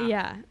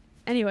 yeah.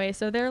 Anyway,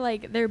 so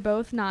they're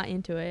both not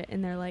into it,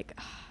 and they're like,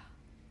 oh,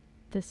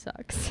 this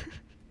sucks.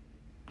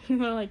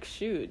 They're like,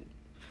 shoot,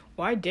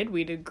 why did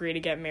we agree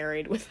to get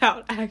married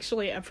without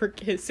actually ever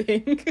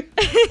kissing?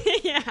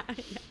 Yeah.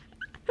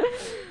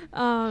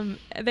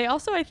 They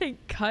also, I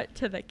think, cut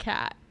to the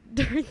cat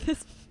during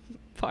this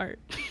part.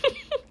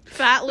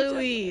 Fat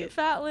Louie.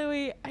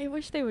 I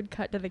wish they would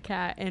cut to the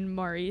cat and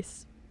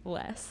Maurice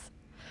less.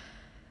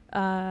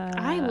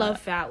 I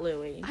love Fat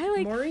Louie. I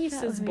like Maurice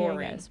Fat is Louie,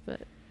 boring. I guess,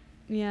 but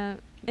yeah.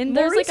 And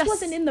Maurice there's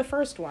wasn't in the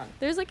first one.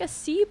 There's like a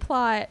C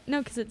plot. No,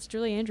 because it's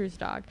Julie Andrews'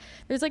 dog.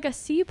 There's like a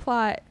C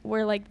plot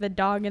where like the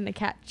dog and the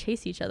cat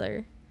chase each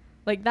other.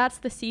 Like that's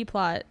the C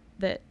plot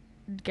that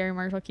Gary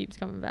Marshall keeps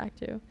coming back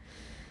to.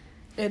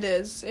 It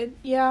is.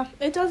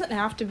 It doesn't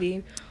have to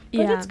be.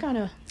 But it's kind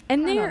of...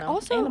 And they're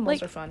also, animals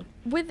like, are fun.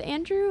 with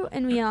Andrew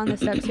and Mia on the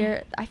steps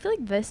here, I feel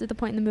like this is the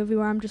point in the movie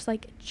where I'm just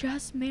like,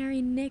 just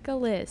marry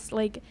Nicholas.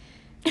 Like,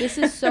 this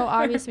is so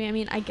obvious to me. I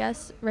mean, I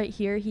guess right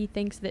here he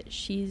thinks that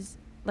she's,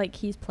 like,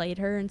 he's played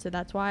her, and so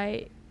that's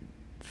why,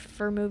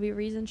 for movie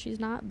reasons, she's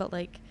not. But,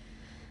 like,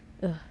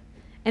 ugh.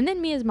 And then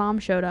Mia's mom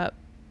showed up.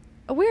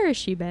 Where has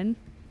she been?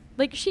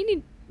 Like,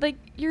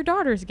 your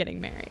daughter's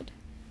getting married.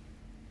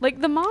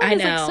 Like, the mom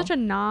is, like, such a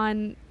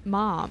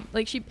non-mom.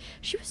 Like, she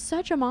was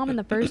such a mom in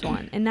the first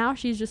one. And now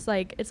she's just,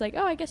 like, it's like,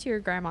 oh, I guess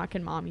your grandma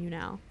can mom you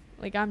now.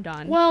 Like, I'm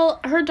done. Well,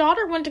 her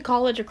daughter went to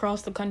college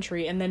across the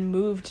country and then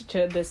moved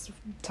to this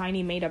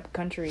tiny made-up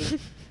country.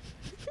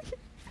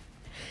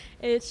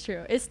 It's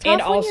true. It's tough.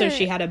 And also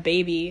she had a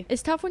baby.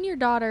 It's tough when your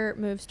daughter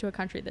moves to a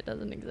country that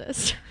doesn't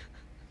exist.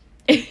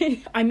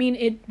 I mean,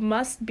 it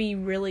must be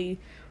really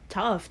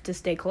tough to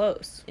stay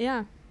close.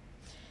 Yeah.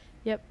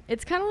 Yep.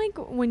 It's kind of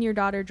like when your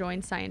daughter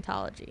joins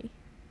Scientology.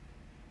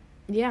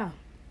 Yeah.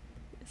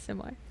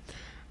 Similar.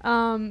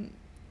 And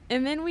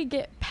then we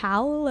get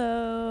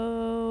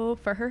Paolo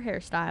for her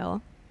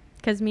hairstyle.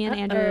 Because me and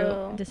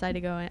Andrew decide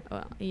to go,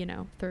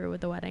 through with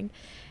the wedding.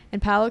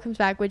 And Paolo comes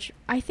back, which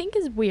I think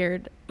is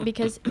weird.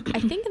 Because I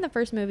think in the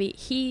first movie,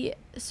 he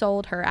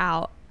sold her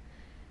out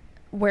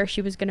where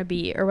she was going to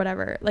be or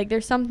whatever. Like,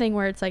 there's something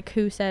where it's like,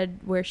 who said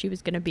where she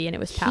was going to be, and it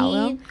was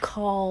Paolo. He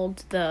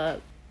called the...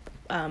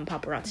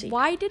 paparazzi.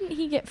 Why didn't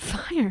he get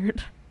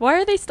fired? Why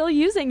are they still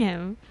using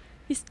him?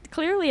 He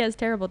clearly has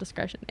terrible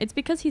discretion. It's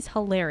because he's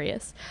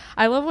hilarious.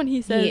 I love when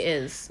he says... He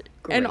is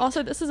great. And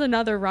also, this is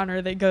another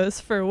runner that goes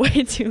for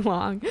way too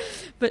long.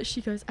 But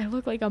she goes, I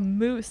look like a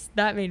moose.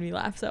 That made me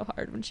laugh so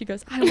hard when she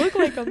goes, I look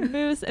like a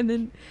moose. And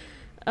then,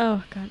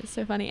 oh, God, it's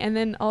so funny. And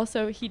then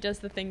also, he does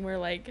the thing where,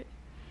 like...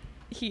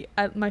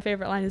 my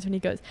favorite line is when he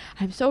goes,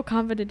 I'm so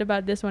confident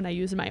about this one, I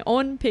use my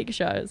own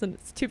pictures, and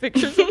it's 2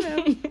 pictures of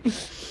him.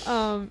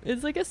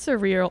 It's like a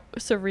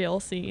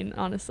surreal scene,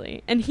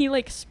 honestly. And he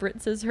like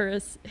spritzes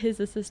his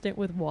assistant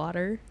with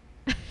water.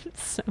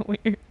 It's so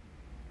weird.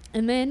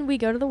 And then we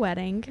go to the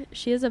wedding.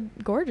 She has a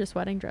gorgeous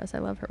wedding dress. I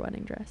love her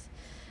wedding dress.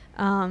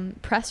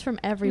 Press from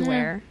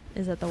everywhere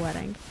is at the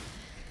wedding.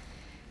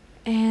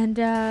 And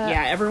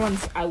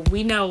everyone's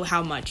we know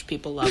how much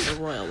people love a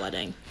royal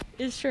wedding.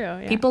 It's true.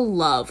 Yeah. People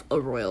love a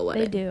royal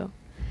wedding. They do.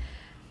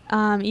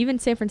 Even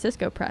San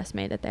Francisco press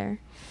made it there.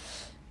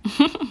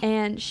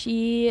 And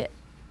she,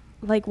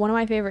 like, one of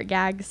my favorite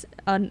gags,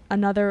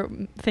 another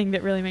thing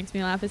that really makes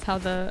me laugh is how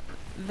the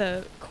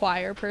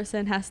choir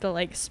person has to,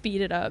 like,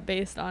 speed it up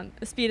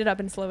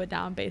and slow it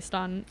down based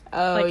on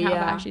how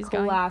fast she's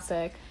going.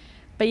 Classic.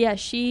 But yeah,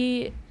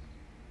 she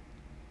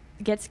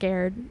gets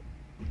scared.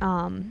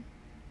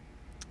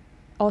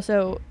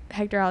 Also,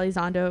 Hector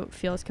Elizondo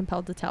feels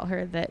compelled to tell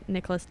her that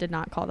Nicholas did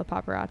not call the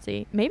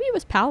paparazzi. Maybe it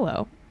was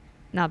Paolo,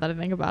 now that I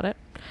think about it.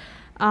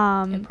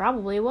 It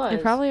probably was.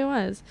 It probably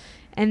was.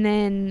 And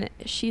then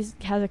she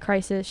has a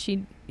crisis.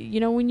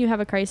 When you have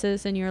a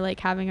crisis and you're, like,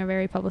 having a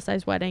very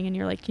publicized wedding and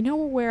you're like, you know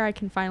where I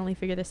can finally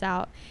figure this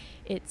out?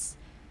 It's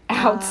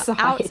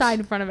outside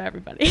in front of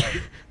everybody.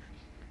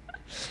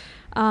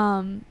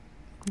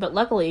 But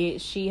luckily,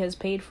 she has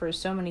paid for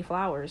so many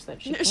flowers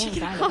that she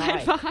can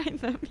hide behind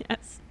them,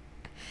 yes.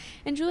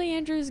 And Julie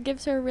Andrews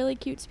gives her a really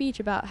cute speech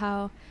about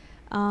how,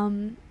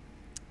 don't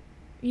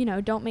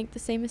make the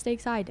same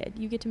mistakes I did.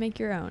 You get to make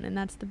your own, and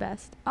that's the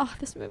best. Oh,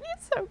 this movie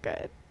is so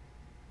good.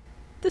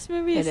 This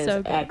movie is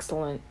so good.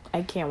 Excellent.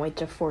 I can't wait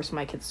to force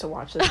my kids to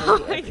watch this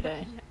movie every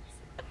day. Yes.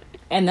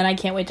 And then I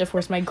can't wait to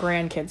force my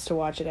grandkids to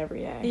watch it every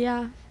day.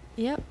 Yeah.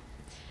 Yep.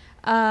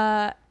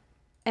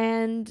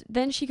 And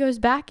then she goes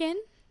back in,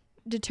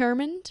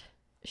 determined.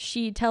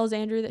 She tells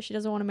Andrew that she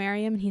doesn't want to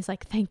marry him, and he's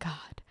like, thank God.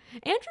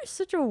 Andrew's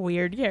such a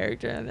weird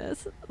character in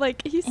this.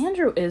 Like,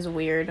 Andrew is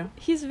weird.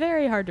 He's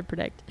very hard to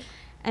predict.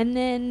 And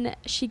then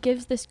she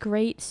gives this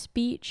great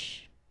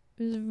speech.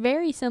 It was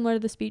very similar to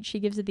the speech she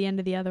gives at the end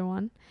of the other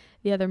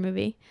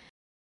movie.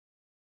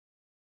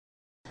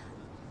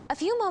 A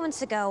few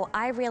moments ago,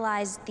 I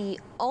realized the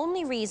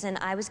only reason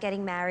I was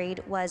getting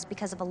married was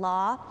because of a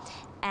law,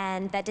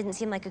 and that didn't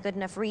seem like a good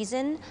enough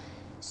reason.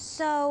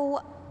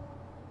 So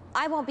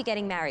I won't be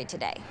getting married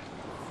today.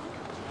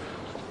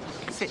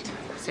 Sit.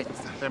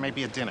 There may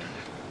be a dinner.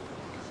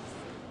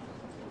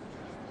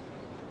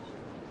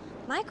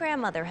 My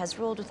grandmother has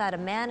ruled without a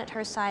man at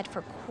her side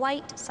for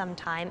quite some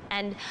time,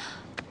 and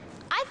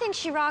I think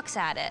she rocks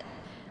at it.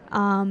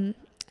 And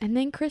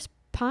then Chris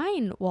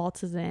Pine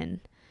waltzes in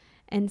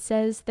and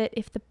says that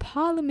if the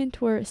Parliament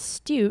were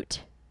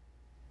astute,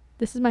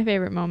 this is my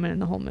favorite moment in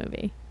the whole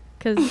movie,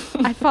 because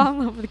I fall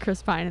in love with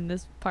Chris Pine in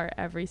this part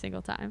every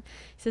single time.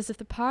 He says if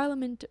the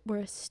Parliament were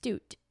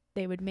astute,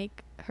 they would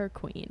make her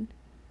queen.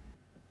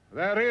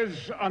 There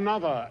is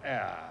another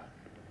heir.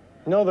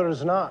 No, there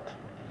is not.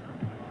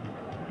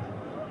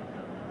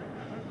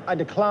 I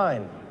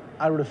decline.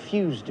 I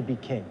refuse to be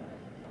king.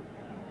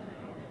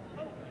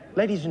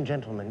 Ladies and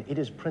gentlemen, it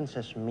is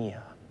Princess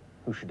Mia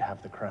who should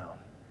have the crown.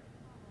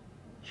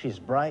 She is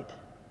bright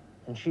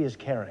and she is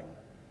caring.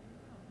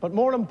 But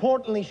more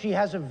importantly, she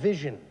has a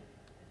vision.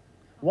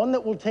 One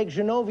that will take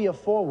Genovia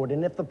forward,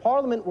 and if the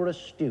Parliament were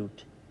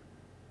astute,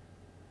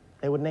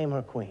 they would name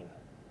her queen.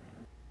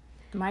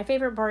 My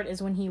favorite part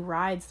is when he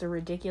rides the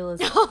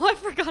ridiculous I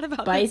forgot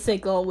about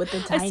bicycle with the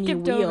tiny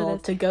wheel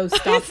to go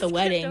stop the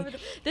wedding.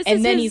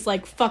 And then he's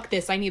like, fuck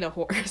this, I need a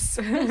horse.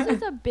 This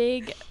is a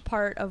big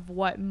part of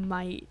what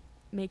might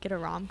make it a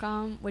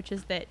rom-com, which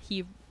is that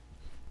he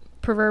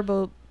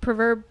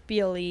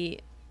proverbially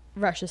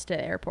rushes to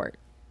the airport,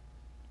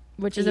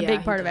 which is a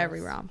big part of every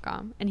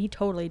rom-com, and he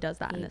totally does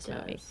that in this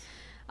movie.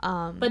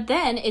 But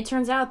then it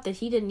turns out that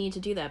he didn't need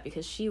to do that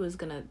because she was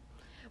gonna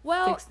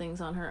fix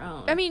things on her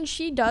own. I mean,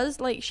 she does,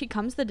 like, she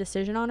comes to the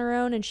decision on her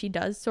own, and she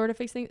does sort of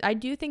fix things. I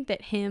do think that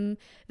the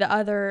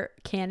other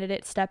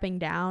candidate stepping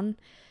down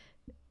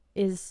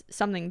is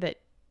something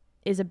that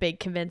is a big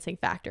convincing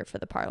factor for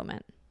the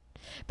Parliament.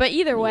 But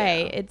either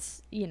way,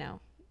 it's, you know,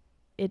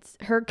 it's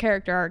her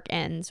character arc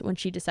ends when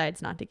she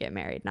decides not to get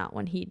married, not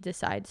when he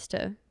decides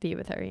to be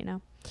with her, you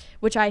know,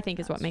 which I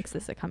think is what makes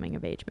this a coming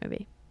of age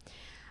movie.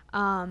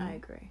 I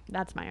agree.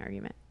 That's my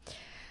argument.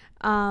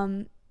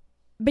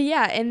 But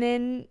yeah, and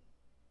then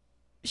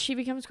she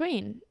becomes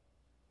queen.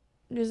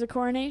 There's a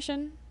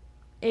coronation.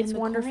 It's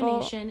wonderful. The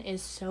coronation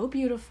is so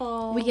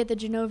beautiful. We get the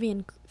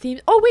Genovian theme.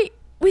 Oh wait,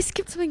 we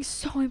skipped something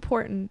so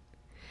important.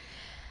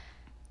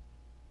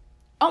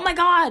 Oh my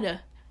god,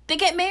 they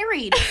get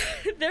married.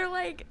 They're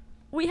like,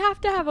 we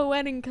have to have a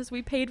wedding because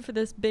we paid for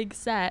this big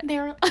set.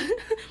 They're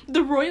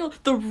the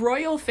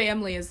royal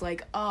family is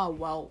like, oh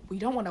well, we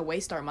don't want to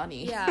waste our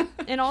money. Yeah,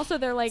 and also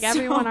they're like,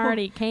 everyone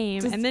already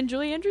came, and then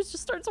Julie Andrews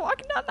just starts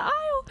walking down the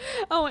aisle.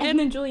 Oh, and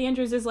then Julie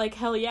Andrews is like,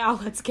 hell yeah,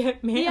 let's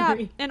get married.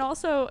 Yeah, and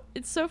also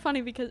it's so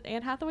funny because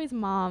Anne Hathaway's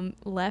mom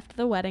left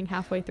the wedding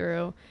halfway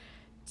through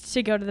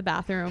to go to the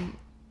bathroom.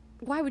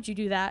 Why would you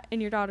do that in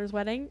your daughter's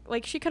wedding?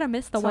 Like, she could have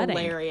missed the wedding.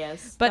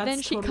 Hilarious. But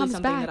then she comes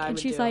back and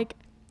she's like,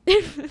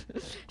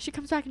 she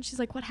comes back and she's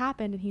like, what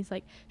happened? And he's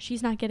like,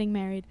 she's not getting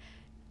married,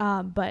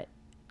 but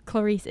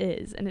Clarice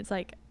is. And it's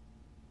like,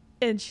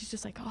 and she's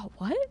just like, oh,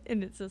 what?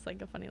 And it's just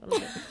like a funny little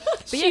bit.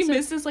 But she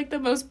misses like the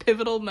most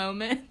pivotal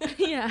moment.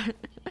 Yeah.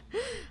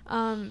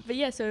 But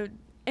yeah, so,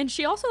 and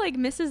she also like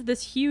misses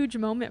this huge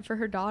moment for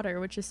her daughter,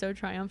 which is so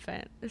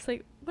triumphant. It's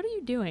like, what are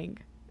you doing,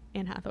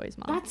 Anne Hathaway's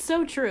mom? That's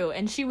so true.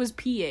 And she was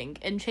peeing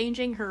and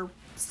changing her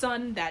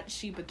son that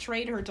she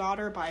betrayed her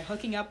daughter by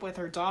hooking up with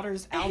her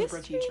daughter's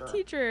algebra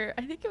teacher.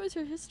 I think it was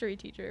her history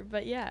teacher,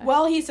 but yeah.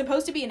 Well, he's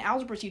supposed to be an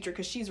algebra teacher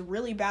because she's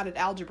really bad at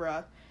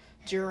algebra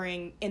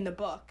in the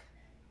book.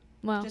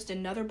 Well, just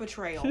another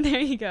betrayal.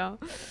 There you go.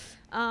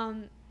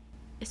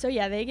 So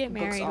yeah, they get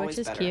married, which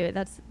is cute.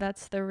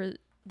 That's the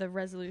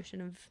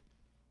resolution of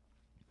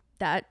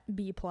that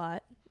B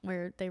plot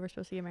where they were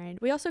supposed to get married.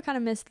 We also kind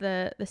of missed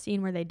the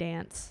scene where they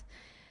dance,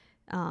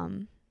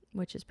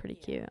 which is pretty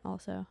cute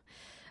also.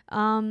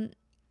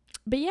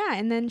 But yeah,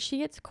 and then she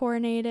gets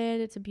coronated.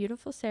 It's a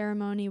beautiful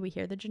ceremony. We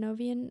hear the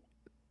Genovian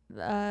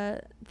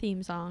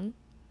theme song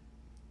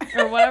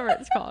or whatever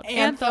it's called.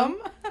 Anthem.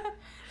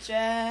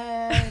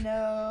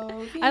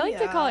 Genovia. I like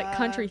to call it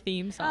country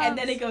theme song. And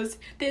then it goes,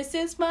 this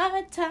is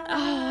my time.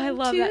 Oh, I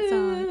love that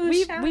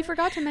song. We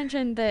forgot to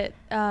mention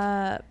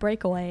that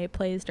Breakaway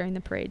plays during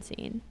the parade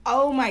scene.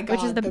 Oh my god.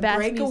 Which is the best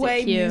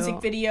Breakaway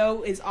music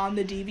video is on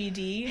the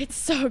DVD. It's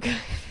so good.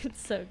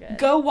 It's so good.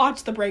 Go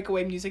watch the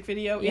Breakaway music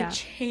video. Yeah. It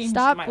changed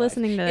my life. Stop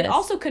listening to this. It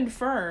also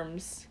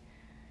confirms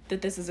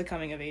that this is a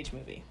coming of age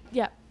movie.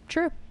 Yeah.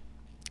 True.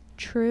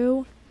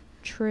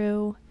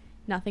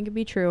 Nothing could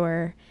be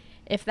truer.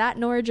 If that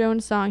Norah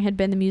Jones song had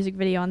been the music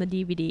video on the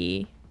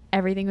DVD,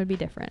 everything would be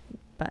different.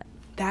 But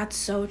that's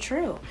so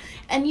true.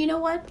 And you know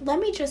what? Let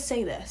me just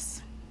say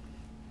this.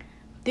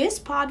 This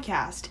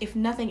podcast, if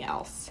nothing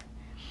else,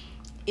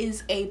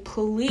 is a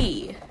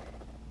plea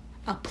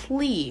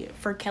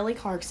for Kelly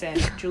Clarkson,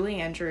 Julie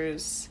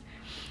Andrews,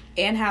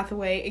 Anne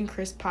Hathaway, and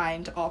Chris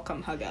Pine to all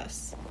come hug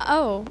us.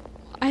 Oh,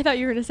 I thought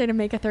you were going to say to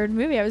make a third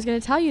movie. I was going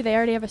to tell you they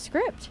already have a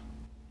script.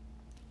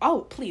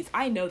 Oh, please.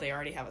 I know they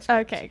already have a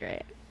script. Okay,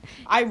 great.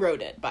 I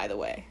wrote it, by the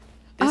way.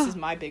 This is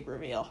my big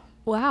reveal.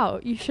 Wow,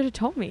 you should have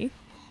told me.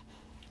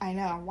 I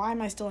know. Why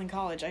am I still in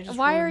college?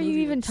 Why are you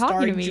even talking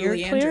to me? You're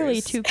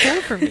clearly too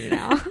cool for me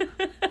now.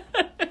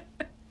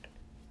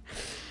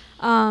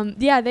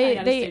 Yeah,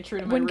 they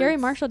when Gary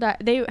Marshall died,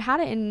 they had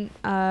it in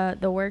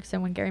the works,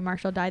 and when Gary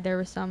Marshall died, there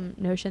was some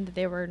notion that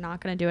they were not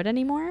going to do it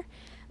anymore.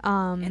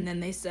 And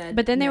then they said,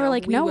 but then they were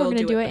like, no, we're going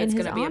to do it in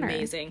his honor. It's going to be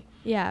amazing.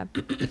 Yeah.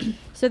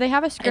 So they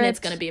have a script. And it's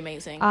going to be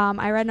amazing.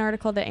 I read an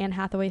article that Anne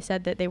Hathaway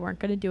said that they weren't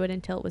going to do it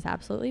until it was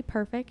absolutely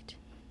perfect.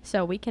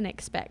 So we can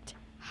expect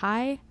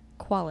high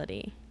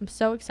quality. I'm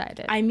so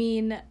excited. I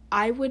mean,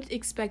 I would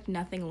expect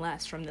nothing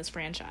less from this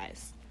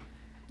franchise.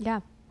 Yeah,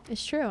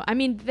 it's true. I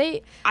mean,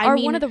 they are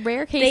one of the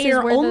rare cases they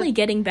are where only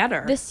getting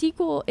better. The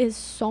sequel is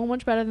so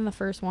much better than the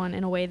first one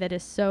in a way that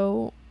is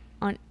so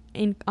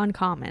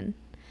uncommon.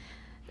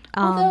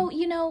 Although,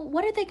 you know,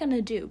 what are they going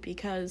to do?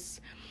 Because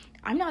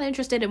I'm not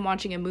interested in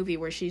watching a movie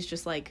where she's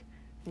just, like,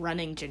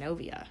 running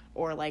Genovia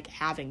or, like,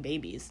 having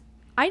babies.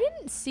 I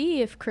didn't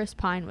see if Chris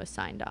Pine was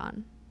signed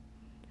on.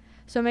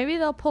 So maybe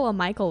they'll pull a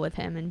Michael with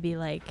him and be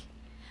like,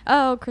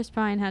 oh, Chris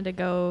Pine had to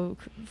go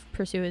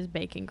pursue his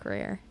baking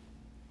career.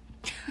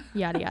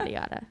 Yada, yada,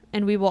 yada.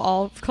 And we will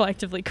all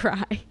collectively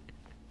cry.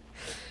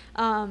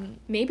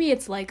 Maybe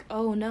it's like,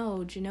 oh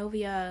no,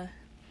 Genovia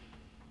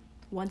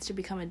wants to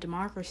become a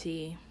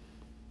democracy.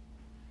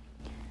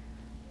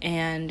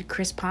 And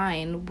Chris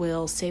Pine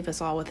will save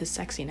us all with his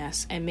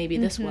sexiness. And maybe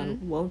this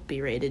one won't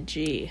be rated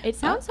G. It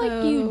sounds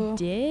like you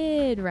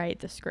did write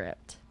the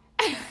script.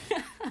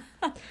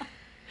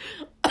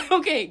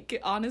 Okay,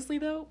 honestly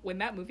though, when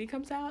that movie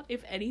comes out,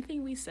 if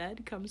anything we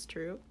said comes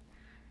true,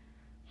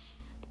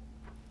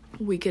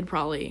 we could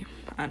probably,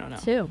 I don't know.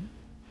 Sue.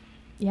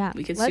 Yeah.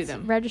 We could Let's sue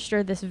them.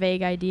 register this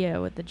vague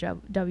idea with the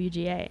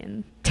WGA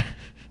and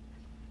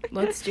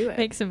let's do it.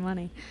 Make some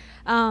money.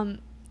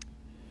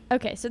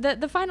 Okay, so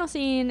the final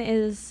scene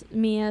is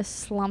Mia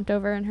slumped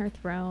over in her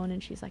throne,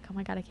 and she's like, oh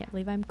my god, I can't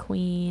believe I'm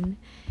queen.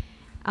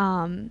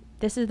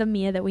 This is the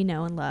Mia that we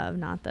know and love,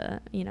 not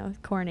the,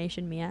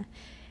 coronation Mia.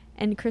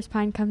 And Chris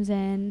Pine comes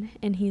in,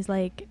 and he's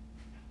like,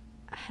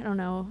 I don't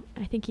know,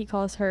 I think he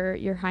calls her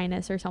Your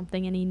Highness or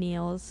something, and he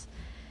kneels.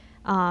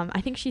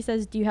 I think she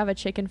says, do you have a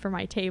chicken for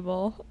my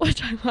table?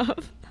 Which I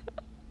love.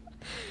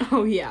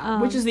 Oh, yeah.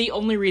 Which is the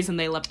only reason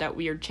they left that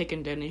weird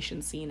chicken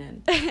donation scene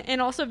in.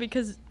 And also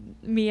because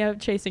Mia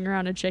chasing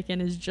around a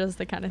chicken is just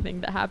the kind of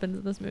thing that happens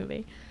in this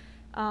movie.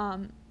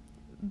 And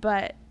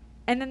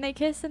then they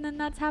kiss, and then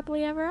that's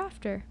happily ever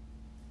after.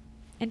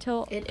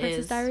 Until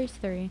Princess Diaries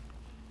 3.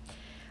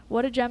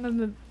 What a gem of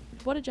a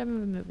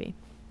movie.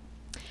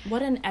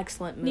 What an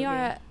excellent movie.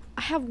 Niara,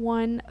 I have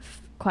one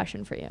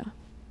question for you.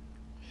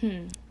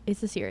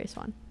 It's a serious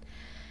one.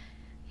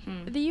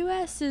 The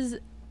U.S.'s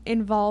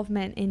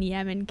involvement in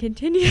Yemen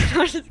continues.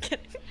 I'm just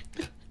kidding.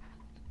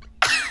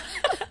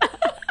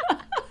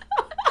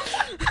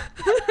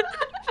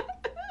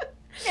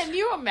 Can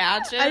you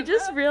imagine? I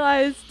just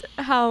realized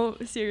how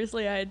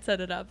seriously I had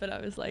set it up, and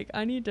I was like,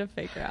 I need to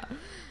figure out.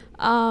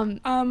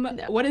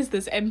 What is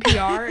this,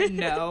 NPR?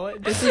 No,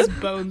 this is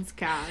Bones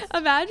Cast.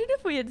 Imagine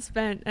if we had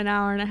spent an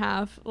hour and a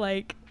half,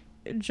 like,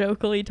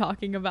 jokingly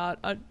talking about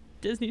a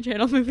Disney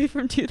Channel movie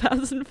from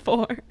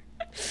 2004,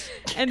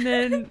 and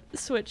then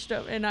switched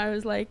up, and I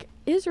was like,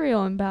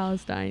 Israel and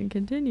Palestine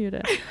continue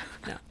to.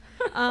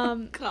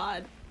 No.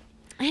 God.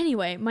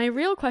 Anyway, my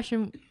real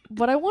question,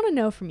 what I want to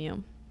know from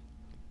you,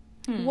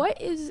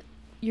 what is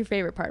your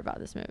favorite part about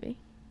this movie?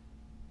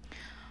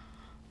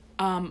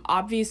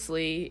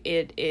 Obviously,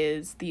 it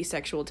is the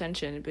sexual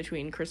tension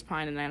between Chris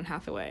Pine and Anne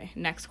Hathaway.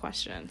 Next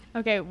question.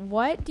 Okay,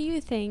 what do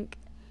you think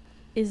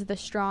is the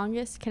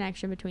strongest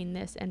connection between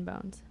this and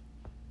Bones?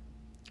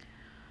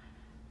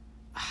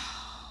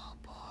 Oh,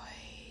 boy.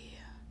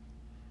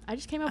 I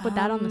just came up with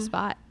that on the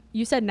spot.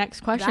 You said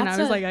next question. I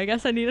was like, I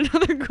guess I need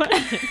another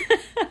question.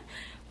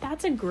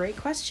 That's a great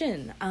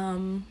question.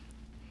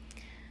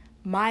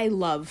 My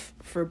love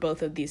for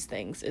both of these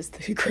things is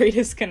the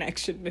greatest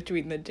connection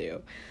between the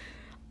two.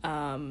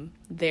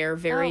 They're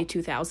very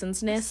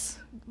 2000s-ness.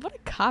 What a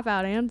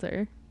cop-out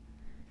answer.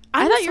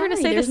 I thought you were going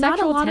to say the sexual not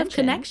a lot tension. Of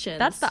connections.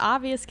 That's the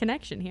obvious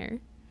connection here.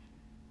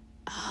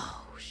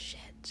 Oh,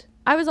 shit.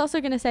 I was also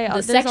going to say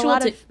the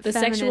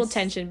sexual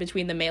tension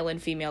between the male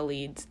and female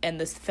leads and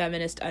the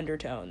feminist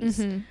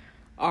undertones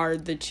are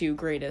the two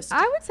greatest.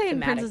 I would say in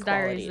Princess qualities.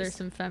 Diaries there's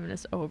some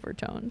feminist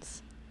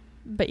overtones.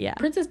 But yeah.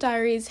 Princess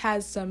Diaries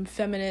has some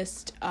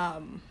feminist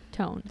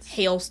tones.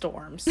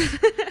 Hailstorms.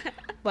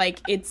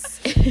 Like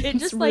it's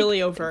just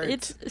really overt.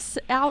 It's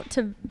out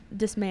to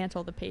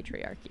dismantle the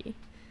patriarchy.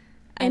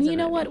 And you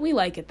know what? We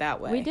like it that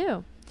way. We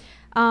do.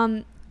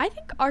 I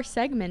think our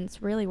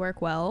segments really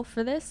work well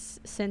for this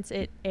since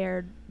it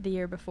aired the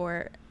year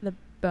before the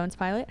Bones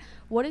pilot.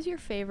 What is your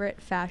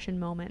favorite fashion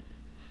moment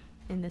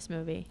in this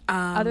movie?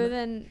 Other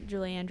than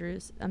Julie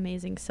Andrews'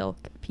 amazing silk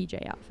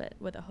PJ outfit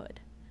with a hood.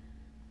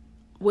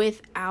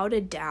 Without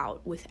a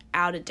doubt,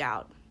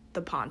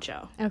 the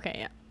poncho. Okay,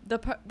 yeah. The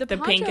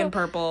poncho, pink and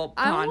purple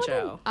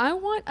poncho. I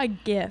want a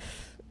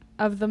gif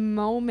of the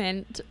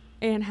moment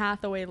Anne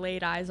Hathaway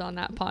laid eyes on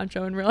that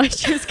poncho and realized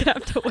she was gonna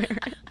have to wear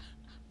it.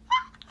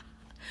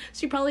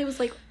 She probably was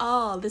like,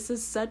 "Oh, this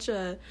is such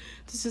a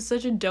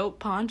dope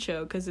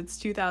poncho because it's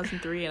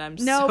 2003 and I'm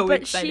so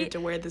excited to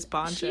wear this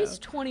poncho." She's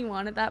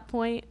 21 at that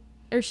point,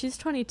 or she's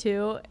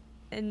 22,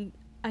 and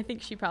I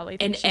think she probably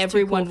thinks and she's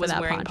everyone too cool was for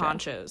that wearing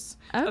poncho. ponchos.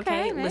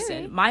 Okay,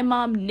 listen, my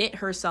mom knit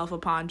herself a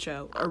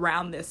poncho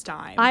around this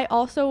time. I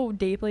also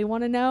deeply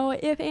want to know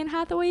if Anne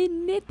Hathaway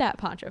knit that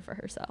poncho for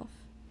herself.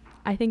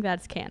 I think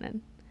that's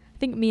canon. I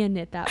think Mia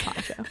knit that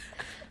poncho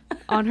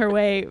on her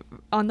way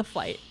on the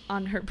flight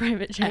on her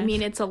private jet. I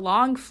mean, it's a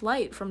long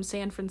flight from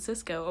San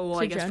Francisco. Oh, well,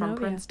 I guess Genovia. from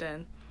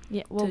Princeton.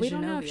 Yeah, well, we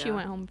don't know if she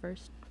went home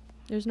first.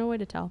 There's no way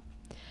to tell.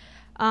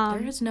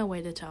 There is no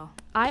way to tell.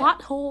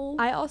 Plot hole.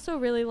 I also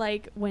really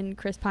like when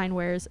Chris Pine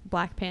wears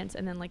black pants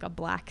and then like a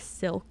black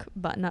silk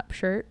button-up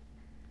shirt.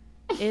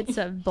 It's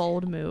a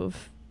bold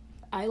move.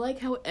 I like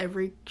how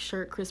every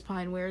shirt Chris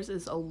Pine wears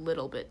is a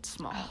little bit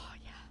small. Oh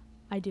yeah,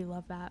 I do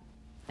love that.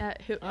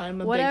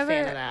 I'm a big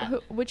fan of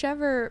that.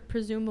 Whichever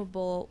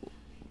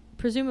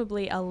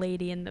presumably a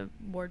lady in the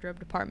wardrobe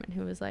department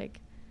who was like,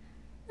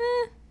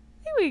 I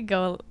think we could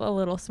go a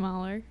little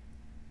smaller.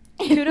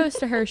 Kudos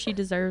to her. She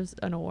deserves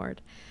an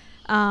award.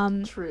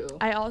 True.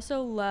 I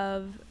also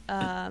love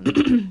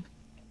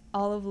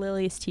all of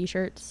Lily's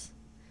t-shirts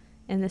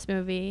in this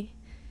movie.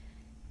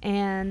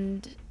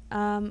 And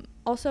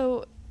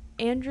also,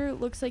 Andrew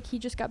looks like he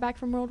just got back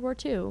from World War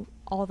II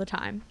all the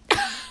time.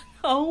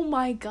 Oh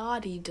my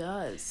god, he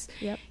does.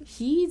 Yep.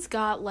 He's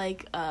got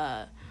like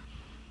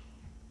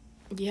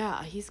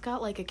he's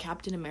got like a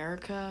Captain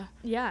America.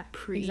 Yeah,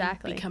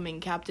 exactly.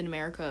 Becoming Captain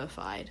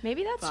America-fied.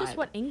 Maybe that's just vibe.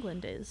 what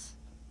England is.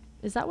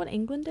 Is that what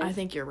England is? I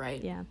think you're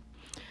right. Yeah.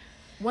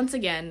 Once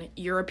again,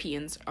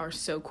 Europeans are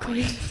so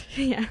quaint.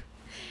 Yeah.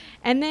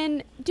 And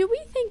then, do we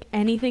think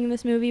anything in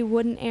this movie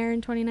wouldn't air in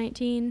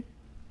 2019?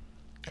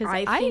 Because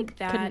I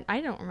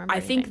don't remember. I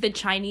think the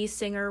Chinese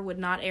Singer would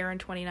not air in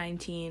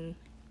 2019.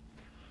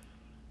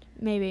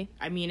 Maybe.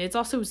 I mean, it's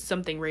also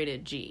something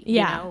rated G.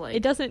 Yeah. You know? Like,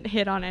 it doesn't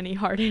hit on any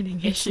hard-hitting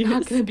it's issues.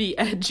 not going to be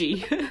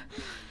edgy.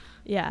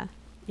 Yeah.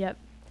 Yep.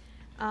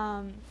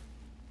 I'm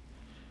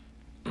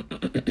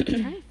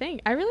trying to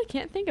think. I really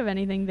can't think of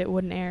anything that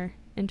wouldn't air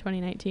in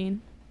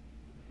 2019.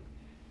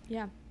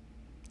 Yeah.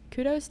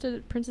 Kudos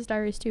to Princess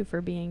Diaries 2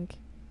 for being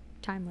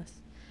timeless.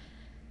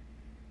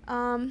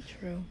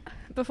 True.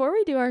 Before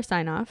we do our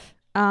sign-off,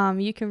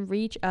 you can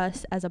reach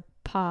us as a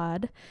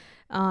pod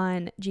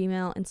on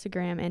Gmail,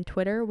 Instagram, and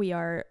Twitter. We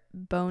are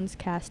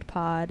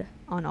BonesCastPod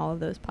on all of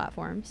those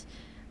platforms.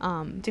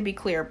 To be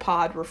clear,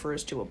 pod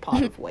refers to a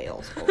pod of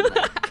whales only.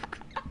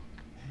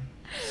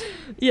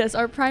 Yes,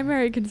 our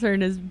primary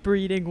concern is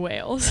breeding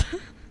whales.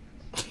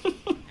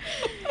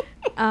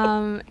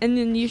 And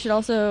then you should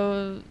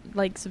also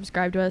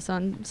subscribe to us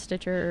on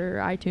Stitcher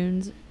or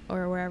iTunes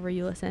or wherever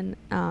you listen,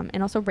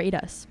 and also rate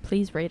us.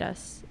 Please rate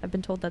us. I've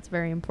been told that's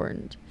very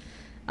important,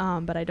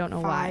 but I don't know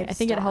why. I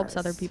think it helps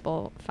other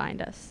people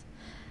find us.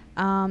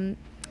 And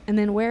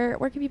then where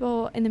can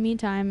people in the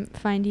meantime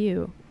find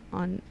you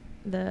on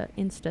the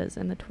Instas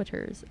and the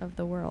Twitters of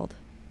the world?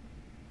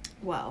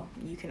 Well,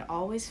 you can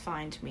always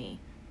find me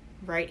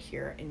right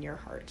here in your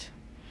heart.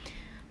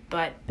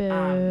 But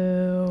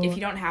if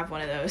you don't have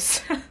one of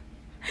those,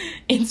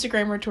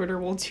 Instagram or Twitter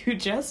will do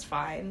just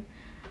fine.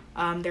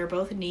 They're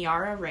both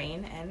Niara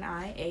Rain,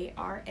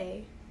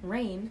 Niara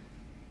Rain.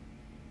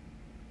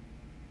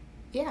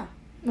 Yeah.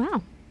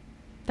 Wow,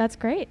 that's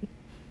great.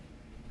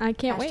 I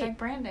can't wait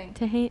branding.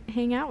 to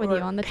hang out with you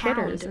on the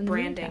Twitters. And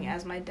branding,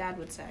 as my dad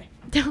would say.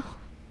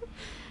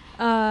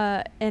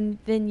 And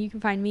then you can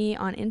find me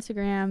on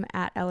Instagram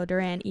at Ella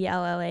Duran,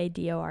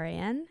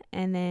 ELLADORAN,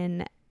 and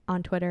then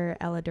on Twitter,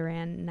 Ella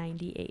Duran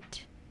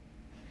 98.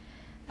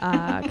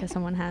 Because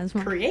someone has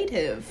one.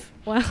 Creative.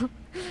 Well,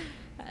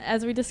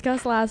 as we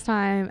discussed last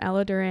time,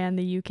 Ella Duran,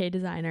 the UK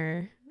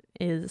designer,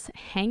 is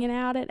hanging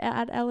out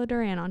at Ella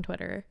Duran on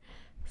Twitter.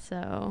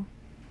 So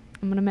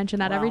I'm going to mention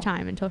that every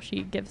time until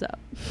she gives up.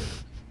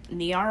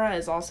 Niara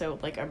is also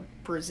a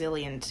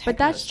Brazilian techno But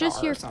that's just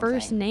star your or something.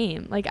 first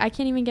name. I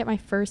can't even get my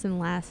first and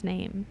last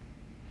name.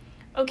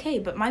 Okay,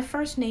 but my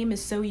first name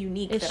is so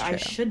unique It's that true. I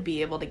should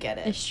be able to get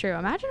it. It's true.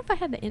 Imagine if I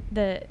had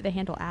the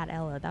handle at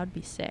Ella. That would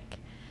be sick.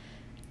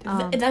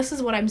 This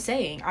is what I'm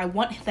saying. I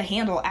want the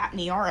handle at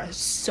Niara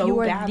so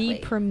badly. You are the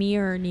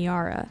premier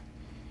Niara.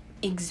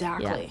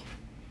 Exactly.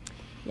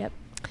 Yeah. Yep.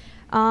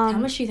 How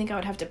much do you think I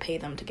would have to pay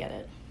them to get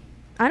it?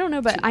 I don't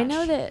know, but I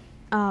know that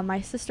my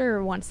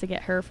sister wants to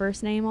get her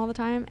first name all the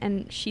time,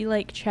 and she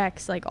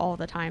checks all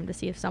the time to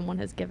see if someone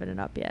has given it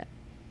up yet.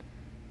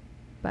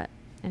 But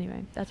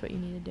anyway, that's what you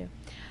need to do.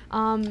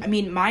 I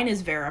mean, mine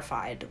is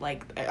verified.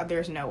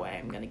 There's no way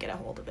I'm gonna get a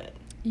hold of it.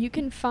 You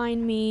can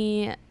find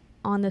me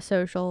on the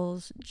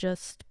socials,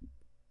 just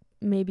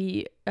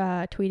maybe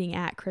tweeting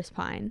at Chris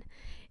Pine.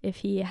 If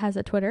he has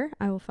a Twitter,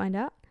 I will find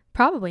out.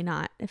 Probably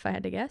not, if I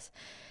had to guess.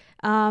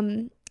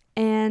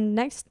 And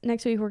next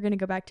week we're going to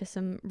go back to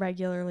some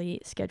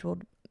regularly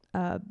scheduled,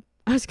 I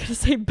was going to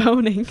say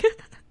boning.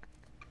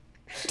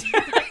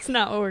 That's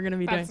not what we're going to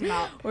be doing.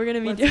 We're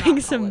going to be doing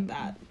some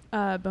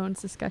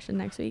bones discussion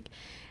next week.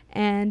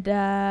 And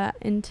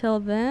until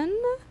then,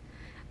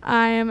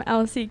 I am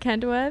Elsie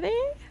Kentworthy,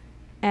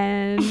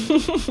 and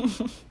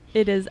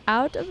it is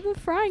out of the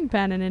frying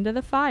pan and into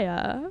the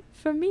fire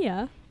for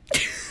Mia.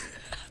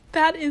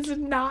 That is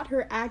not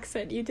her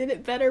accent. You did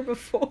it better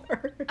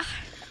before.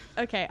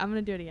 Okay, I'm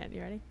going to do it again.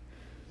 You ready?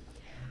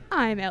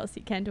 I'm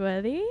Elsie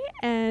Kentworthy,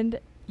 and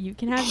you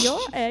can have your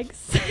eggs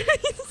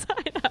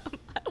side up.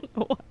 I don't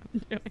know what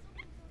I'm doing.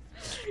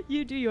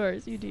 You do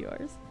yours.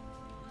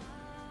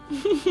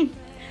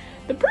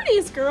 The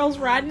prettiest girl's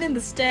riding in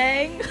the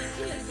stang.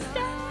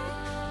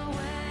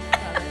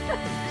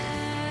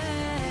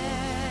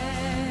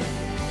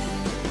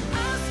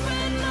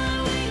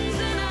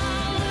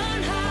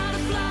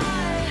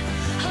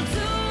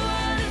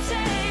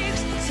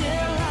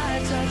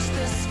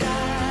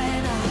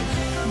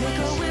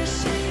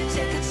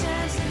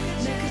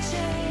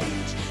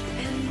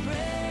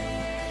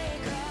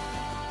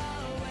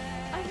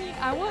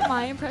 I want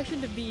my impression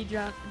to be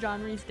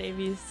John Rhys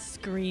Davies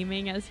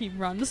screaming as he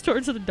runs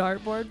towards the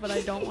dartboard, but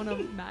I don't want to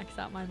max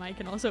out my mic,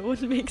 and also it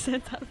wouldn't make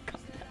sense out of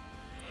context.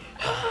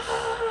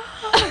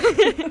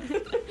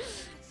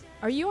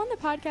 Are you on the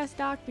podcast,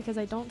 Doc? Because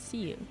I don't see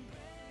you.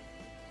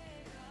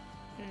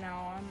 No,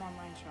 I'm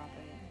online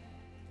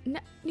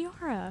shopping.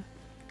 Niara.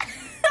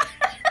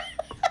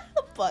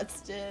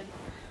 Busted.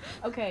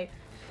 Okay,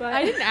 but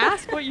I didn't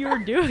ask what you were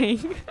doing.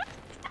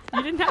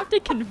 You didn't have to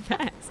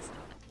confess.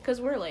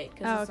 Because we're late,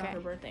 because it's okay. not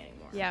her birthday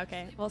anymore. Yeah,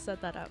 okay. We'll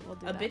set that up. We'll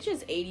do A that. bitch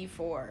is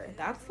 84.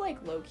 That's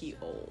like low-key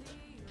old.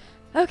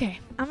 Okay,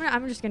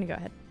 I'm just gonna go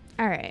ahead.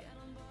 All right.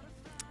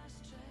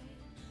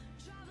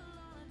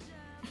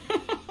 I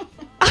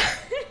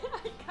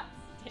got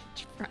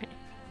stage fright.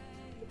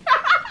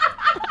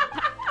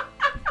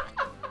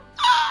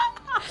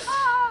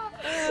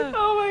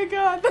 Oh my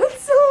god,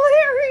 that's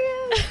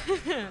hilarious.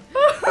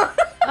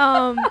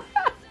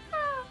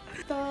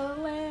 The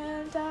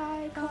land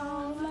I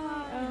call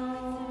my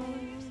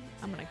own.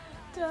 I'm gonna.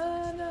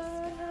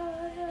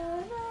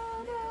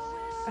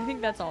 I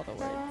think that's all the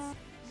words.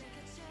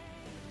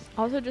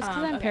 Also, just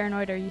because I'm okay.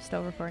 paranoid, are you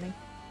still recording?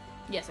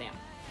 Yes, I am.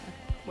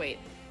 Okay. Wait.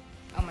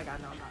 Oh my god,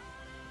 no, I'm not.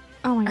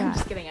 Oh my god. I'm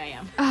just kidding, I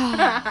am.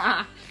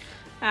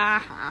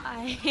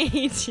 I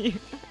hate you.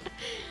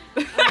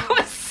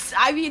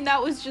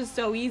 That was just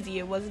so easy.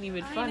 It wasn't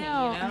even funny, I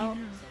know. you know?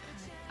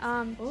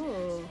 I know.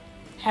 Ooh.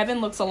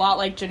 Heaven looks a lot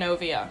like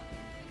Genovia.